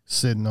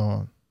sitting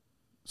on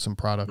some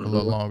product a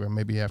little longer.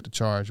 Maybe you have to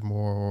charge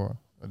more or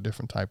a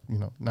different type.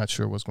 Not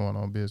sure what's going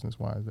on business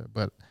wise there,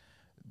 but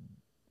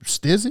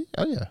Stizzy,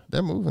 oh yeah,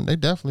 they're moving.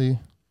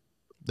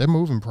 They're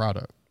moving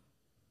product.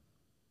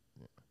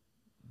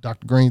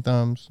 Dr. Green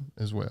Thumbs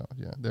as well.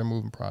 Yeah, they're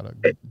moving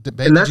product.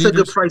 And that's a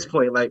good price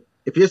point. Like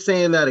if you're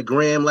saying that a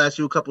gram lasts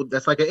you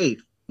that's like an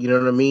eighth. You know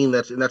what I mean?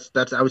 That's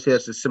I would say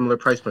that's a similar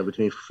price point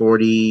between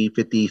 40,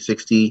 50,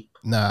 60.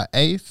 Nah,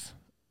 eighth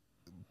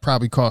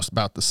probably costs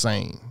about the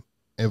same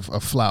of a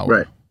flower.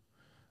 Right.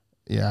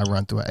 Yeah, I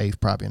run through an eighth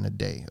probably in a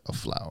day of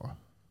flour.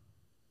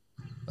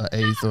 An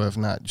eighth, or if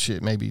not,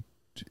 shit, maybe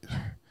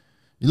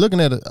you're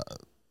looking at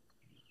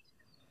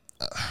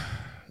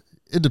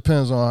it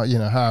depends on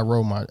how I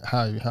roll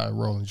how I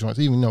roll in joints.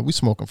 Even though we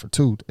smoking for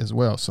two as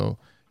well, so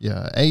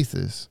yeah, eighth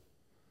is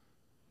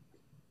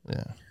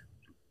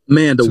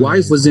Man, the Two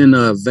wife days was in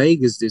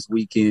Vegas this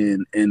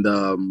weekend, and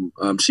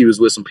she was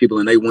with some people,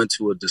 and they went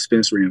to a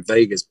dispensary in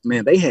Vegas.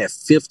 Man, they had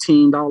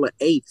 $15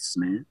 eighths,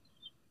 man.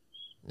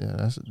 Yeah,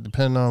 that's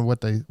depending on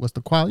what's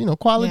the quality.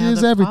 Quality Yeah,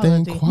 is the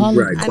everything. quality.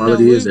 Right,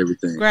 quality is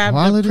everything.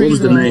 Quality What was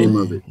the is name everything.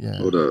 of it? Yeah.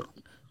 Hold up.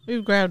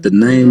 We've grabbed The the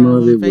name pre-roll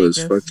of in it was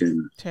Vegas.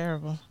 fucking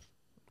Terrible.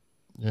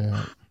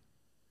 Yeah.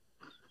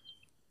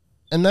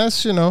 And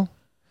that's,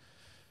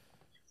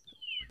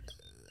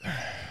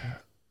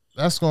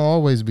 that's going to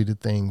always be the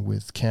thing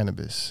with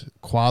cannabis.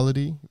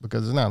 Quality,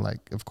 because it's not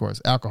like, of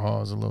course,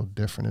 alcohol is a little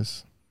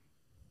different.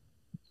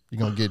 You're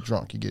going to get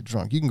drunk, you get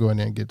drunk. You can go in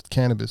there and get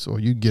cannabis, or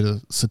you get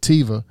a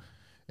sativa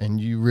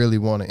and you really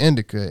want an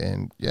indica,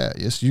 and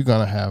you're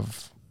going to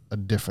have a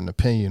different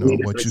opinion on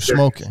what you're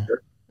smoking.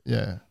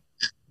 Yeah.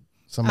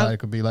 Somebody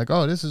could be like,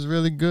 oh, this is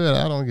really good.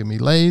 I don't get me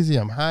lazy.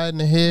 I'm high in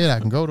the head. I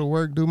can go to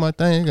work, do my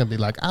thing. And be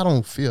like, I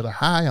don't feel the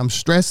high. I'm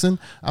stressing.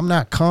 I'm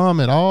not calm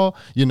at all.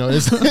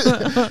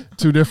 It's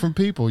two different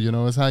people.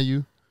 It's how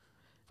you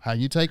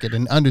take it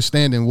and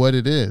understanding what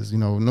it is.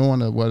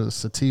 Knowing what a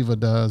sativa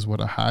does, what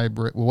a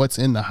hybrid, what's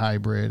in the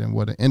hybrid, and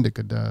what an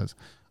indica does.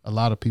 A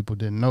lot of people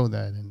didn't know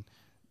that, and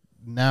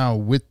now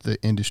with the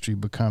industry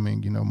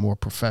becoming more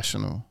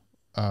professional.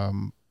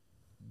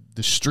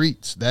 The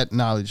streets, that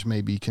knowledge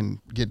maybe can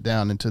get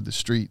down into the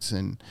streets,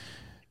 and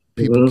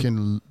people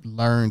can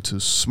learn to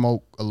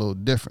smoke a little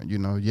different.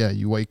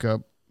 You wake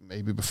up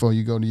maybe before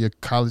you go to your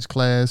college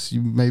class,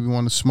 you maybe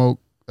want to smoke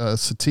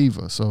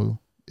sativa, so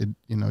it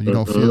you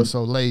don't feel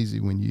so lazy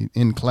when you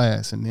in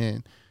class, and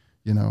then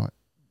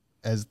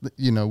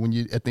when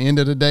you at the end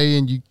of the day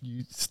and you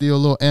still a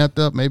little amped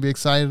up, maybe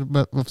excited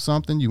about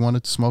something, you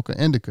wanted to smoke an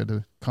indica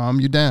to calm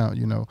you down.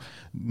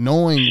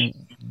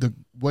 Knowing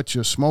what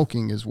you're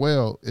smoking as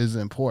well is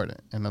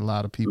important, and a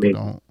lot of people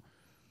don't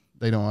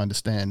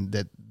understand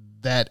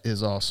that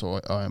is also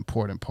an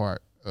important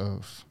part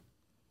of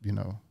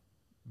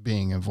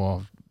being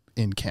involved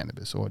in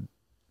cannabis, or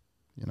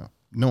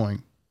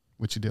knowing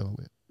what you're dealing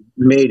with.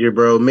 Major,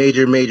 bro,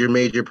 major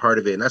part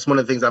of it, and that's one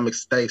of the things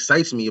that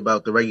excites me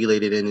about the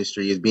regulated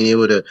industry is being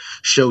able to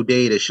show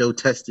data, show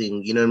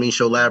testing, you know what I mean,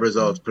 show lab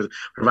results,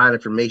 provide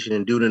information,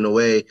 and do it in a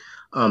way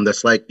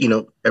that's like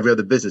every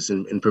other business,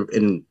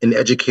 and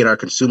educate our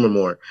consumer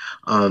more,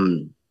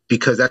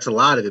 because that's a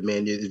lot of it,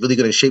 man. It's really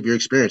going to shape your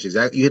experience.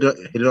 Exactly, you hit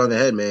it on the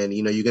head, man.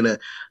 You're gonna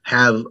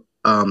have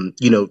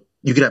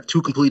you could have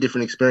two completely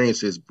different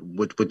experiences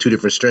with two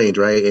different strains,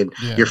 right? And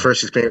your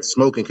first experience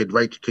smoking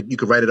you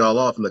could write it all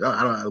off and like, oh,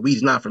 I don't know,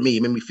 weed's not for me.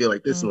 It made me feel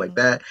like this and like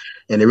that,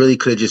 and it really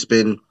could have just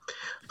been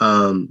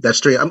that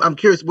strain. I'm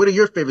curious, what are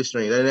your favorite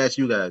strains? I didn't ask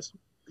you guys.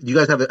 Do you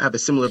guys have a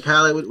similar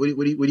palate? What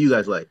do you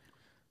guys like?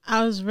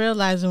 I was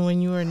realizing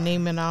when you were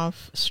naming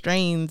off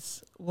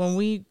strains, when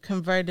we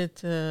converted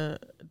to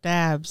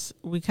dabs,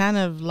 we kind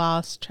of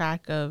lost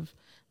track of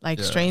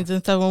strains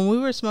and stuff. When we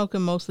were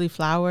smoking mostly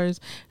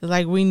flowers, it's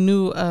like we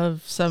knew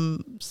of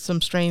some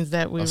strains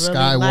that we really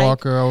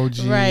liked.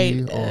 Skywalker OG,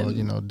 right?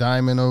 Or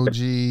Diamond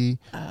OG.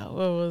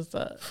 What was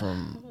that?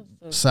 From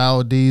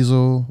Sour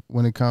Diesel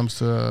when it comes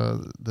to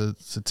the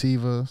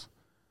sativas.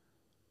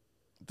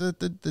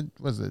 The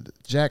was it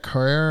Jack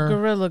Herrera?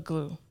 Gorilla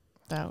Glue.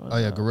 That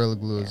was. Gorilla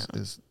Glue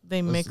is.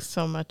 They mix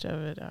so much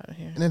of it out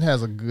here, and it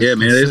has a good. Yeah,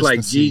 man, it's like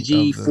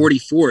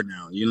GG44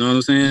 now. You know what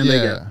I'm saying? Yeah. They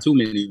got too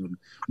many of them.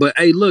 But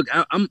hey, look,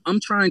 I'm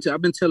trying to.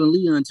 I've been telling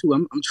Leon too.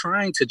 I'm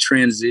trying to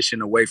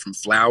transition away from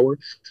flower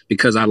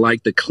because I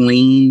like the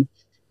clean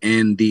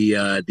and the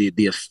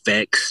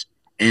effects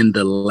and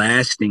the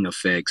lasting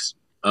effects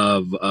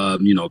of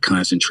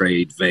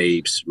concentrate,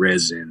 vapes,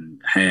 resin,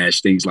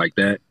 hash, things like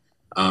that.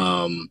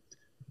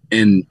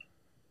 And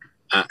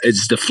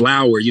it's the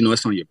flower,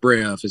 it's on your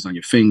breath, it's on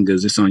your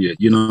fingers, it's on your,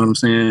 you know what I'm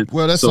saying?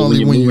 Well, that's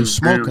only when you're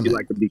smoking around, you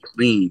like to be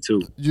clean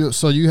too.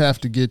 So you have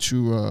to get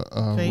you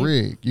a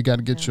rig. You got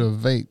to get you a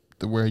vape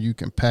to where you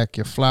can pack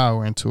your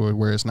flower into it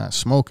where it's not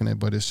smoking it,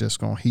 but it's just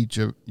going to heat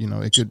your,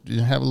 it could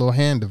have a little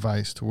hand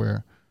device to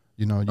where,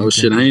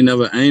 shit, I ain't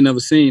never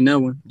seen that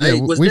one. Yeah,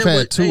 we've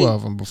had two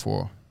of them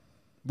before.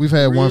 We've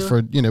had one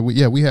for,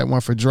 we had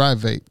one for dry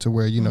vape to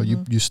where,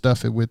 you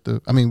stuff it with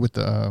the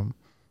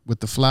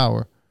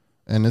flower.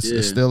 And it's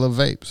still a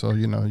vape, so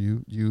you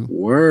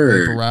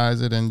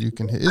vaporize it and you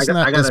can hit. It's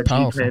not as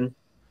powerful. G-Pen.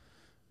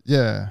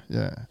 Yeah.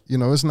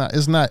 It's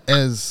not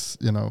as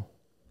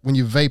when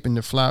you vape in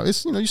your flower.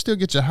 It's you still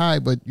get your high,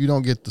 but you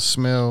don't get the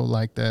smell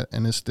like that,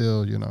 and it's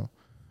still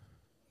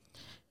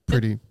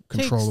pretty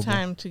controllable. It takes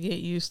time to get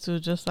used to,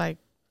 just like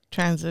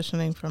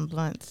transitioning from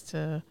blunts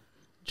to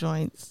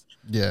joints.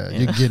 Yeah,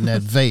 you're getting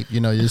that vape.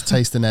 You're just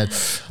tasting that.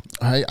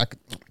 I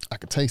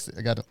could taste it.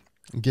 I got to.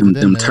 Get it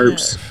in there.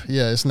 Terps.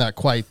 Yeah, it's not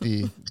quite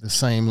the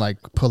same like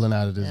pulling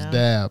out of this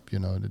dab.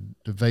 The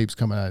vapes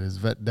coming out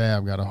of this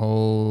dab got a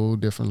whole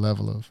different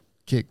level of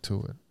kick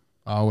to it.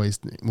 I always,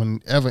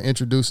 whenever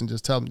introducing,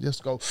 just tell them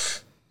just go,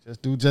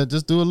 just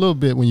do a little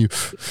bit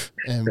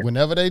and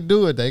whenever they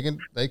do it, they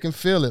can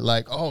feel it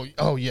like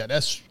oh yeah,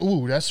 that's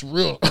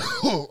real,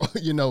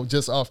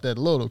 just off that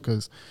little,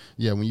 because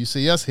when you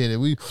see us hit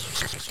it,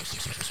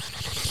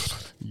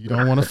 you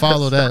don't want to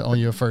follow that on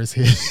your first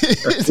hit.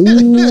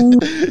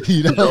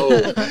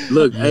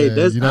 Look, hey,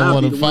 you don't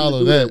want to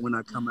follow that when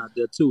I come out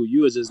there too.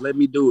 You just let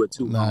me do it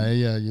too. Nah,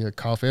 yeah,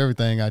 cough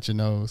everything out your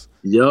nose.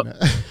 Yep.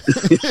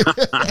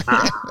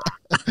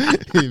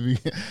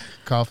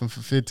 Coughing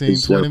for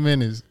 15-20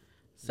 minutes.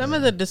 Some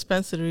of the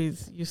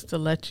dispensaries used to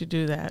let you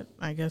do that,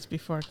 I guess,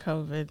 before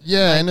COVID.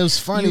 Yeah, and it was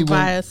funny. You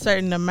buy a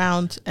certain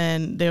amount,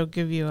 and they'll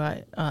give you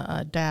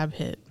a dab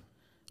hit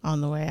on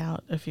the way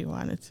out if you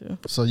wanted to.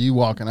 So you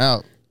walking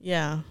out,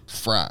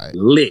 fried,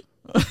 lit.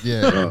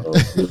 Yeah,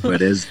 but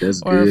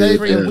that's or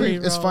good.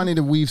 It's funny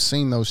that we've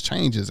seen those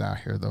changes out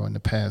here though in the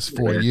past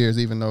 4 years,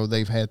 even though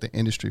they've had the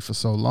industry for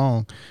so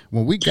long.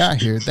 When we got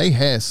here, they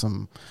had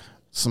some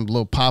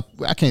little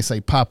I can't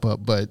say pop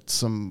up, but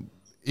some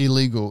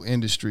illegal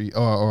industry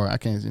or I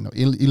can't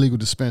illegal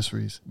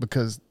dispensaries,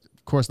 because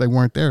of course they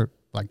weren't there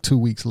like 2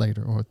 weeks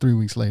later or 3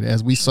 weeks later.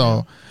 As we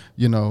saw,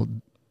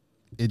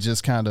 it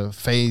just kind of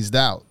phased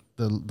out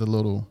the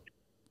little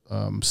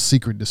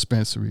secret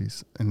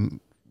dispensaries, and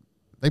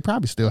they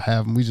probably still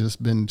have them. We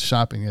just been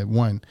shopping at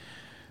one,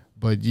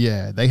 but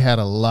yeah, they had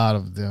a lot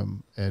of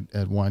them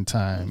at one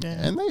time,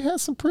 and they had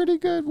some pretty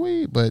good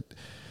weed. But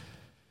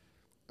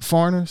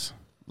foreigners,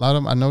 a lot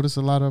of them, I noticed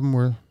a lot of them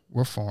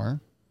were foreign,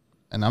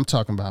 and I'm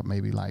talking about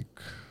maybe like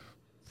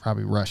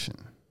probably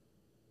Russian,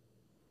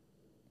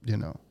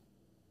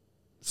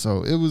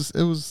 So it was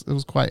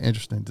quite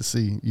interesting to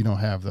see you don't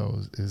have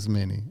those as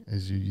many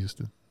as you used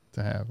to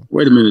have them.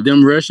 Wait a minute,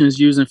 them Russians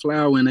using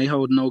flour and they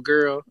holding no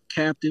girl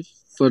captive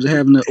for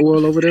having the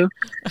oil over there?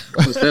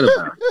 What's that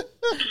about?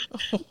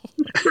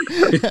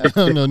 I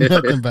don't know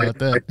nothing about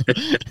that.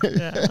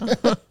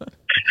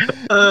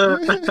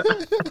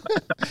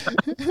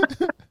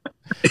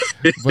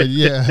 But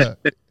yeah,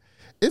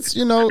 it's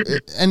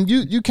and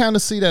you kind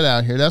of see that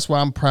out here. That's why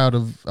I'm proud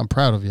of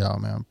y'all,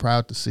 man. I'm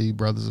proud to see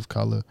brothers of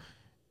color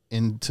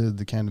into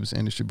the cannabis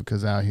industry,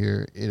 because out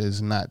here it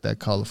is not that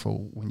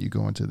colorful when you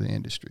go into the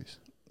industries.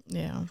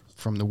 Yeah.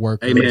 from the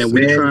work. Hey man,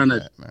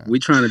 we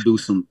trying to do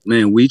some,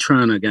 man. We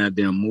trying to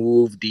goddamn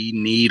move the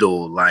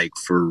needle, like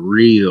for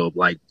real,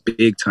 like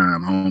big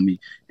time, homie.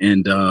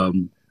 And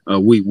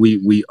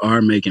we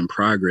are making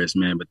progress,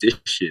 man. But this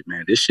shit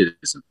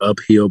is an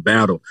uphill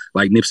battle.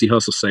 Like Nipsey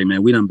Hussle say,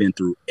 man, we done been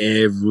through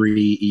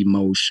every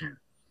emotion,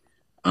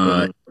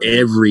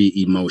 every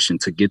emotion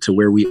to get to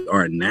where we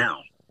are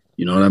now.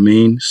 You know what I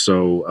mean?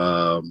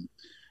 So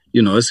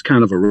you know, it's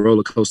kind of a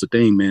roller coaster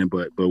thing, man,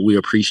 but we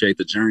appreciate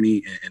the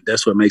journey, and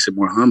that's what makes it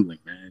more humbling,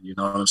 man. You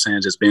know what I'm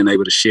saying? Just being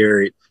able to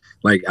share it.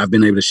 Like I've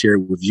been able to share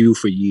it with you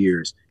for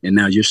years, and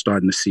now you're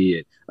starting to see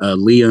it.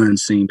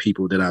 Leon's seen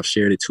people that I've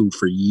shared it to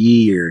for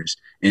years,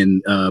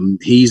 and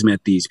he's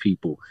met these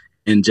people,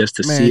 and just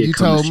to see it you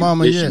come told to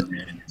Mama fruition,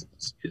 yet? man,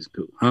 is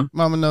cool, huh?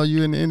 Mama know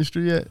you in the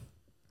industry yet?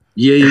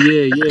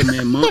 Yeah,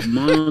 man.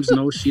 Moms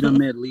know she done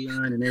met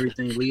Leon and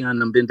everything. Leon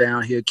done been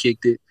down here,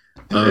 kicked it.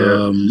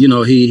 You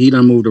know, he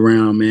done moved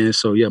around, man.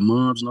 So yeah,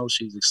 moms know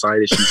she's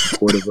excited, she's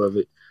supportive of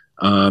it.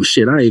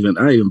 Shit, I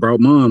even brought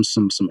mom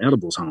some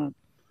edibles home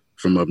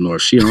from up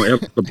north. She on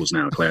edibles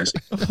now,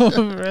 classic.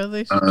 Oh,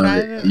 really? She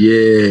tried it?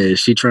 Yeah,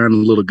 she trying the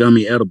little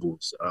gummy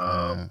edibles.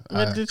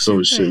 What did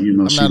so she shit, think? you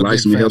know, I'm she not a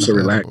likes big me, fan helps her of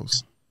relax.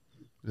 edibles.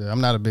 Yeah,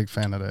 I'm not a big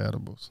fan of the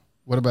edibles.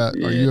 What about? Are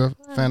Yeah. you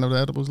a fan of the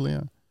edibles,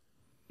 Leon?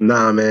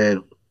 Nah,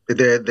 man,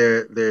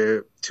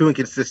 they're too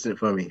inconsistent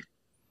for me.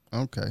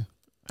 Okay.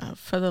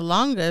 For the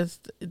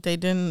longest, they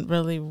didn't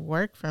really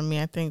work for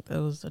me. I think it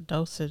was the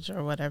dosage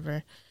or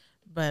whatever.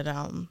 But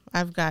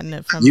I've gotten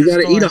it from You the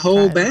gotta store eat a and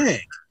whole tried it.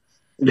 bag.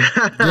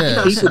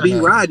 Yeah. People be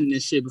no. riding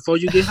this shit before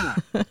you get high.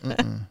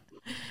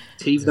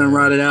 Teeth done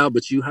rotted out,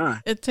 but you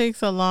high. It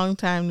takes a long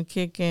time to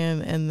kick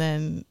in, and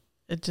then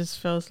it just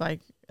feels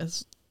like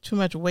it's too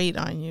much weight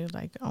on you,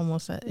 like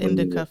almost an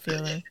indica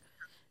feeling,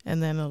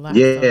 and then it'll last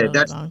a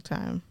really long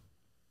time.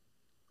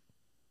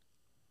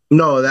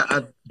 No,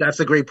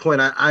 that's a great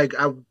point. I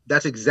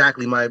that's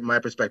exactly my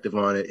perspective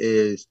on it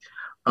is,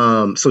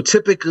 so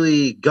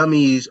typically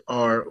gummies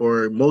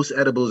or most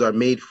edibles are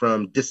made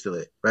from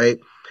distillate, right?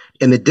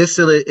 And the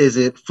distillate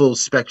isn't full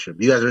spectrum.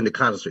 You guys are into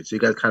concentrate, so you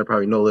guys kind of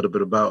probably know a little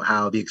bit about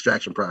how the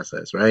extraction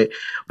process, right?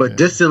 But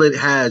distillate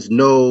has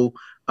no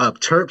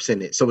terps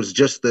in it, so it's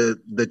just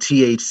the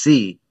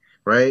THC,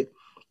 right?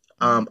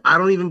 I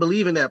don't even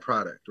believe in that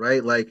product,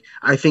 right? Like,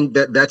 I think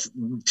that's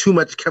too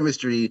much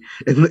chemistry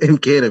in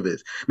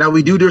cannabis. Now,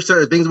 we do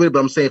certain things with it, but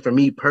I'm saying for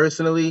me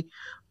personally,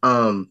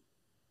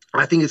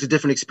 I think it's a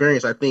different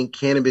experience. I think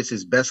cannabis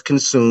is best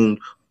consumed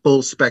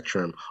full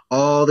spectrum,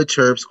 all the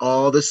terps,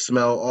 all the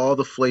smell, all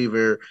the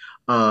flavor.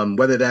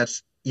 Whether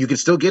that's, you can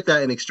still get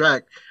that in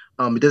extract.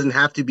 It doesn't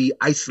have to be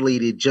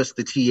isolated just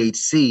the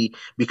THC,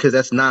 because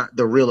that's not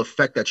the real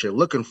effect that you're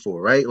looking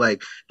for, right?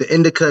 Like the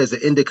indica is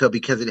the indica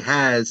because it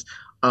has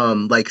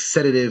like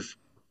sedative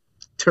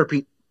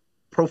terpene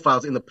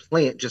profiles in the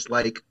plant, just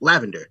like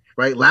lavender,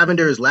 right?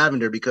 Lavender is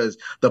lavender because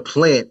the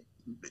plant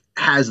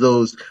has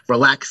those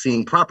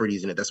relaxing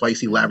properties in it. That's why you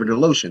see lavender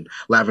lotion,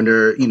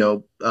 lavender,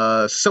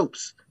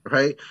 soaps,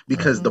 right?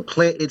 Because the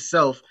plant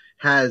itself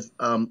has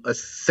a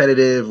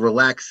sedative,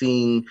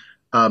 relaxing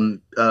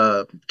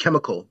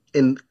chemical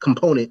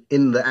component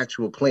in the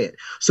actual plant.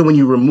 So when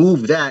you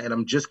remove that, and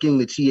I'm just getting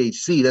the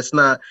THC, that's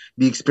not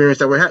the experience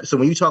that we're having. So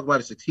when you talk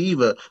about a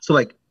sativa, so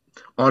like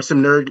on a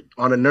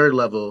nerd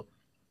level,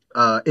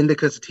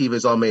 indica sativa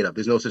is all made up.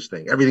 There's no such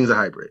thing. Everything's a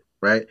hybrid,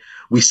 right?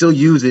 We still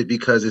use it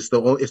because it's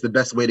the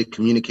best way to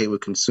communicate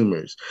with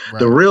consumers. Right.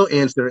 The real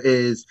answer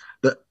is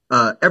the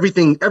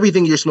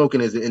everything you're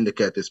smoking is an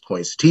indica at this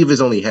point. Sativa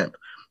is only hemp,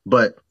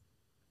 but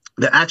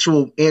the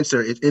actual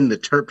answer is in the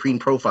terpene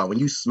profile. When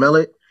you smell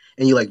it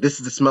and you're like, this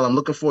is the smell I'm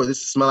looking for, this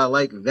is the smell I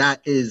like,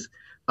 that is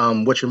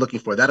what you're looking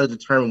for. That'll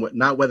determine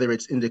not whether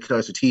it's indica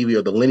or sativa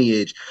or the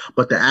lineage,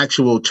 but the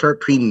actual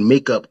terpene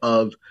makeup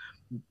of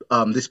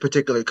this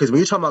particular, because when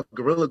you're talking about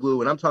Gorilla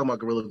Glue and I'm talking about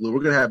Gorilla Glue,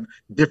 we're going to have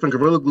different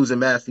Gorilla Glues in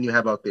mass than you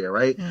have out there,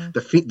 right? Yeah.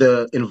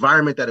 The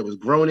environment that it was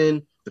grown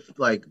in,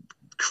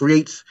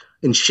 creates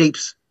and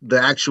shapes the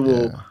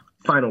actual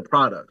final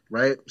product,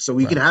 right? So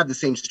we can have the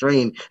same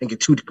strain and get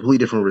two completely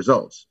different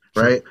results,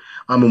 right?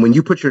 And when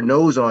you put your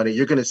nose on it,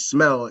 you're going to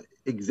smell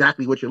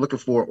exactly what you're looking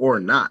for or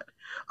not.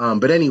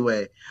 But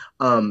anyway,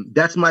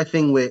 that's my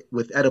thing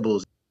with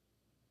edibles.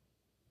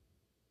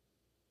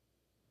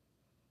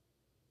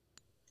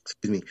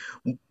 Excuse me.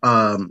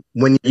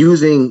 When you're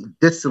using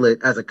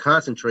distillate as a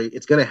concentrate,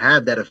 it's going to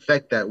have that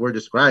effect that we're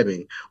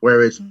describing,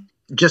 where it's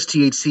just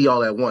THC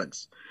all at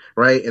once,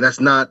 right? And that's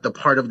not the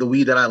part of the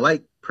weed that I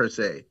like per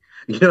se.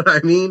 You know what I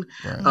mean?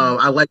 Right.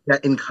 I like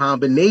that in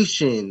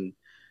combination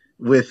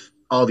with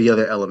all the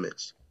other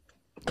elements.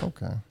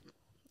 Okay.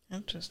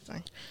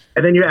 Interesting.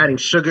 And then you're adding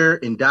sugar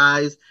and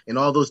dyes, and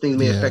all those things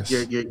may affect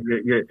your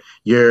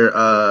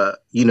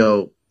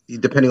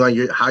depending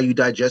on how you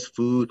digest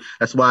food.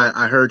 That's why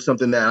I heard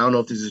something that I don't know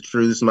if this is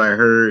true. This is what I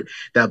heard,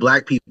 that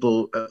Black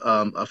people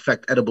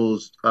affect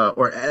edibles,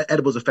 or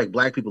edibles affect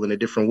Black people in a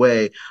different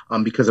way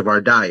because of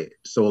our diet.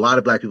 So a lot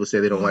of Black people say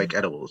they don't like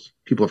edibles,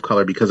 people of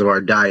color, because of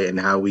our diet and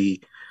how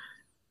we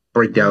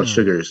break down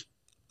sugars.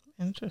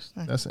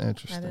 Interesting. That's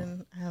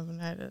interesting. I haven't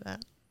heard of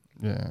that.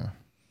 Yeah.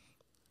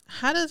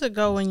 How does it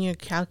go when you're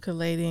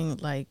calculating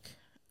like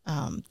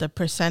the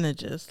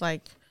percentages?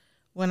 Like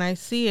when I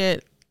see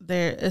it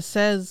there, it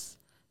says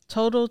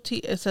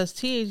it says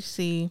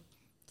THC,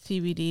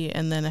 CBD,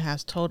 and then it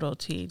has total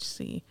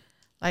THC.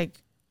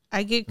 Like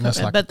I get,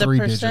 like but the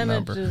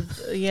percentages,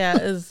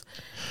 is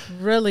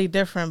really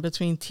different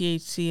between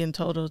THC and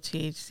total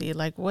THC.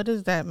 Like, what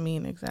does that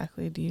mean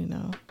exactly? Do you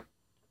know?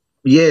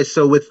 Yeah,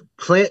 so with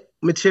plant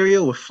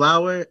material, with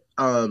flower,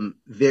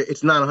 there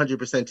it's not 100%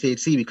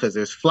 THC because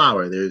there's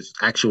flower, there's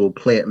actual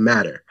plant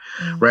matter,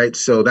 right?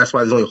 So that's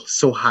why there's only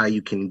so high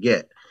you can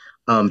get,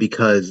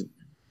 because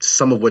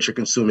some of what you're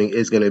consuming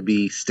is going to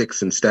be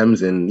sticks and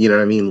stems and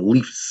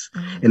leaves,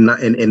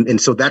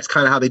 and so that's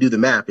kind of how they do the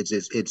math.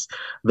 It's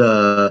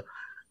the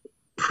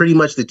pretty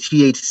much the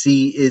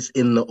THC is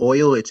in the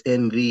oil, it's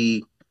in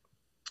the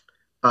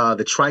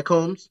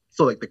trichomes,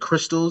 so like the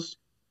crystals,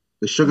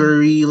 the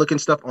sugary looking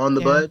stuff on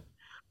the bud.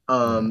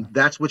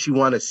 That's what you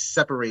want to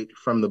separate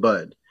from the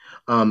bud,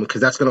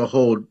 because that's going to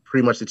hold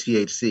pretty much the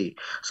THC.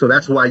 So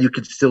that's why you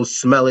can still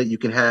smell it. You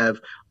can have,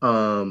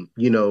 when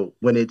the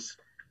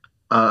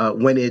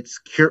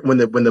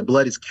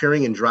blood is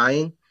curing and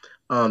drying,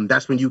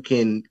 that's when you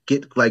can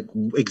get like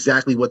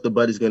exactly what the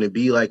bud is going to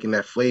be like, and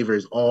that flavor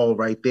is all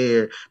right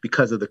there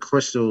because of the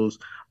crystals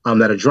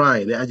that are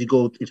drying. As you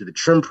go into the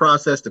trim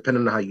process,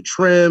 depending on how you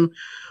trim,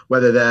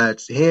 whether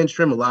that's hand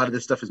trim, a lot of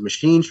this stuff is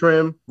machine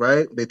trim,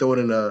 right? They throw it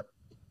in a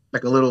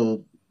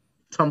little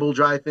tumble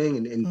dry thing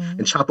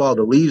and chop all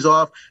the leaves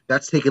off.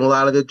 That's taking a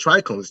lot of the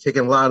trichomes,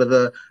 taking a lot of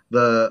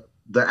the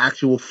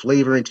actual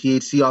flavor and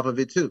THC off of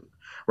it too,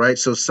 right?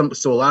 So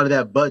a lot of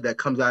that bud that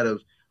comes out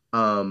of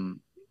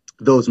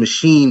those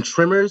machine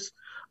trimmers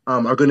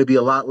are going to be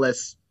a lot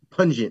less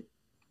pungent,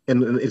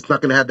 and it's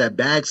not going to have that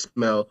bag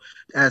smell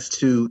as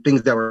to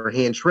things that were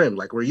hand trimmed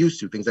like we're used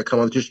to, things that come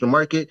on the traditional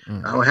market.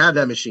 I don't have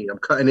that machine. I'm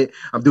cutting it.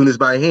 I'm doing this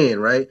by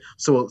hand, right?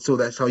 So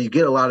that's how you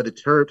get a lot of the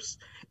terps,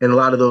 and a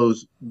lot of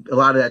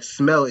that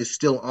smell is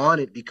still on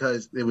it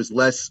because there was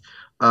less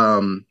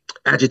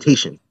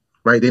agitation,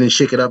 right? They didn't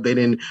shake it up. They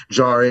didn't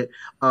jar it.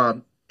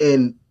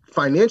 And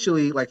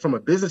financially, like from a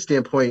business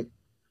standpoint,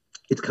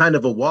 it's kind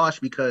of a wash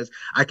because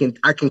I can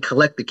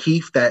collect the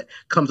keef that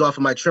comes off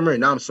of my trimmer,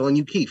 and now I'm selling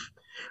you keef,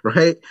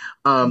 right?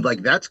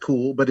 Like that's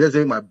cool, but it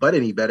doesn't make my butt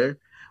any better.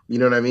 You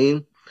know what I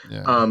mean?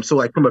 Yeah. So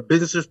like from a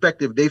business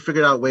perspective, they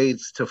figured out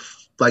ways to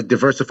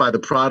diversify the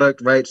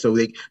product, right? So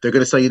they're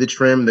going to sell you the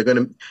trim. They're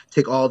going to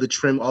take all the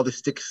trim, all the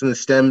sticks and the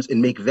stems, and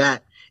make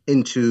that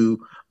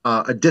into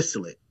a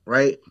distillate,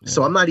 right? Yeah.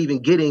 So I'm not even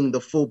getting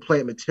the full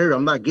plant material.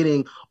 I'm not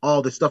getting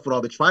all the stuff with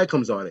all the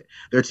trichomes on it.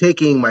 They're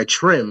taking my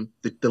trim,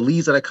 the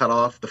leaves that I cut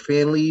off, the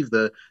fan leaves,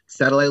 the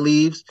satellite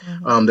leaves,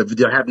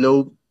 that have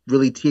no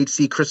really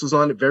THC crystals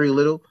on it, very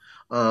little.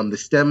 The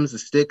stems, the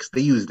sticks,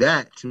 they use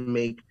that to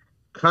make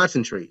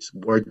concentrates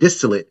or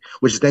distillate,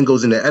 which then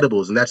goes into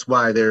edibles, and that's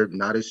why they're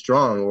not as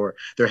strong, or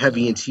they're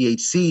heavy in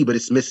THC, but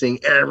it's missing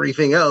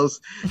everything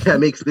else that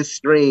makes this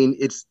strain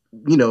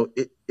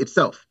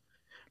itself.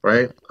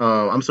 Right.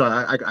 I'm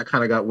sorry, I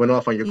kind of went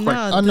off on your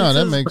question. No,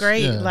 that makes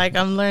great. Yeah. Like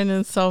I'm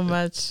learning so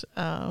much.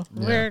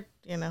 We're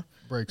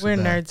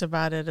nerds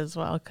about it as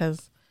well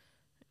because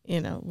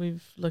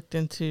we've looked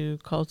into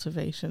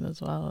cultivation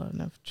as well,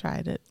 and I've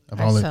tried it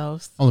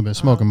ourselves. Only been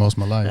smoking most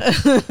of my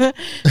life.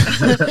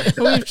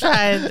 We've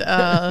tried,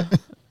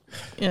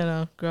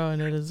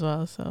 growing it as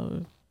well.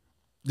 So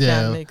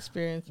the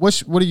experience.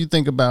 What do you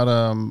think about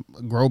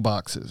grow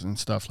boxes and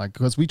stuff like?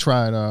 Because we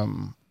tried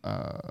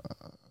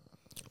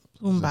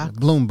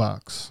Bloom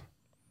box.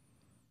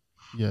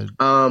 Yeah.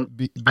 I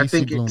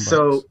think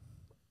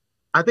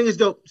I think it's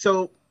dope.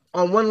 So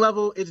on one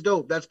level, it's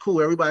dope. That's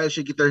cool. Everybody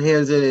should get their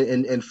hands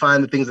in and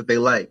find the things that they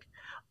like.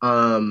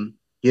 I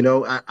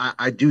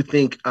do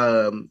think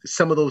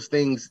some of those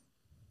things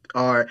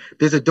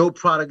there's a dope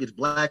product. It's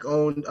Black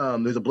owned.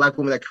 There's a Black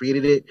woman that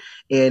created it,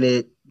 and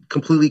it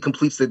completely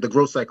completes the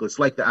growth cycle. It's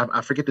like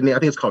I forget the name. I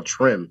think it's called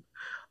Trim.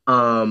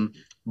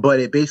 But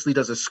it basically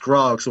does a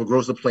scrog, so it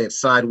grows the plant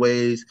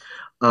sideways.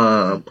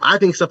 I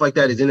think stuff like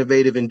that is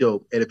innovative and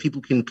dope. And if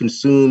people can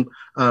consume,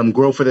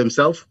 grow for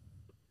themselves,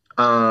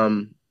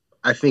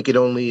 I think it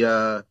only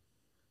helps.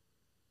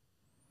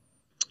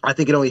 I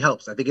think it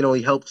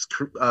only helps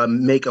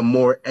make a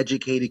more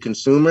educated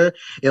consumer.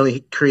 It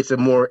only creates a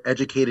more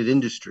educated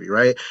industry,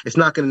 right? It's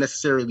not going to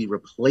necessarily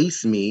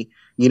replace me.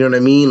 You know what I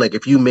mean? Like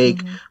if you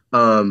make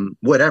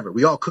whatever,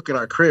 we all cook in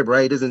our crib,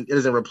 right? It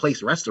doesn't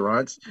replace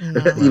restaurants.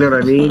 No. You know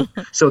what I mean?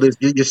 So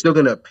you're still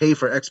going to pay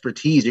for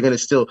expertise. You're going to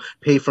still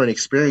pay for an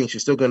experience.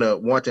 You're still going to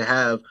want to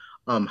have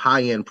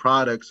high-end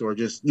products, or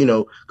just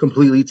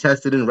completely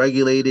tested and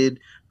regulated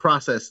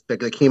process that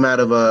came out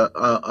of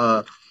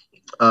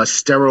a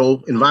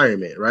sterile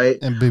environment, right?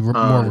 And be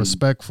more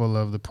respectful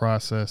of the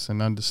process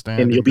and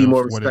understanding. And you'll be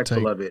more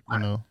respectful of it.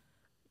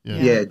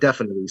 Yeah,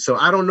 definitely. So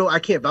I don't know. I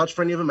can't vouch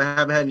for any of them. I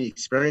haven't had any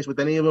experience with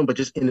any of them, but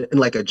just in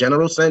like a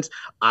general sense,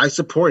 I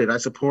support it. I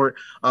support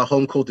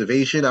home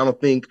cultivation. I don't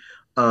think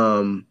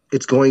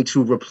it's going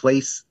to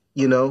replace,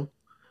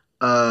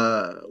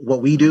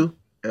 what we do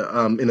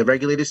in the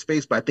regulated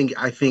space, but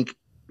I think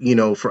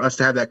for us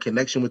to have that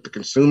connection with the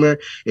consumer,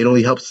 it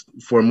only helps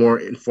for a more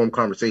informed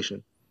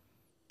conversation.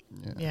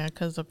 Yeah,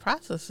 because the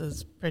process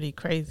is pretty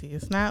crazy.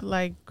 It's not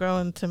like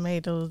growing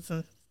tomatoes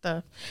and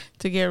stuff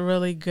to get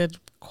really good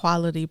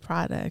quality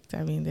product.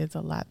 I mean, there's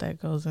a lot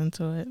that goes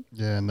into it.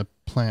 Yeah, and the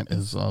plant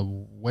is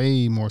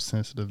way more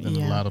sensitive than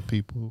a lot of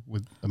people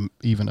would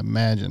even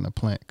imagine a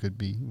plant could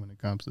be when it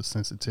comes to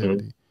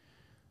sensitivity. Mm-hmm.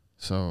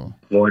 So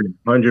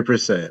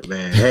 100%,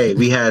 man. Hey,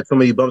 we had so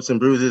many bumps and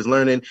bruises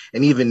learning,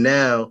 and even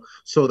now,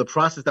 so the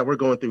process that we're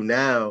going through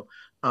now,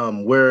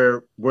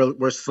 we're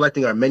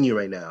selecting our menu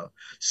right now.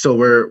 So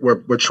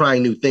we're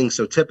trying new things.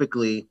 So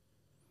typically,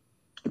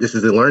 this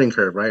is a learning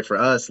curve, right? For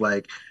us,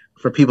 like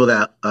for people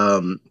that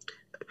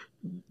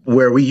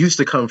where we used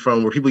to come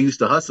from, where people used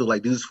to hustle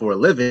like do this for a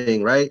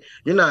living, right?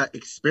 You're not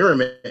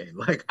experimenting.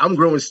 Like I'm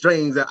growing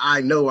strains that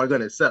I know are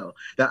gonna sell,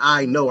 that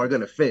I know are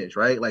gonna finish,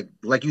 right?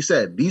 Like you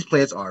said, these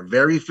plants are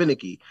very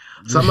finicky.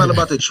 So I'm not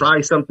about to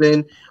try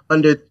something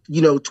under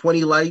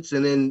 20 lights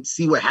and then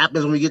see what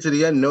happens when we get to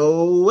the end.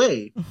 No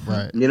way.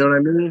 Right. You know what I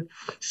mean?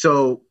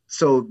 So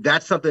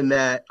that's something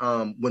that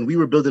when we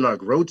were building our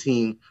grow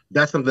team,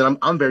 that's something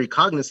I'm very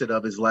cognizant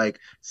of, is like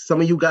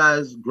some of you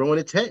guys grow in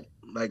a tent.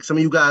 Like some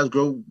of you guys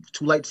grow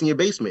 2 lights in your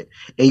basement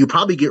and you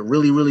probably get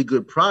really, really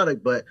good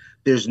product, but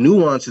there's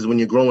nuances when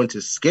you're growing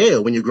to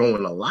scale, when you're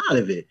growing a lot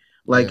of it.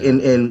 Like,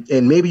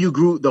 and maybe you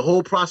grew, the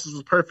whole process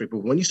was perfect,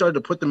 but when you started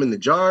to put them in the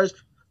jars,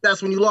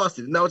 that's when you lost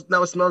it. Now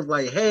it smells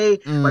like, hey,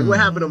 like what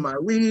happened to my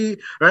weed,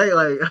 right?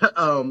 Like,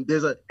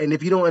 and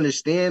if you don't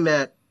understand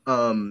that,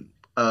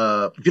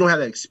 if you don't have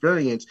that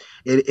experience,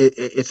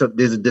 there's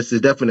a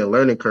definite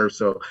learning curve.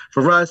 So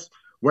for us,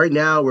 right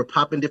now, we're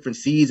popping different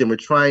seeds and we're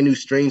trying new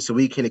strains so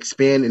we can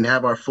expand and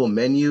have our full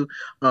menu.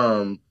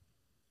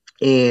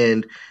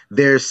 And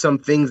there's some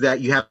things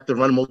that you have to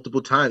run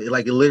multiple times. It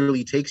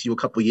literally takes you a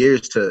couple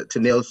years to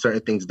nail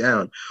certain things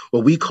down.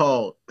 What we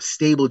call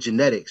stable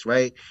genetics,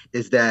 right,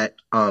 is that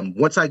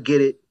once I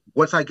get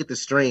the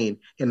strain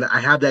and I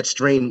have that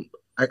strain,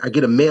 I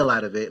get a male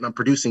out of it and I'm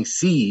producing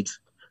seeds,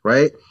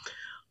 right?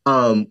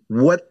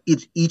 What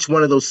is each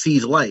one of those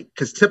seeds like?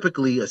 Because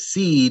typically a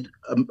seed,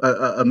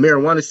 a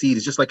marijuana seed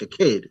is just like a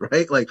kid,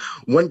 right? Like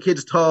one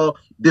kid's tall,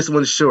 this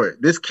one's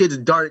short, this kid's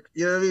dark,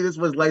 you know what I mean? This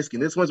one's light skin,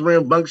 this one's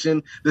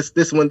rambunctious,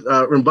 this one's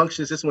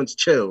rambunctious, this one's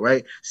chill,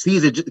 right?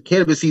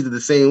 Cannabis seeds are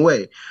the same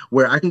way,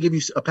 where I can give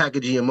you a pack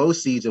of GMO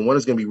seeds and one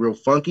is going to be real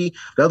funky.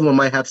 The other one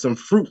might have some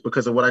fruit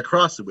because of what I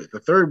crossed it with. The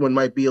third one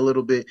might be a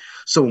little bit.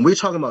 So when we're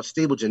talking about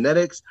stable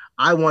genetics,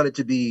 I want it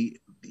to be,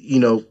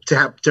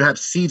 to have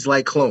seeds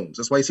like clones.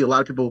 That's why you see a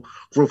lot of people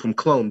grow from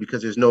clone,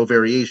 because there's no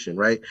variation,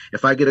 right?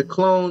 If I get a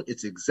clone,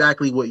 it's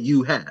exactly what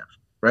you have,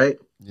 right?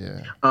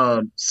 Yeah.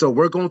 So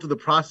we're going through the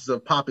process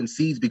of popping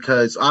seeds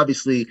because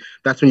obviously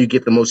that's when you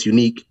get the most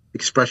unique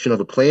expression of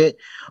a plant.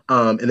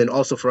 And then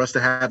also for us to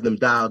have them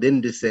dialed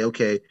in to say,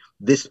 okay,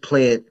 this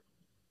plant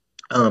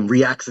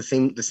reacts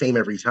the same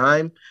every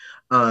time.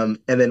 And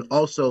then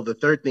also the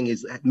third thing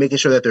is making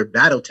sure that they're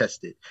battle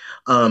tested,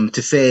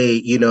 to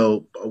say,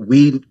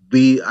 we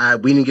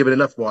didn't give it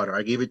enough water.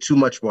 I gave it too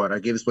much water. I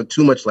gave this one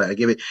too much light. I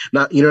gave it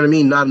not, you know what I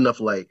mean? Not enough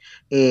light.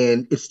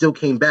 And it still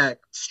came back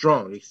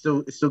strong. It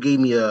still gave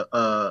me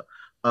a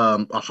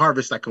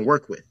harvest I can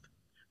work with,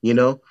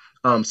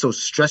 so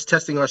stress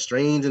testing our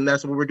strains, and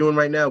that's what we're doing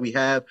right now.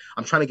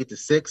 I'm trying to get to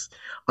 6.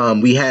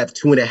 We have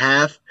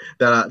 2.5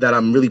 that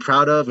I'm really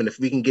proud of. And if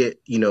we can get,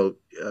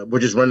 we're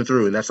just running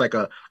through, and that's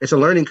it's a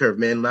learning curve,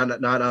 man.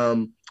 Not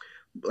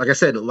like I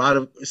said, a lot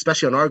of,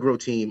 especially on our grow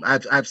team, I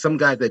have some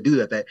guys that do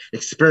that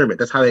experiment.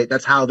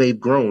 That's how they've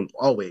grown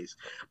always.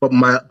 But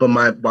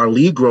our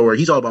lead grower,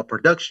 he's all about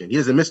production. He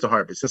doesn't miss the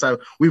harvest. Since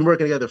we've been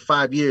working together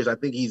 5 years, I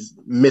think he's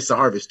missed the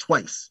harvest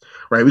twice,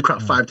 right? We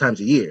crop 5 times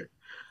a year.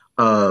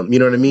 You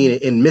know what I mean?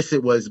 And miss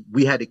it was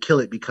we had to kill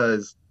it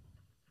because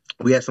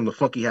we had something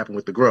funky happen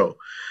with the grow.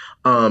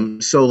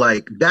 So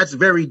like that's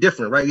very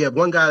different, right? You have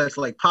one guy that's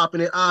like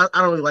popping it. I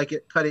don't really like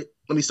it. Cut it.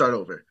 Let me start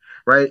over,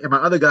 right? And my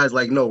other guy's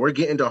like, no, we're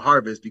getting to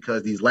harvest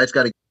because these lights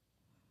got to.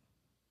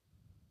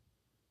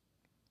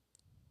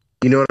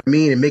 You know what I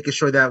mean? And making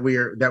sure that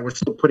we're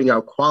still putting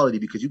out quality,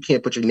 because you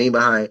can't put your name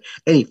behind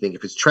anything.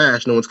 If it's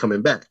trash, no one's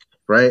coming back,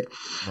 right?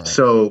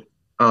 So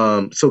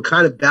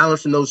kind of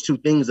balancing those two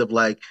things of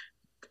like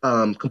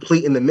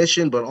completing the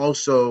mission, but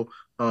also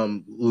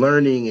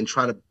learning and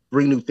trying to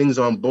bring new things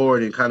on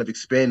board and kind of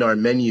expand our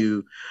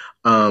menu,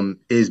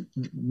 is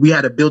we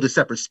had to build a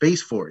separate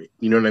space for it.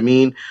 You know what I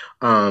mean?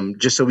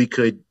 Just so we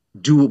could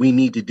do what we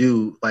need to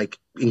do, like,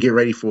 and get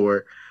ready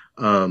for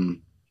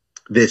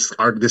this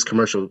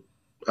commercial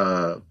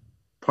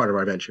part of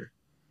our venture.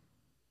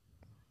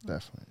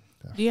 Definitely.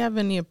 Do you have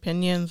any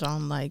opinions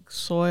on like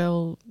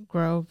soil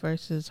grow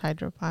versus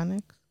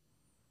hydroponics?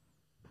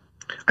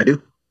 I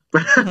do.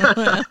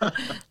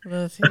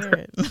 Let's hear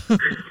it.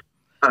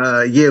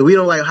 Yeah, we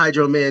don't like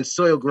hydro, man.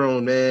 Soil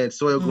grown, man.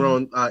 Soil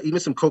grown. Even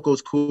some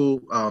cocoa's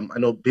cool. I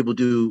know people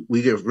do.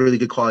 We get really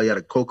good quality out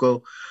of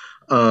cocoa.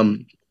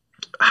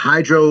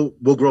 Hydro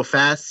will grow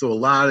fast, so a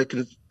lot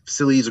of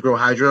facilities to grow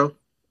hydro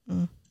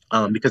Mm.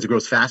 because it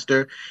grows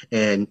faster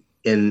and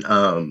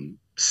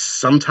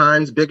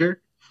sometimes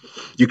bigger.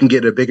 You can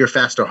get a bigger,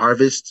 faster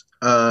harvest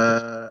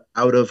out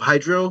of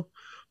hydro,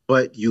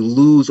 but you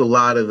lose a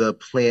lot of the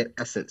plant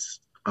essence.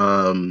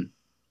 And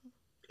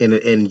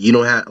you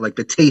don't have like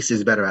the taste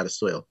is better out of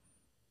soil.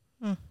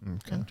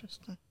 Okay.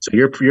 Interesting. So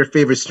your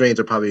favorite strains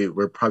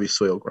were probably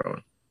soil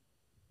grown.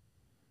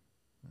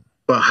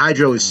 But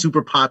hydro is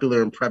super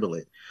popular and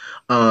prevalent.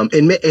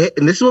 And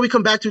this is what we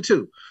come back to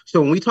too.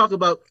 So when we talk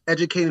about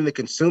educating the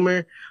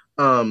consumer,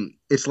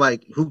 it's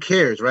like, who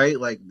cares, right?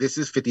 Like, this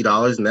is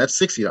 $50 and that's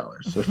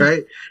 $60,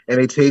 right? And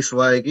it tastes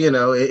like,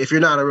 if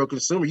you're not a real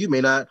consumer, you may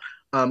not,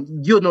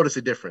 you'll notice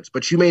a difference,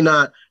 but you may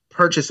not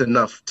purchase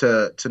enough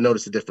to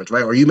notice a difference,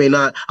 right? Or you may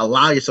not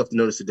allow yourself to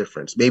notice a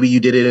difference. Maybe you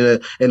did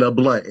it in a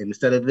blunt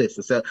instead of this.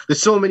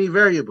 There's so many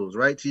variables,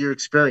 right, to your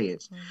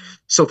experience. Mm-hmm.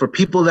 So for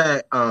people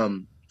that,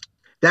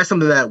 that's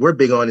something that we're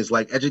big on, is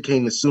like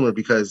educating the consumer,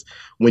 because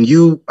when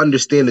you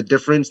understand the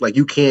difference, like,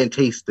 you can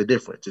taste the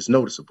difference. It's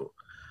noticeable.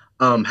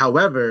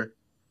 However,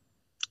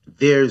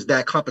 there's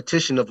that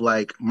competition of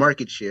like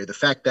market share. The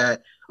fact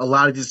that a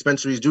lot of these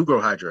dispensaries do grow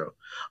hydro,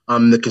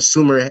 the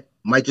consumer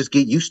might just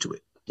get used to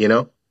it.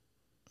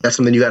 That's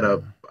something you got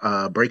to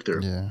break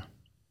through.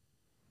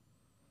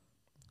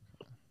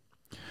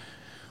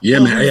 Yeah,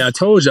 man. Hey, I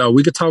told y'all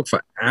we could talk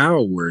for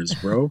hours,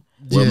 bro.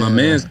 Well, my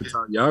man's could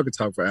talk. Y'all could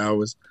talk for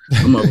hours.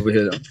 I'm over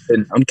here.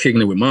 I'm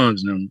kicking it with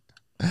moms, and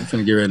I'm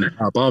finna get ready to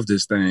hop off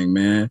this thing,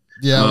 man.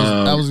 Yeah,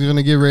 I was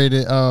gonna get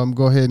ready to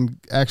go ahead and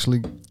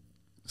actually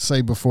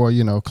say before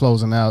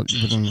closing out,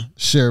 you can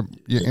share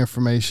your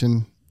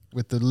information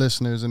with the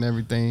listeners and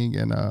everything,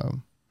 and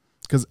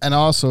and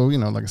also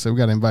like I said, we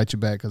got to invite you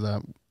back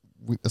because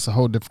it's a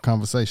whole different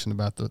conversation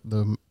about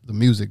the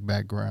music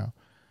background.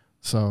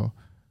 So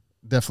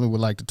definitely would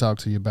like to talk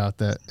to you about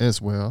that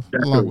as well,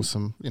 along with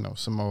some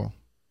some more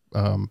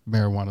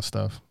marijuana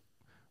stuff.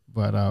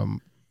 But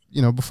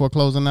before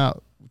closing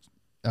out,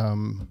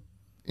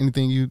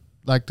 anything you'd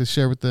like to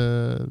share with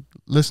the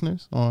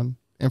listeners on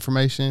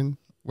information,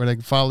 where they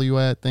can follow you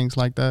at, things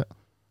like that?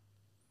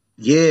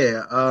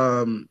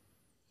 Yeah.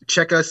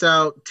 Check us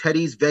out,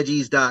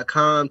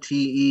 teddysveggies.com,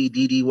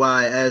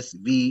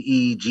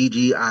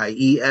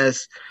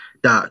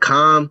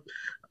 teddysveggies.com.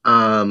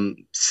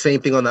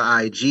 Same thing on the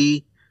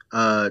IG,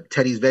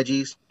 Teddy's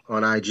Veggies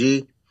on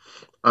IG.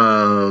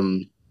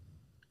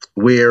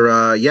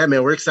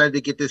 We're excited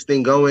to get this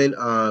thing going.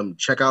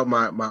 Check out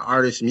my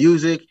artist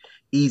music,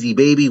 Easy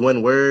Baby,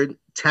 one word,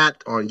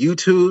 Tapped on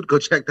YouTube. Go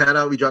check that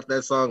out. We dropped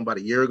that song about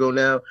a year ago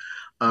now.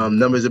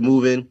 Numbers are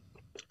moving.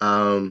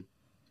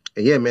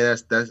 And yeah, man,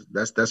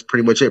 that's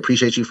pretty much it.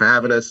 Appreciate you for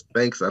having us.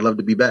 Thanks. I'd love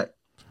to be back.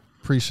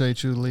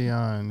 Appreciate you,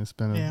 Leon. It's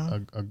been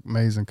an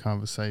amazing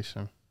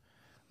conversation.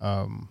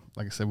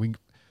 Like I said, we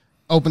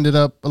opened it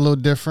up a little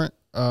different.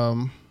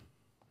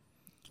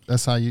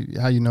 That's how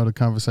you know the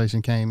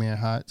conversation came in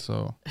hot.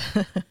 So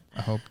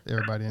I hope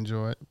everybody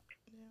enjoyed.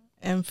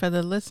 And for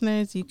the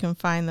listeners, you can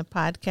find the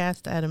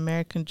podcast at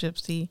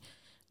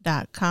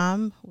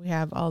AmericanGypsy.com. We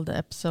have all the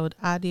episode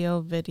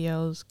audio,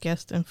 videos,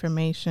 guest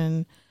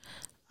information,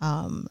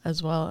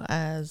 as well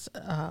as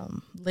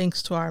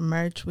links to our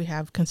merch. We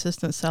have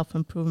consistent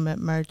self-improvement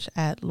merch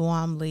at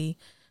luamlee.com.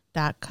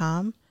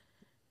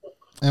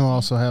 And we'll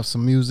also have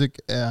some music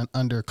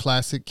under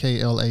Classic,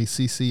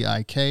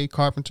 KLACCIK,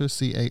 Carpenter,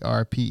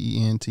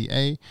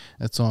 CARPENTA.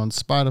 It's on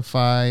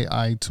Spotify,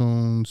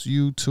 iTunes,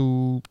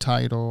 YouTube,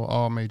 Tidal,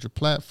 all major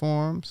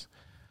platforms.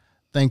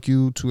 Thank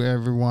you to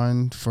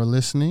everyone for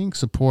listening,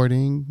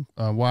 supporting,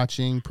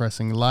 watching,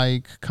 pressing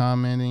like,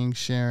 commenting,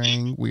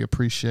 sharing. We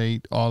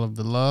appreciate all of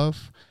the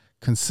love.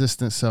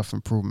 Consistent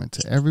self-improvement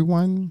to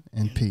everyone,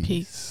 and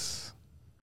peace.